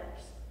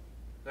 senators.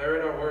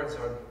 Therein our words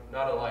are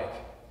not alike.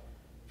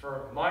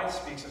 For mine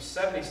speaks of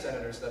 70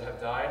 senators that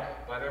have died,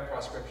 by their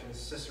proscriptions,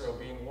 Cicero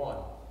being one.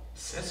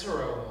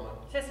 Cicero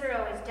one?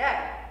 Cicero is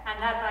dead,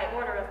 and that by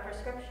order of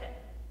prescription.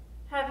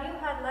 Have you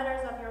had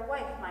letters of your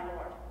wife, my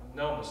lord?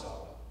 No,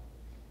 Messala.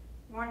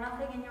 Nor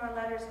nothing in your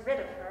letters rid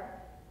of her?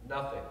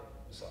 Nothing,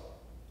 Messala.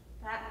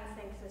 That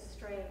methinks is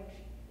strange.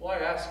 Why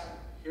ask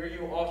you? Hear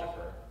you aught of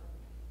her?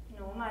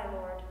 No, my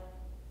lord.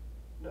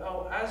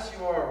 No, as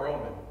you are a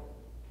Roman,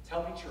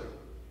 tell me true.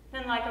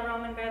 Then like a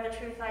Roman bear the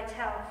truth I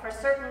tell, for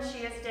certain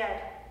she is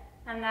dead,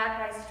 and that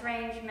by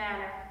strange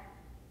manner.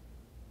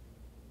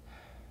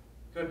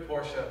 Good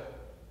Portia,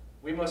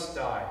 we must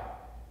die.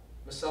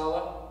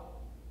 Messala,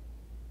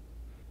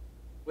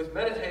 with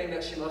meditating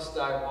that she must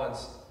die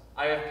once,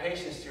 I have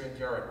patience to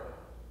endure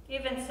it.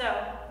 Even so,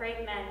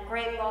 great men,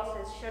 great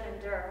losses should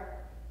endure.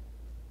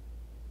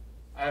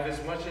 I have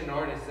as much in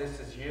art as this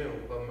as you,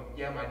 but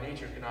yet my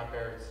nature cannot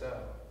bear it so.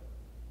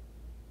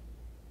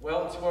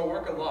 Well, to our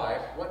work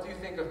alive, what do you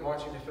think of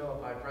marching to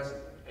Philippi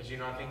presently? I do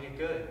not think it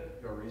good.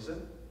 Your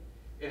reason?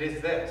 It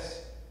is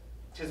this: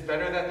 'tis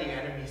better that the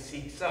enemy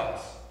seeks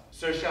us,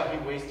 so shall he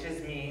waste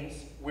his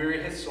means,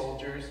 weary his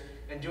soldiers,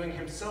 and doing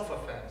himself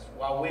offense,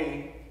 while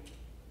we,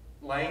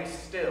 laying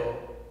still,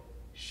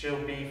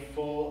 shall be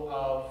full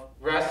of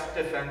rest,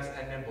 defense,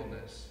 and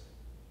nimbleness.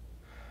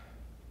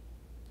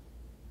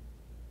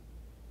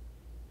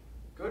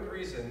 Good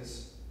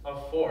reasons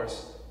of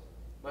force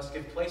must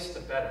give place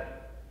to better.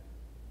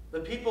 The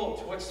people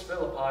twixt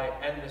Philippi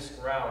and this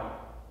ground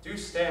do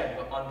stand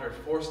but under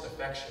forced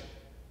affection,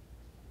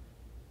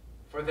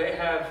 for they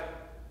have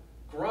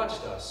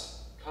grudged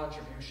us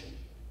contribution.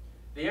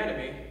 The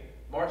enemy,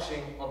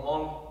 marching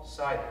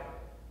alongside them,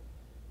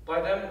 by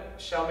them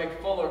shall make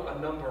fuller a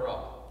number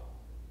up.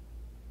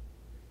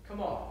 Come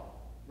on,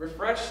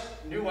 refreshed,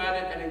 new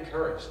added, and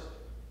encouraged,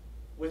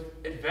 with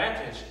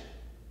advantage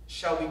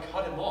shall we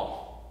cut him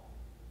off.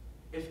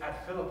 If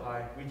at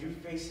Philippi we do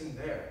face him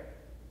there,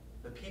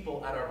 the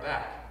people at our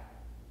back.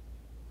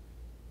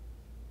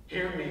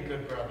 Hear me,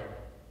 good brother.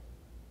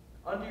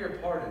 Under your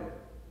pardon,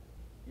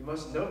 you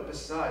must note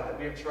beside that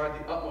we have tried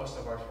the utmost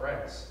of our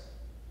friends.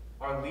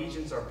 Our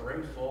legions are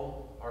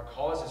brimful, our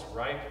cause is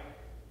ripe,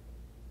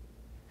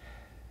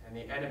 and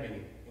the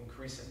enemy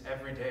increaseth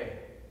every day.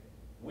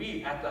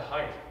 We, at the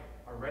height,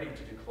 are ready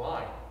to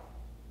decline.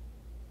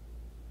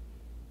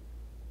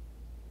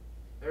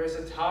 There is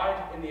a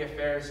tide in the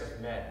affairs of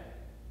men,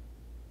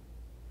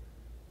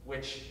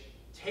 which,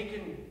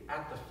 taken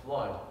at the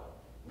flood,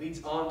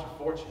 leads on to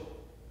fortune,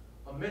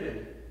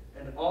 omitted,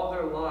 and all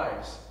their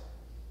lives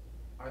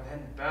are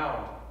then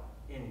bound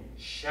in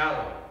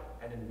shallow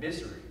and in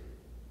misery.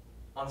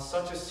 On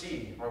such a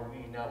sea are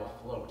we now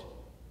afloat.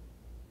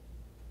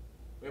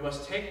 We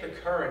must take the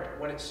current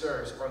when it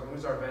serves, or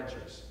lose our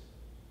ventures.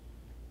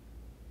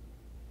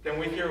 Then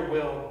with your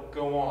will,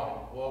 go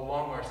on. We'll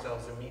along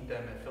ourselves and meet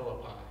them at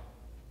Philippi.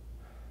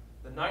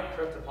 The night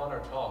crept upon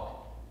our talk,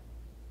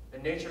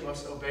 and nature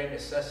must obey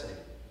necessity.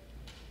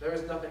 There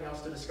is nothing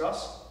else to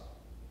discuss?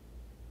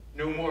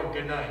 No more.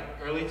 Good night.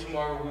 Early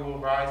tomorrow we will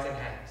rise and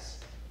hence.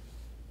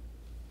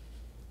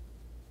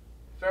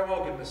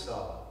 Farewell, good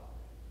Messala.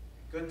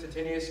 Good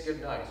Titinius,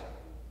 good night.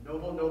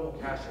 Noble, noble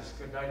Cassius,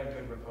 good night and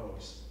good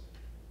repose.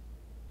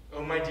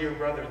 Oh, my dear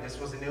brother, this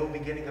was an ill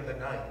beginning of the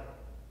night.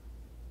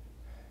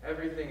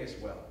 Everything is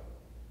well.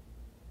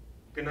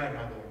 Good night,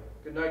 my lord.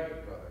 Good night,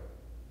 good brother.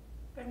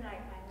 Good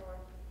night, my lord.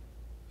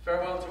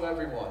 Farewell to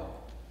everyone.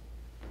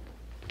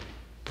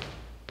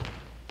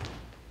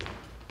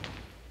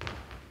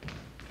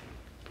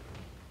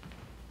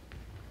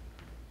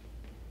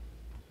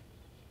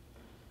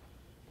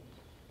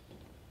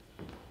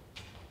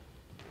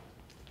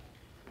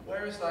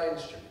 Where is thy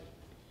instrument?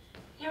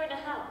 Here in the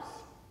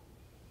house.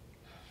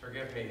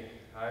 Forgive me,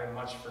 I am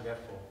much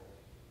forgetful.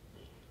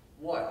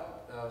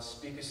 What? Thou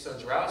speakest so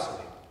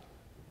drowsily.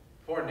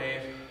 Poor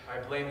knave,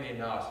 I blame thee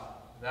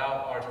not. Thou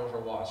art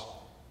overwatched.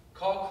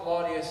 Call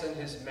Claudius and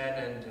his men,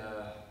 and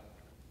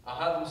I'll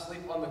have them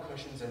sleep on the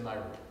cushions in my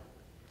room.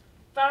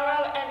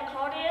 Varro and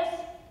Claudius?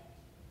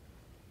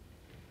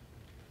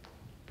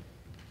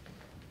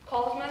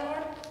 Calls, my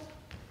lord?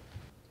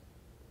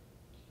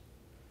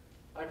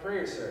 I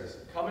pray you, sirs,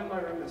 come in my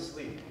room and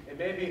sleep. It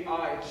may be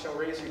I shall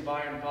raise you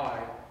by and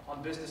by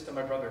on business to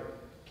my brother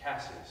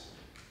Cassius.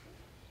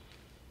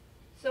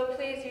 So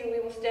please you, we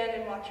will stand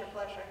and watch your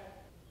pleasure.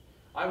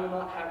 I will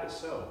not have it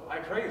so. I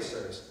pray you,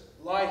 sirs,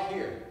 lie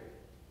here.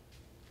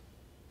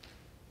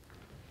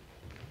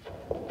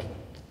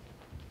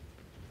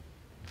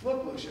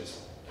 Look,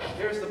 Lucius,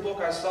 here's the book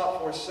I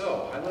sought for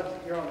so. I left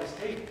it here on this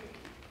table.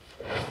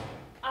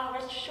 I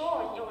rest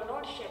sure your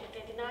lordship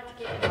did not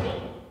give it to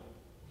me.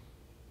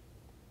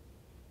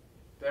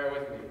 Bear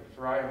with me,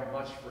 for I am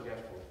much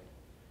forgetful.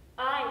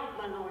 I,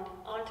 my lord,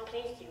 ought to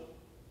please you.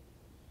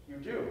 You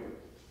do.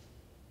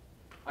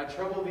 I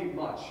trouble thee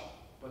much,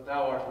 but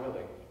thou art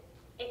willing.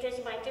 It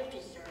is my duty,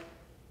 sir.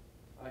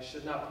 I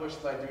should not push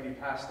thy duty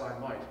past thy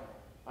might.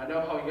 I know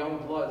how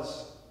young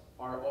bloods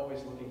are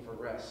always looking for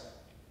rest.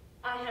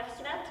 I have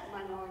slept,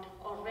 my lord,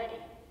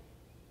 already.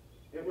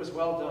 It was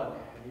well done,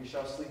 and you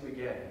shall sleep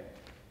again.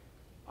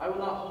 I will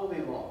not hold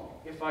thee long.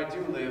 If I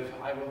do live,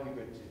 I will be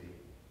good to thee.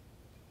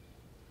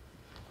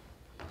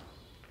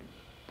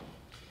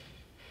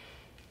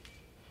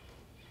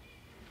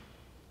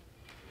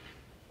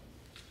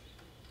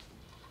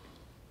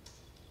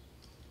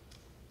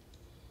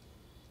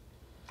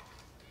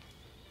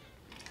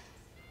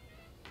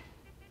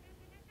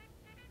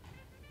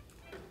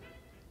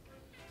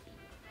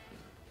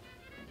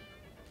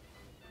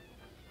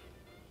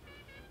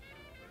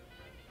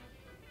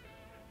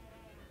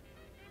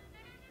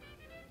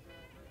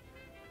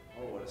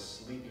 Oh, what a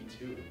sleepy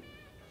tune.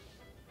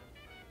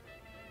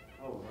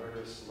 Oh,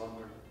 murderous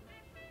slumber.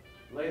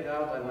 Lay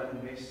thou thy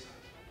leaden mace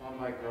upon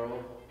my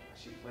girl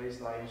as she plays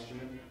thy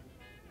instrument.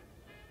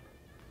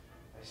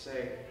 I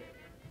say,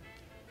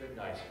 good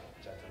night,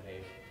 gentle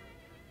knave.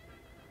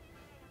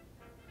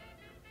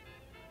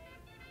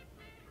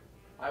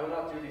 I will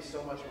not do thee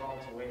so much wrong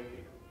to wake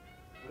thee,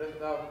 but if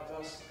thou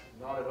dost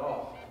nod it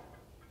off,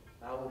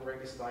 thou wilt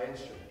breakest thy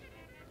instrument.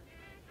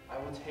 I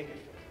will take it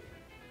from thee.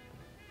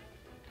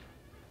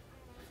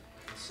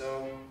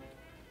 So,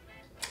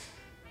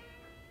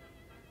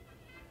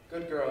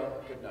 good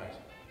girl, good night.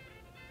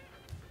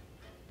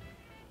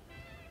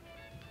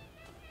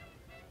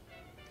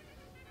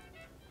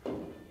 Let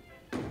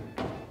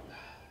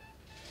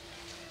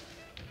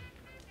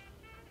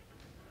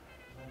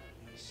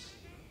me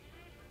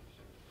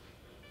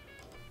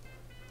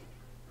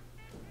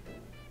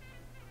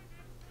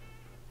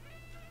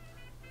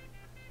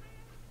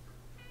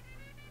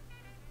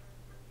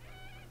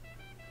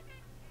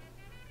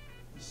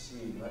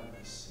see. Let me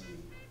see.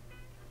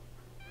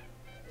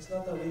 Is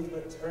not the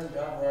leaflet turned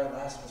down where I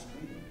last was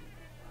reading?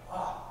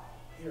 Ah,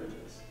 here it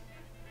is.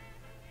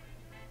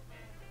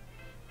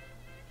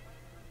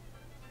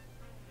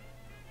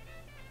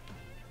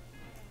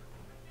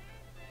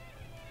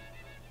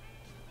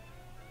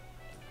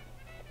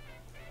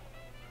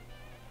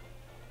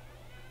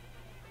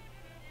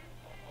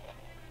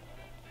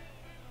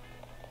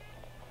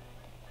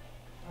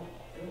 Oh,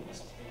 it was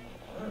taking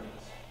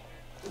burns.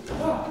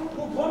 Ah,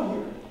 who come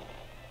here?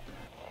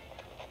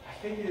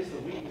 I think it is the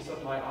weakness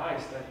of my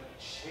eyes that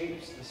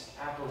shapes this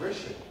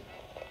apparition.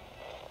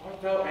 Art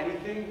thou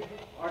anything?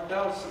 Art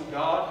thou some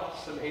god,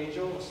 some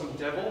angel, some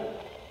devil,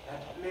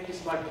 that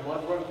makest my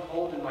blood run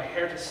cold and my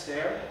hair to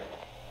stare?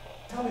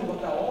 Tell me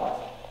what thou art.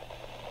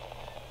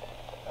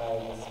 I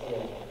am the spirit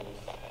of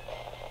Bruce.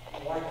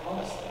 Why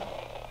comest thou?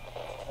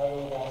 To tell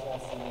you thou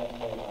shalt see me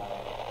until die.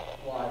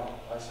 Why,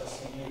 I shall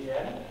see thee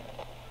again?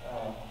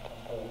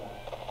 Until die.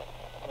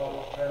 Well,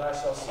 then I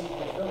shall see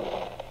thee Philip.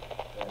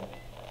 Then.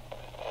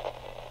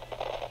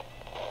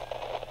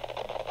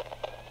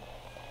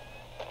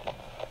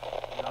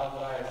 Now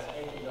that I have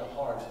taken the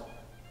heart,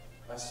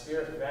 my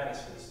spirit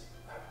vanishes.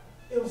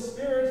 Ill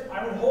spirit,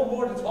 I would hold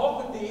more to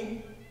talk with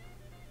thee.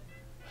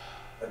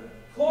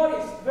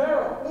 Claudius,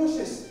 Varro,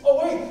 Lucius,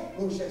 awake,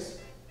 Lucius.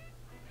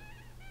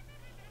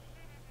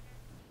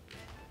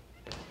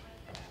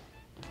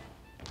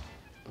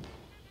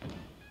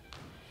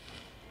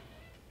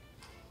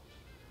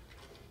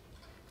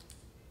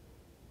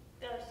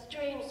 The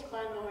strings,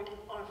 my lord,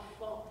 are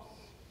false.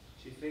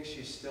 She thinks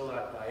she's still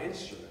at thy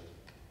instrument.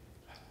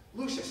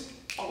 Lucius,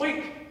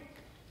 awake!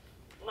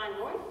 My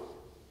lord?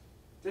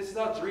 Didst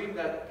thou dream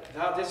that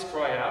thou didst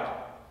cry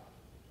out?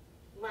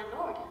 My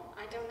lord,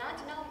 I do not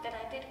know that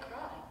I did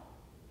cry.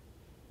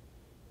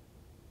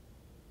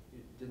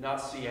 You did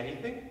not see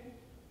anything?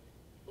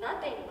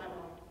 Nothing, my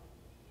lord.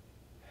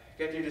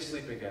 Get you to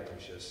sleep again,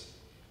 Lucius.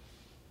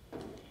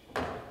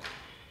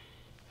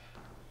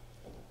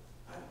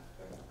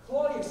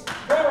 Claudius,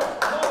 Varro,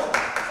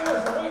 Claudius,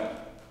 sirs, awake!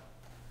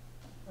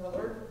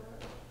 Brother,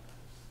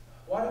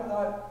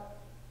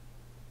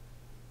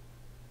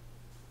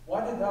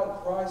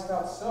 thou criest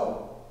out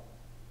so?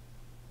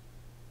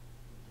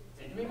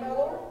 Did we, my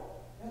lord?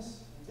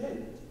 Yes, you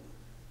did.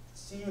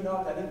 See you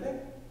not anything?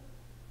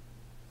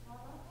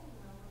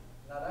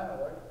 Not I, my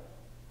lord.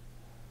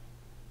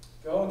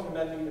 Go and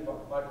commend me to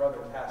my brother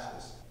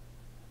Cassius.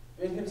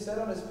 Bid him set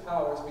on his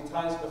powers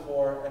betimes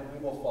before, and we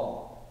will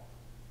fall.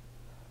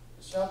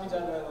 It shall be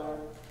done, my lord.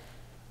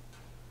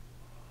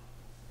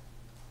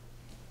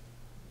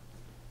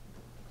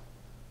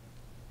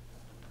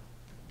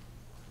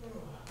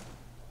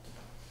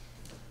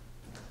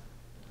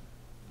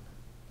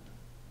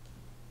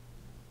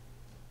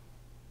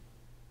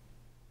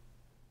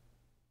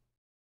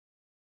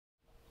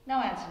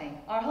 Now, Antony,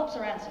 our hopes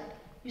are answered.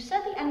 You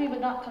said the enemy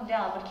would not come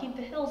down, but keep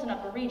the hills and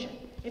upper region.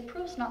 It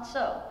proves not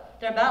so.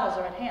 Their battles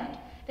are at hand.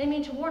 They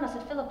mean to warn us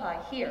at Philippi,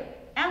 here,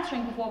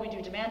 answering before we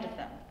do demand of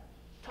them.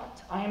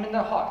 Tut, I am in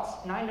their hearts,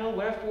 and I know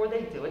wherefore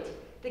they do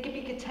it. They can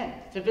be content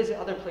to visit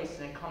other places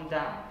and come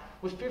down,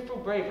 with fearful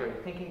bravery,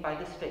 thinking by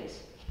this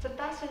face, to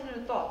fasten in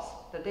their thoughts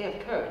that they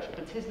have courage,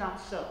 but 'tis not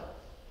so.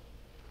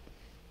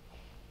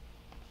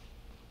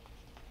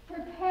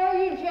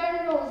 Prepare you,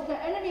 generals. The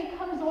enemy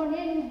comes on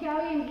in,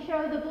 galleon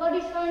show. The bloody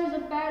signs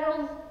of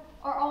battles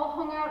are all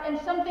hung out, and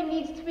something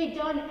needs to be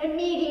done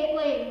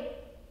immediately.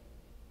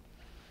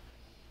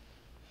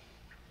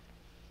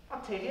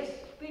 Octavius,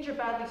 lead your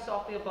badly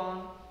softly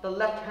upon the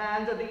left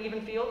hand of the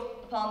even field.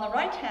 Upon the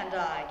right hand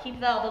I, keep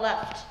thou the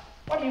left.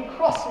 Why do you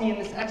cross me in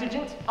this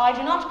exigent? I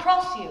do not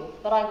cross you,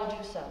 but I will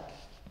do so.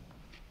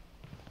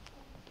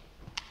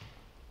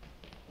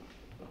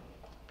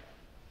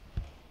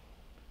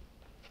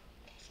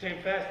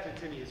 Stand fast,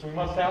 Antonius. We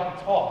must out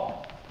and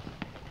talk.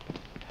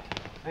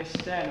 They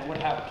stand and would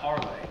have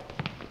parley.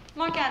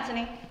 Mark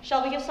Antony,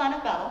 shall we give sign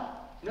of battle?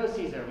 No,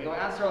 Caesar, we will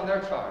answer on their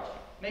charge.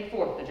 Make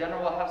forth, the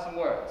general will have some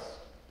words.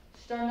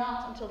 Stir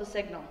not until the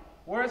signal.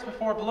 Words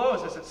before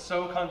blows, is it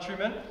so,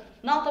 countrymen?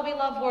 Not that we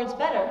love words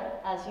better,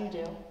 as you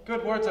do.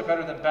 Good words are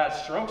better than bad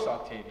strokes,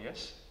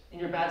 Octavius. In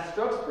your bad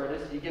strokes,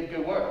 Brutus, you give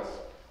good words.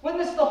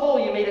 Witness the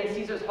hole you made in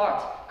Caesar's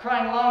heart,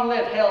 crying, "Long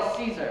live, hail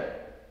Caesar!"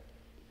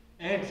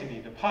 Antony,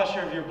 the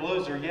posture of your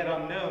blows are yet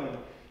unknown,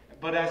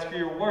 but as for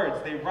your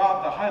words, they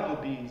rob the hive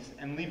bees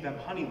and leave them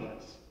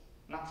honeyless.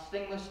 Not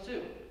stingless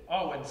too.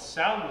 Oh, and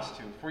soundless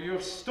too, for you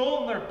have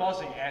stolen their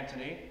buzzing,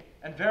 Antony,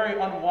 and very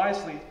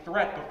unwisely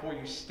threat before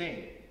you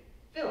sting.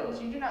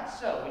 Villains, you do not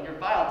so. When your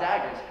vile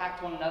daggers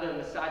hacked one another in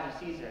the sides of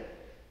Caesar,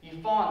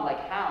 you fawned like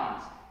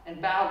hounds and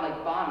bowed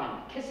like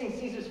bondmen, kissing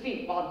Caesar's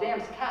feet, while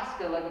dam's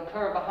Casca, like a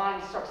cur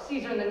behind, struck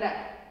Caesar in the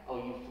neck. Oh,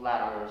 you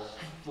flatterers.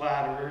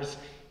 Flatterers.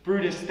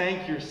 Brutus,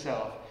 thank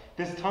yourself.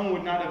 This tongue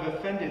would not have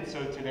offended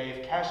so today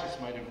if Cassius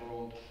might have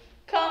ruled.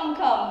 Come,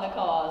 come, the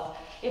cause.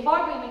 If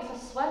arguing makes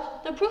us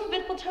sweat, the proof of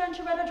it will turn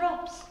to redder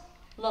drops.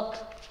 Look,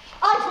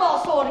 I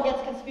draw a sword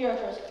against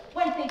conspirators.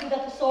 When think you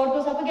that the sword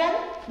goes up again?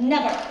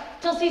 Never.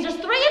 Till Caesar's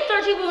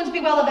 33 wounds be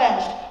well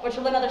avenged, or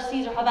till another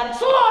Caesar have added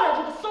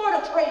slaughter to the sword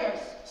of traitors.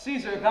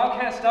 Caesar, thou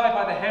canst die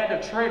by the hand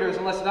of traitors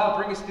unless thou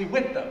bringest thee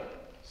with them.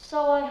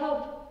 So I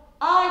hope.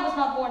 I was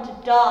not born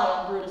to die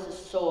on Brutus's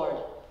sword.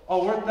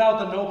 Oh, wert thou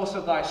the noblest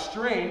of thy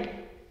strain,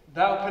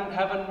 thou couldn't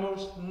have a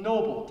most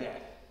noble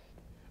death.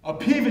 A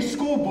peevish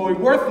schoolboy,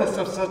 worthless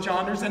of such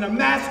honors, and a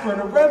masker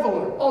and a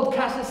reveler. Old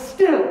Cassius,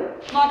 still!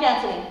 Mark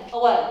Antony,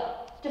 away.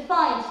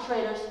 Defiance,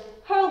 traitors,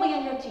 hurl me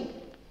in your teeth.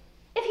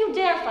 If you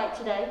dare fight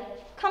today,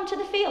 come to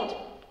the field.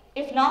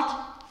 If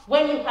not,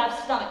 when you have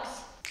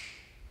stomachs.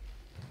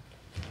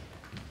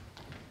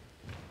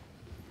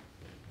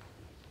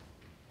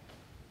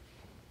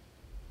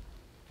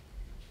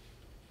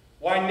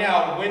 Why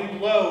now, wind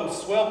blow,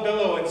 swell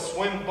billow, and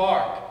swim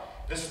bark.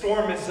 The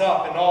storm is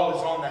up, and all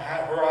is on the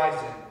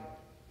horizon.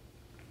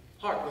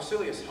 Hark,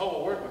 Lucilius,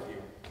 hold a word with you.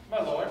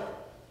 My lord.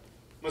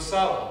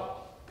 Messala.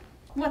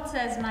 What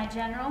says my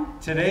general?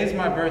 Today is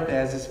my birthday,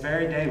 as this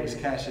very day was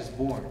Cassius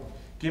born.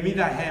 Give me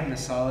thy hand,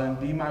 Messala, and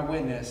be my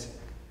witness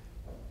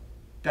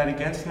that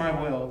against my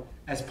will,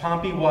 as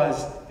Pompey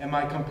was, am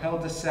I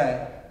compelled to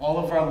set all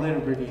of our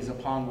liberties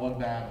upon one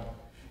battle.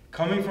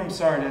 Coming from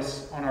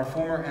Sardis, on our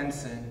former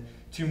ensign,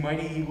 2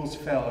 mighty eagles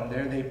fell, and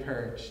there they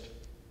perched,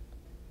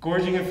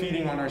 gorging and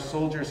feeding on our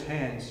soldiers'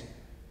 hands,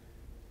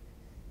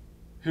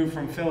 who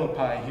from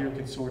Philippi here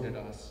consorted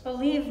us.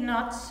 Believe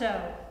not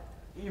so.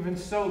 Even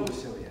so,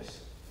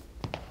 Lucilius.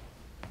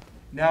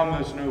 Now,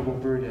 most noble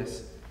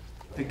Brutus,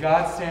 the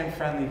gods stand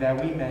friendly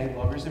that we may,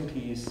 lovers in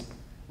peace,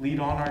 lead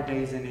on our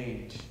days and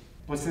age.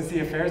 But since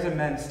the affairs of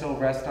men still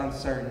rest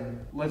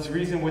uncertain, let's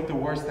reason with the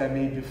worst that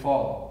may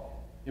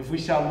befall. If we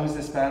shall lose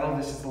this battle,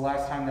 this is the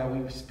last time that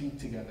we speak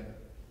together.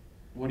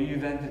 What are you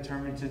then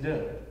determined to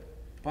do?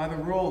 By the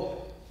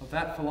rule of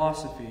that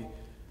philosophy,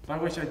 by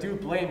which I do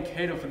blame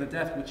Cato for the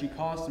death which he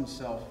caused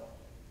himself,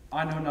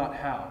 I know not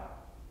how.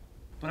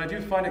 But I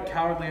do find it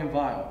cowardly and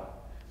vile,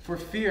 for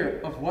fear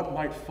of what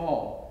might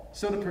fall,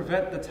 so to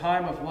prevent the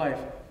time of life,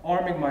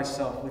 arming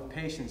myself with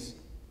patience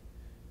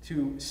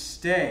to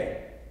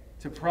stay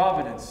to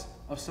providence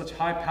of such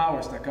high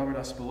powers that govern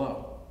us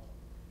below.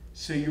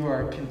 So you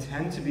are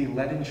content to be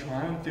led in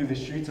triumph through the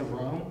streets of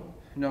Rome?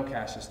 No,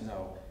 Cassius,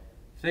 no.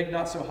 Think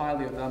not so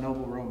highly of thou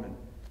noble Roman,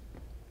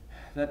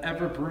 that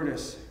ever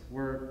Brutus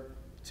were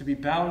to be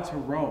bound to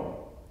Rome.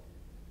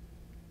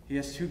 He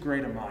has too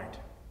great a mind.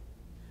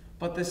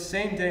 But this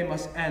same day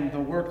must end the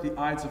work the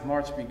Ides of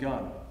March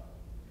begun.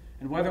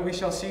 And whether we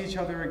shall see each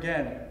other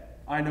again,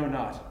 I know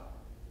not.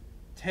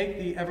 Take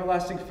the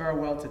everlasting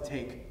farewell to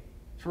take.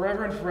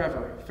 Forever and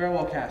forever,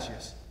 farewell,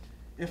 Cassius.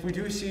 If we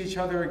do see each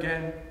other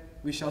again,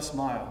 we shall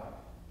smile.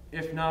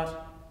 If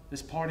not,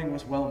 this parting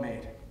was well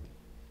made.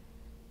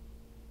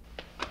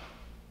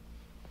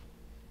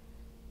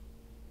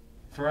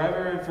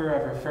 Forever and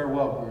forever,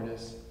 farewell,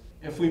 Brutus.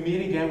 If we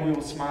meet again, we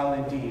will smile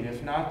indeed.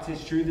 If not,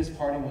 'tis true this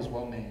parting was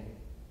well made.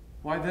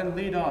 Why then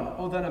lead on,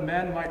 oh that a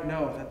man might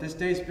know that this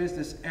day's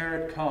business ere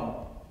it come.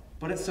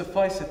 But it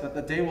sufficeth that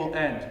the day will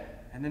end,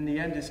 and then the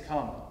end is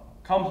come.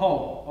 Come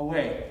home,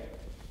 away.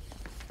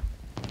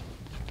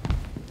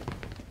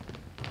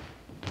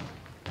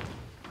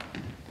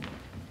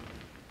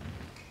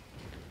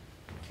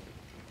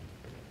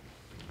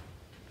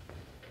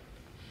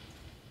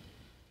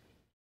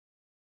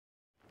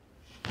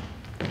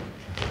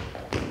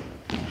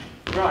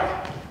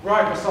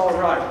 Ride, Messala,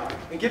 ride,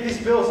 and give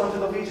these bills unto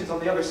the legions on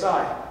the other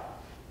side.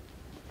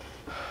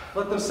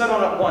 Let them set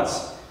on at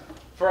once,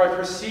 for I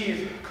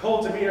perceive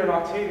cold demeanor in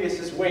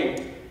Octavius's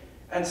wing,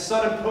 and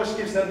sudden push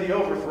gives them the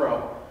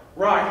overthrow.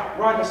 Ride,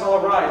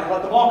 Messala, ride, and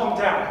let them all come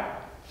down.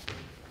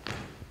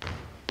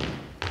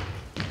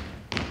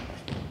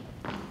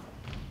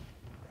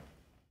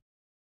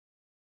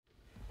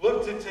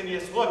 Look,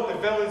 Titinius, look, the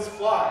villains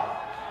fly.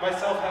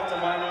 Myself have to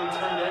mine own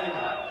turned enemy.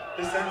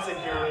 This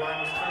ensign here of mine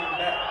was turning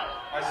back.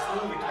 I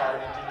slew the coward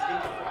and did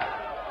take it from him.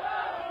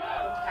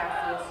 Oh,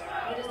 Cassius,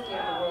 you just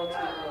gave the world to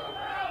the world.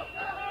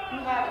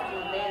 You had it to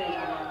advantage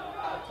when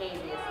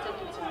Octavius took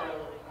it to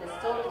Rome. His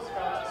soldiers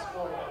fell to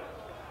spoil,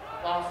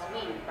 whilst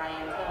we, by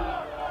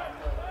Antonio, were all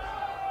closed.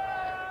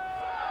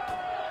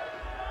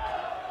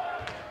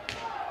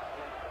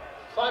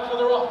 Fly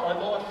further off, my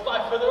lord,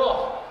 fly further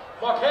off.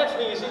 Mark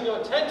Antony is in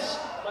your tents,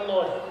 my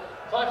lord.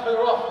 Fly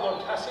further off,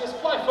 Lord Cassius,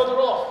 fly further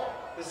off.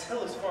 This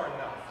hill is far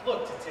enough.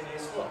 Look,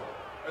 Titinius, look.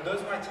 Are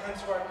those my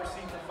tents where I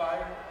perceive the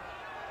fire?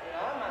 They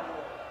are, my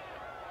lord.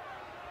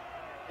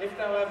 If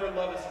thou ever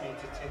lovest me,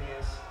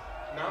 Titinius,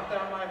 mount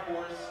thou my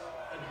horse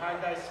and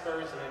hide thy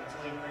spurs in him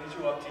till he brings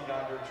you up to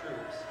yonder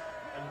troops,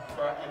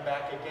 and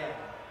back again,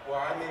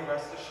 where I may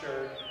rest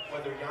assured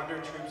whether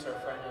yonder troops are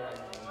friend or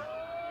enemy.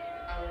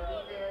 I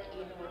will be there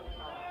even with the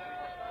fire.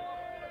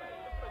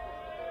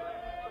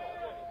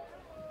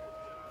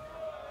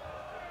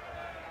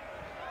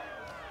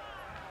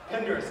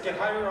 Penderus, get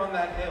higher on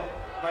that hill.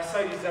 My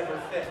sight is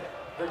ever thick.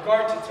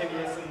 Regard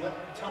Titinius and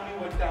tell me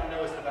what thou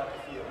knowest about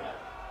the field.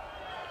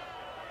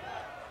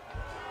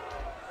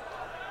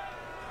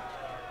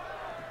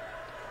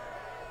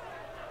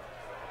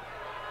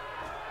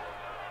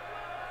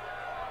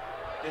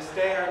 This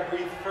day I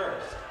breathe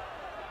first.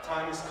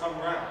 Time has come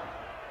round.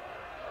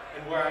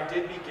 And where I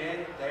did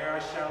begin, there I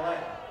shall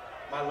end.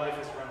 My life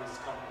has run its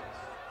compass.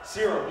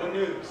 Cyril, what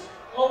news?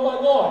 Oh, my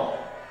lord,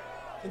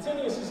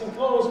 Titinius is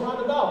enclosed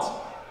round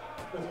about,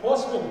 with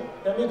horsemen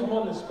that meet him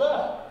on the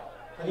spur,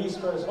 and he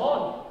spurs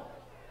on.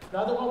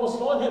 Now they're almost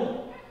on him.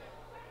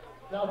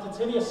 Now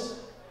Titinius,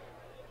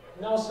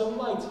 now some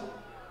light.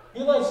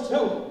 He lights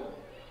too.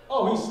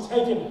 Oh, he's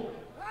taken.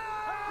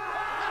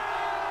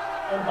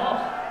 And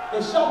hark,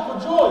 they shout for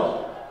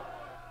joy.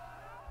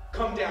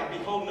 Come down,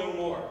 behold no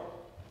more.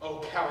 Oh,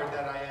 coward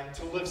that I am,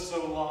 to live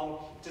so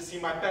long, to see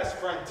my best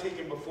friend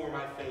taken before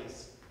my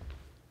face.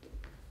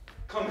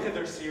 Come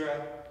hither,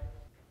 Sira.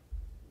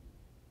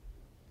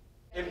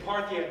 In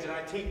Parthia did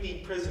I take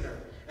thee prisoner,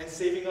 and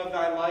saving of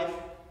thy life,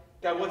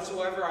 that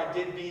whatsoever I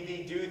did bid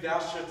thee do, thou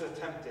shouldst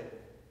attempt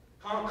it.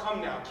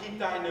 Come now, keep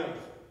thine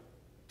oath.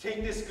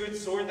 Take this good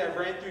sword that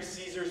ran through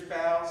Caesar's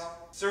bowels,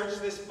 search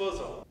this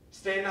bosom,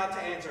 stay not to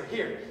answer.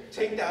 Here,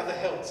 take thou the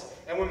hilts,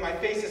 and when my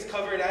face is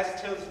covered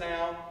as 'tis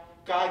now,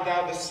 guide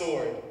thou the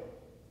sword.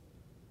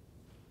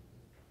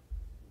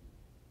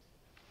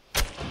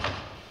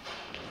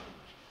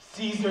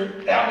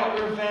 Caesar, thou art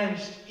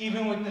revenged,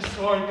 even with the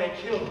sword that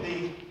killed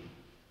thee.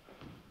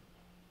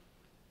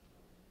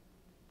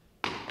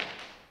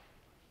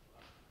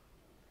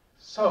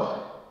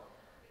 So,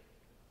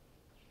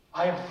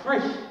 I am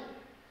free,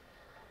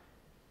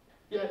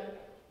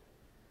 yet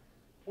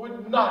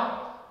would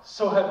not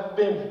so have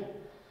been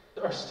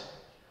erst.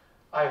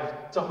 I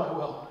have done my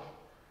will.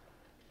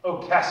 O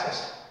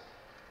Cassius,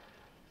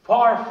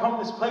 far from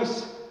this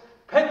place,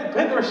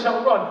 Pender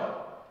shall run,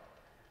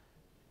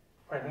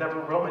 where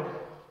never Roman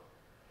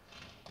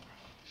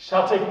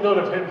shall take note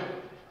of him.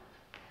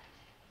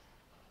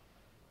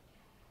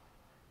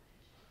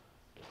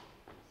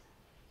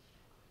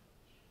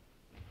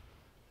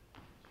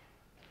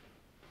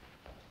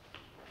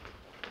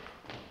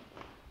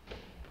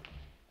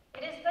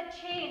 It is but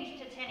change,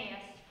 Titinius,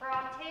 for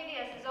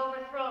Octavius is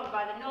overthrown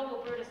by the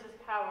noble Brutus's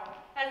power,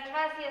 as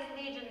Cassius'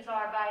 legions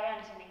are by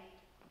Antony.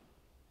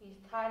 These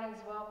tidings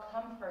well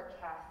comfort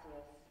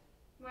Cassius.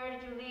 Where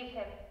did you leave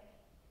him?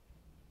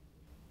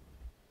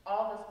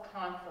 All this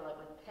consulate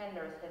with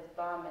Pindars his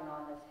bowman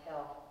on this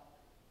hill.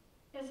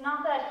 Is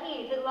not that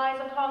he that lies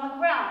upon the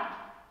ground?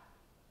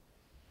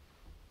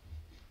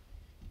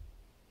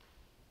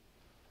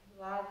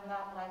 Lies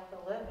not like the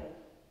living.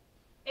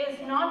 Is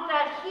not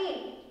that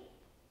he?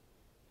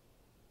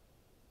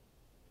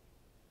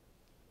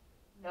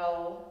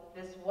 No,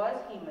 this was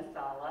he,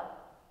 Messala.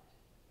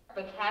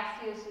 But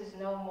Cassius is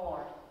no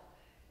more.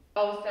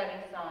 O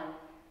setting sun,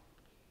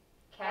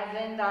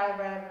 as in thy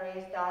red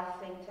rays doth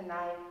sink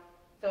tonight,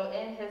 so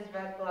in his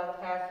red blood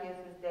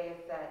Cassius's day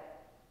is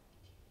set.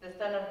 The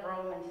sun of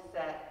Romans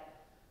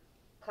set.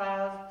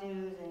 Clouds,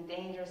 dews, and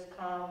dangers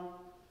come.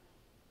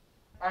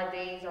 Our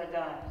days are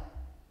done.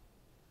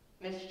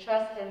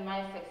 Mistrust in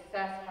my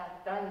success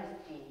hath done this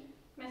deed.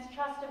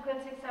 Mistrust of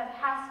good success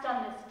hast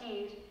done this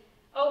deed.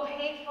 O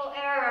hateful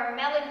error,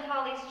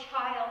 melancholy's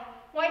child,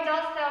 why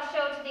dost thou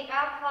show to the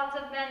applauds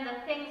of men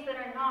the things that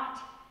are not?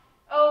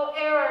 O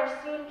error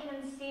soon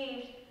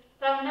conceived,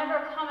 thou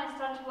never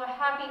comest unto a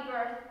happy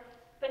birth,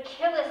 but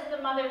killest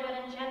the mother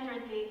that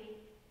engendered thee.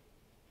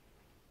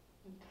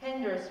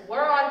 Pindars,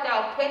 where art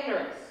thou,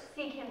 Pindars?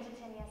 Seek him,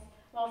 Titinius,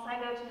 whilst I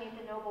go to meet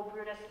the noble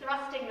Brutus,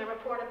 thrusting the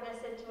report of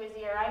this into his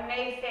ear. I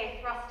may say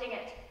thrusting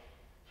it,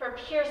 for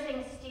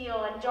piercing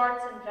steel and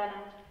darts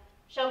envenomed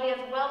shall be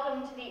as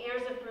welcome to the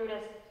ears of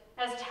Brutus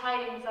as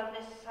tidings of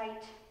this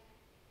sight.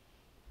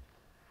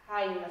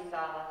 Hie,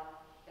 Messala,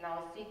 and I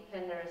will seek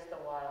Pindars the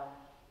while.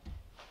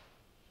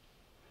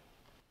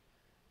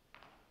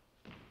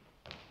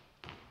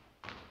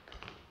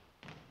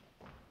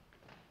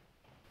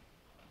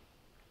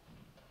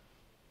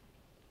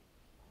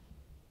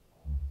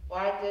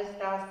 Why didst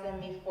thou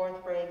send me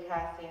forth, brave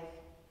Cassius?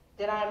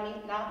 Did I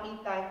not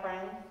meet thy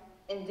friends,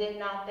 and did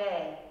not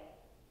they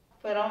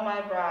put on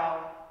my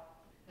brow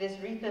this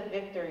wreath of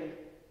victory,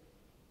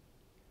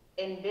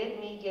 and bid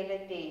me give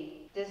it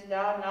thee? Didst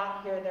thou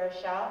not hear their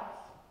shouts?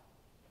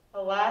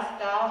 Alas,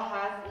 thou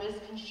hast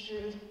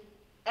misconstrued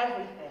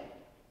everything.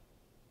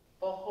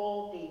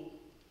 Behold thee,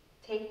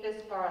 take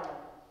this garland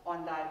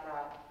on thy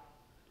brow.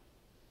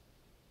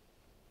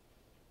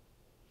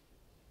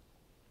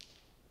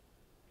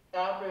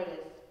 Thou,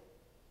 Brutus,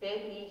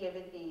 bid me give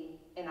it thee,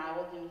 and I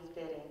will do his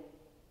bidding.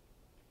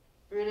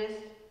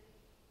 Brutus,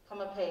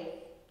 come apace,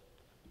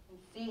 and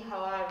see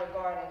how I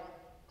regarded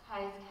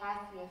Caius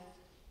Cassius.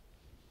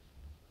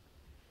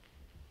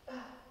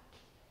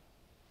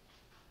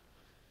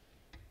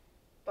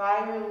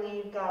 By your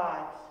leave,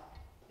 gods,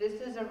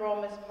 this is a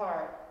Roman's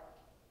part.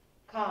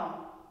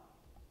 Come,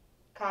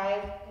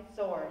 Caius his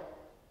sword,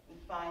 and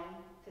find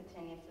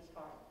Titinius'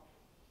 heart.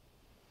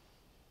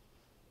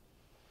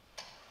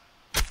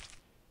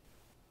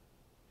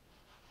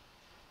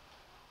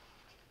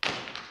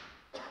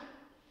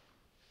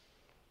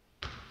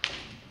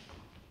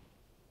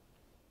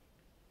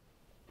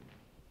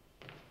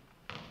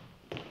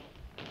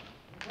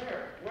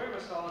 Where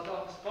Messala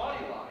doth his body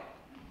lie?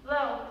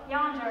 Lo,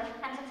 yonder,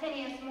 and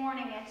Titinius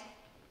mourning it.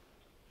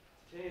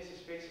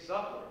 Titinius' face is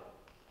upward.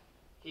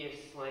 He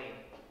is slain.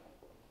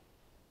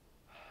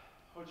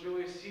 O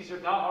Julius Caesar,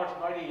 thou art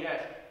mighty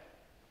yet.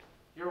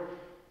 Your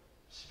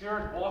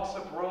spirit walks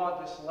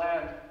abroad this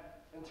land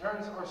and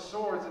turns our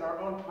swords in our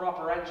own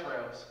proper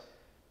entrails.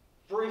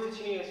 Brave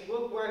Titinius,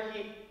 look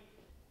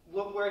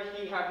where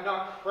he have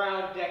not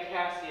crowned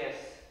Cassius.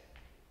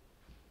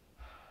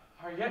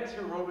 Are yet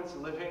two Romans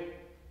living,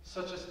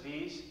 such as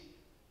these?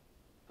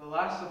 The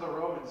last of the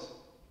Romans,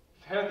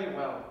 fare thee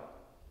well.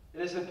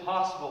 It is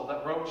impossible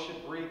that Rome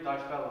should breed thy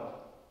fellow.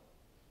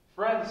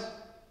 Friends,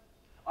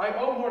 I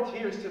owe more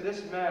tears to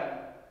this man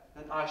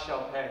than I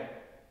shall pay.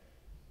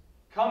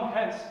 Come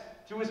hence,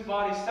 to his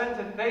body sent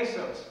to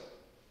Thasos.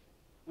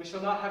 We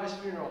shall not have his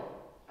funeral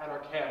at our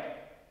camp,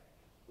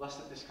 lest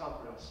it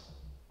discomfort us.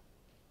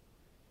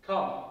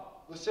 Come,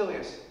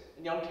 Lucilius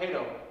and young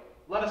Cato,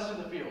 let us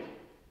to the field.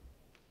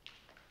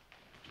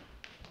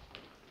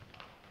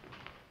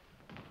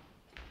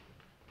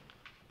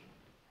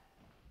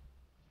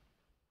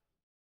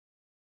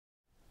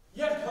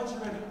 Yet,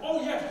 countrymen,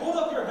 oh yet, hold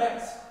up your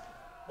heads!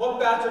 What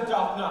bastard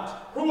doth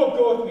not? Who will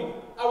go with me?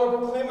 I will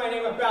proclaim my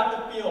name about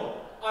the field.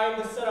 I am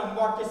the son of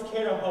Marcus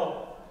Cato,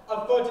 ho!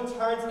 A foe to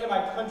tyrants and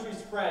my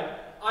country's friend.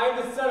 I am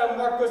the son of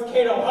Marcus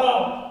Cato,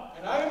 ho!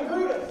 And I am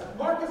Brutus,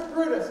 Marcus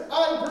Brutus.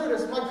 I,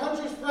 Brutus, my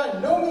country's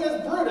friend. Know me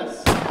as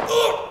Brutus.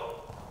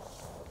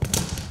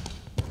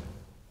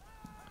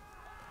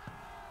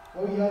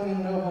 O young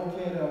and noble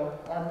Cato,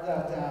 art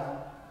thou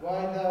down?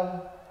 Why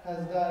thou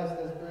hast died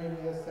as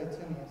bravely as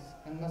Titinius,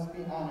 and must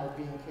be honored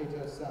being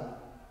Cato's son.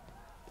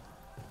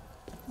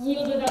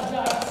 Yield or thou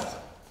diest.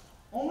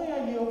 Only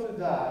I yield to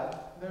die.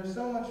 There's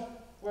so much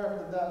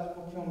wherefore that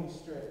will kill me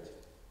straight.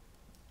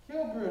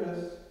 Kill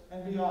Brutus,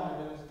 and be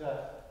honored in his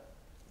death.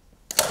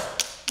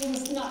 You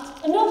must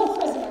not. A noble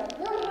prisoner.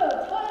 Your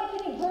move. Tony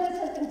King Brutus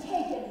has been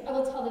taken. I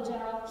will tell the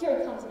general. Here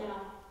it comes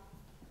now.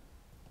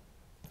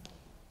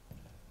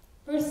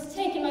 Brutus is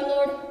taken, my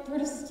lord.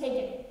 Brutus is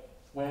taken.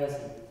 Where is he?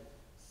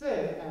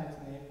 Safe,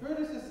 Antony.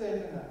 Brutus is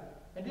safe enough.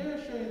 I dare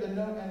assure you that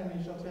no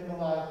enemy shall take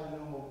alive the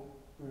noble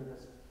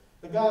Brutus.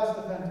 The gods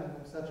defend him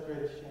from such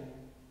great shame.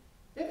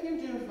 If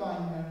you do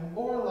find him,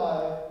 or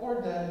alive,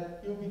 or dead,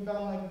 he will be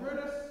found like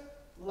Brutus,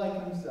 like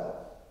himself.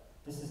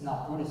 This is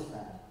not Brutus,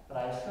 friend, but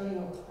I assure you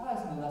a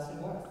prize no less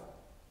in worth.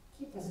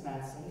 Keep this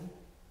man safe.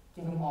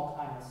 Give him all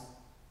kindness.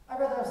 I'd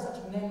rather have such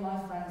men my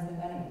friends than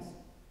enemies.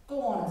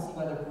 Go on and see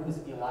whether Brutus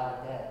be alive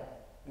or dead,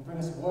 and bring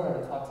us word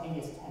into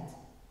Octavius' tent,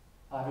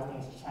 how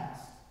everything's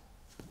chanced.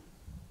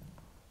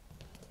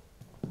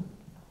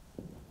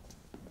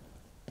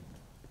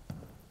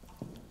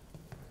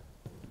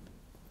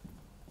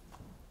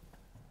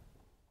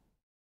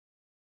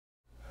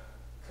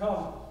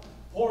 Come,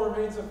 poor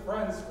remains of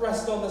friends,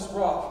 rest on this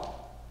rock.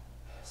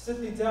 Sit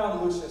thee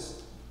down,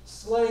 Lucius.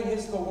 Slaying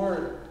is the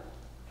word,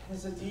 and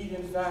is a deed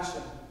in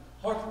fashion.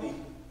 Hark thee.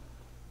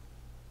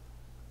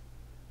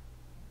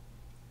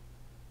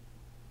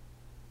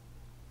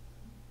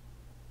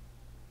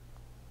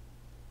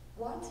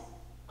 What?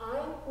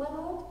 I, my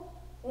lord?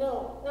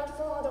 No, not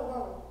for all the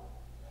world.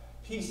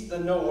 Peace,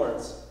 then no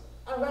words.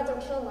 I'd rather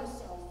kill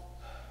myself.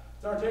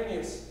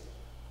 Dardanius.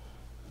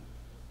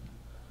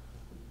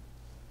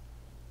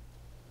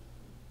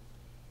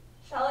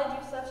 Shall I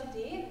do such a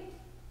deed?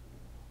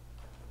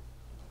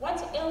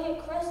 What ill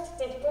request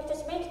did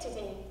Brutus make to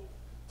thee?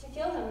 To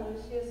kill him,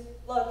 Lucius.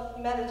 Look,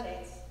 he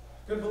meditates.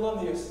 Good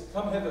Volumnius,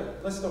 come hither,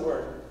 list a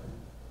word.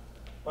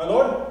 My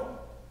lord?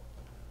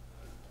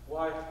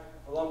 Why,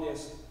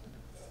 Volumnius,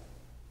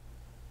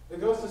 the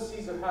ghost of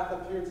Caesar hath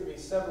appeared to me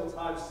several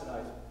times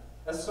tonight.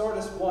 As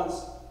Sardis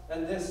once,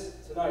 and this,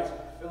 tonight,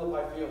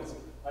 Philippi fields.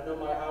 I know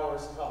my hour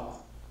is come.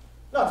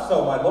 Not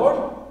so, my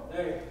lord.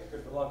 Nay,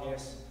 good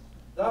Volumnius,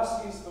 thou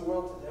seest the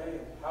world today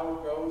and how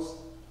it goes.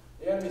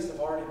 The enemies have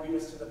already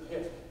beat us to the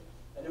pit,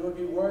 and it would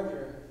be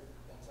worthier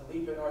than to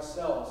leap in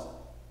ourselves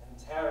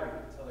and tarry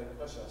until they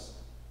push us.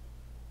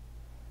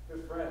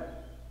 Good friend,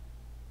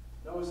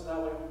 knowest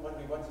thou when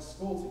we went to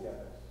school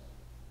together?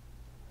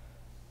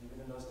 Even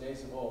in those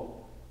days of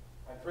old,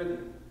 I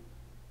prithee,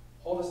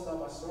 holdest thou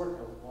my sword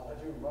hilt while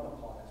I do run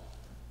upon it?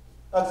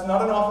 That's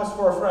not an office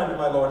for a friend,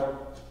 my lord.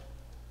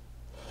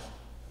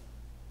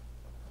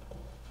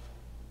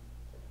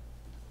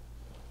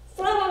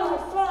 Fly, my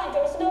lord, fly!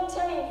 There is no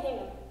tarrying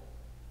here.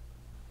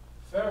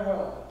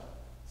 Farewell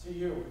to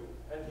you,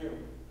 and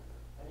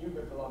you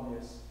good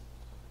Volumnius.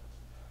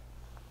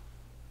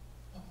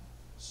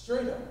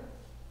 Straight up,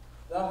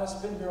 thou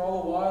hast been here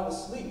all the while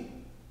asleep,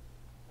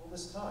 all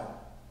this time.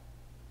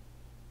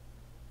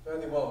 Fare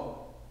thee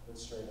well, good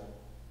Strata.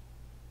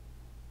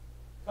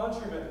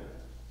 Countrymen,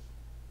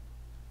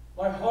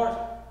 my heart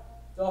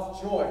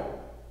doth joy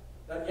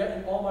that yet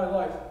in all my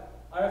life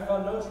I have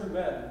found no true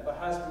man, but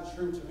has been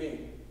true to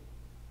me.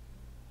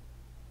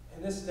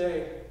 In this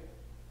day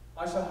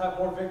I shall have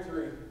more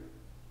victory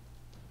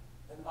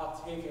than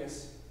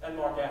Octavius and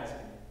Mark Antony.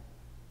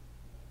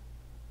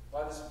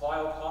 By this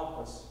vile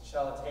conquest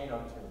shall attain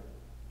unto.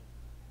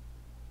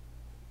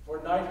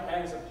 For night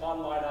hangs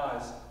upon mine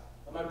eyes,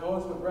 and my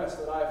bones would rest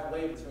that I have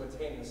labored to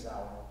attain this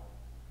hour.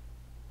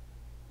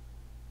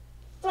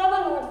 Fly,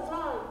 my lord,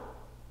 fly!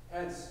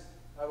 Hence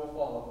I will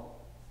follow.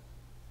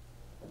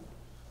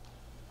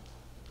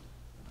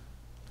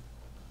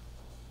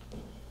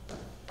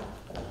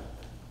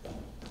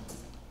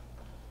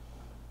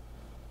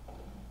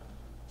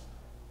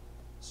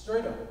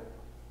 Strato,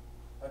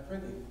 I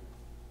prithee,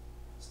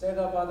 stay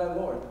thou by thy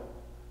lord.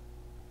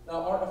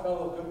 Thou art a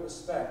fellow of good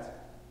respect,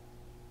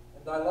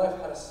 and thy life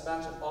had a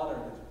smash of honor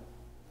in it.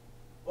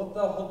 Wilt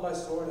thou hold my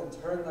sword and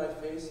turn thy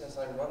face as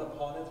I run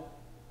upon it?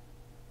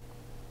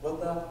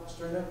 Wilt thou,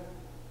 Strato?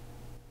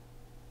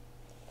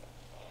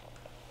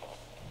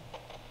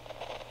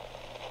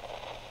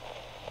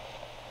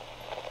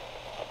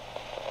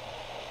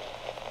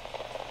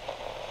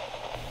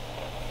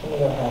 Give me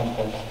your hand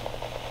first.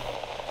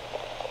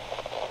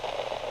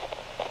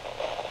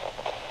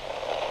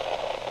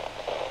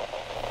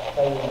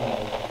 How you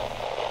doing?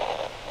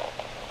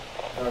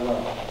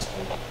 Farewell.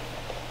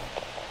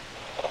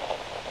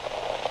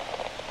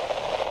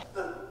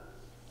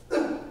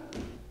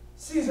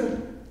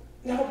 Caesar,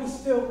 now be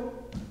still.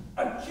 I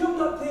killed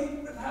not thee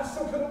with half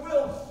so good a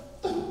will.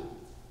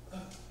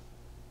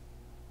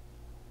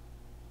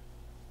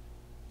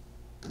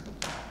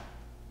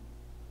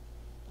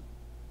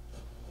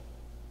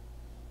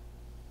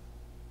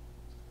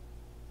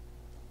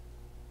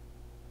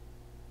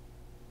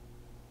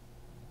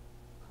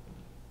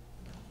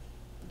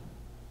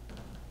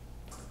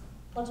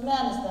 What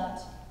man is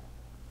that?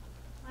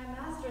 My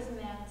master's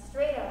man,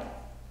 straight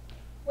up.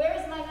 Where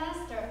is my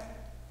master?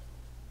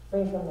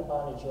 Free from the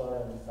bondage you are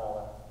in,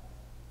 Sala.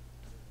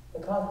 The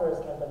conquerors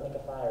can but make a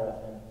fire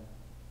of him,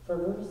 for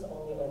Brutus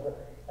only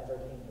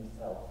overcame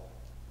himself,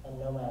 and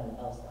no man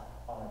else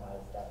honored by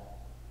his death.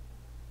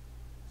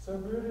 So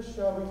Brutus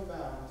shall be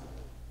found.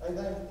 I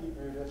thank thee,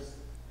 Brutus.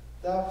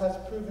 Thou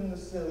hast proven the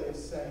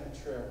silliest saying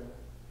true.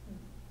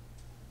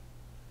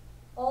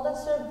 All that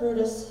serve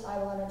Brutus, I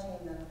will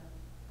entertain them.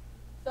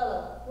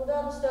 Fellow, wilt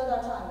thou bestow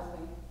thy time with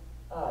me?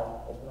 Aye,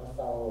 if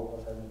Messala will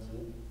prefer me to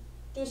you.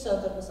 Do so,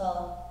 good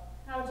Messala.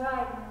 How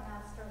died my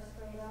master,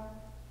 straight up?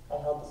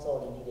 I held the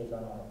sword and he did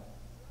run on it.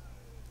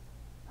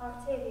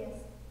 Octavius,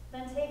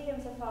 then take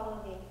him to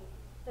follow thee,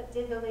 that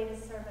did the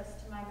latest service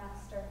to my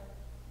master.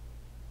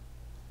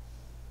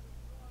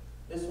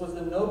 This was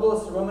the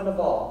noblest Roman of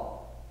all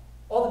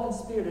the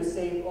conspirators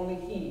save only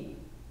he,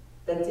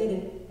 that did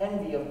in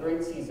envy of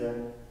great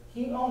Caesar,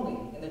 he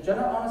only, in the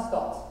general honest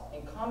thought,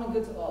 and common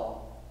good to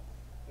all,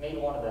 made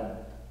one of them.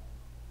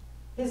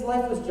 His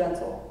life was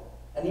gentle,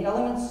 and the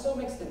elements so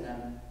mixed in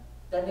them,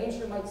 that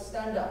nature might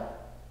stand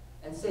up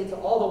and say to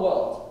all the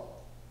world,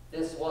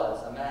 this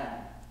was a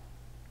man.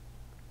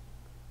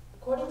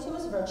 According to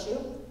his virtue,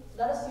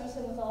 let us use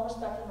him with all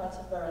respect and rights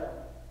of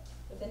burial.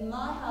 Within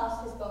my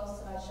house his bones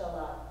tonight shall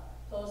lie,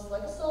 posed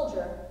like a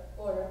soldier,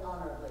 ordered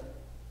honorably.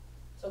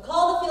 So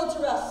call the field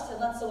to rest, and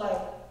let's away,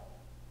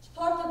 to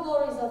part the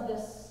glories of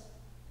this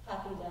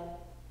happy day.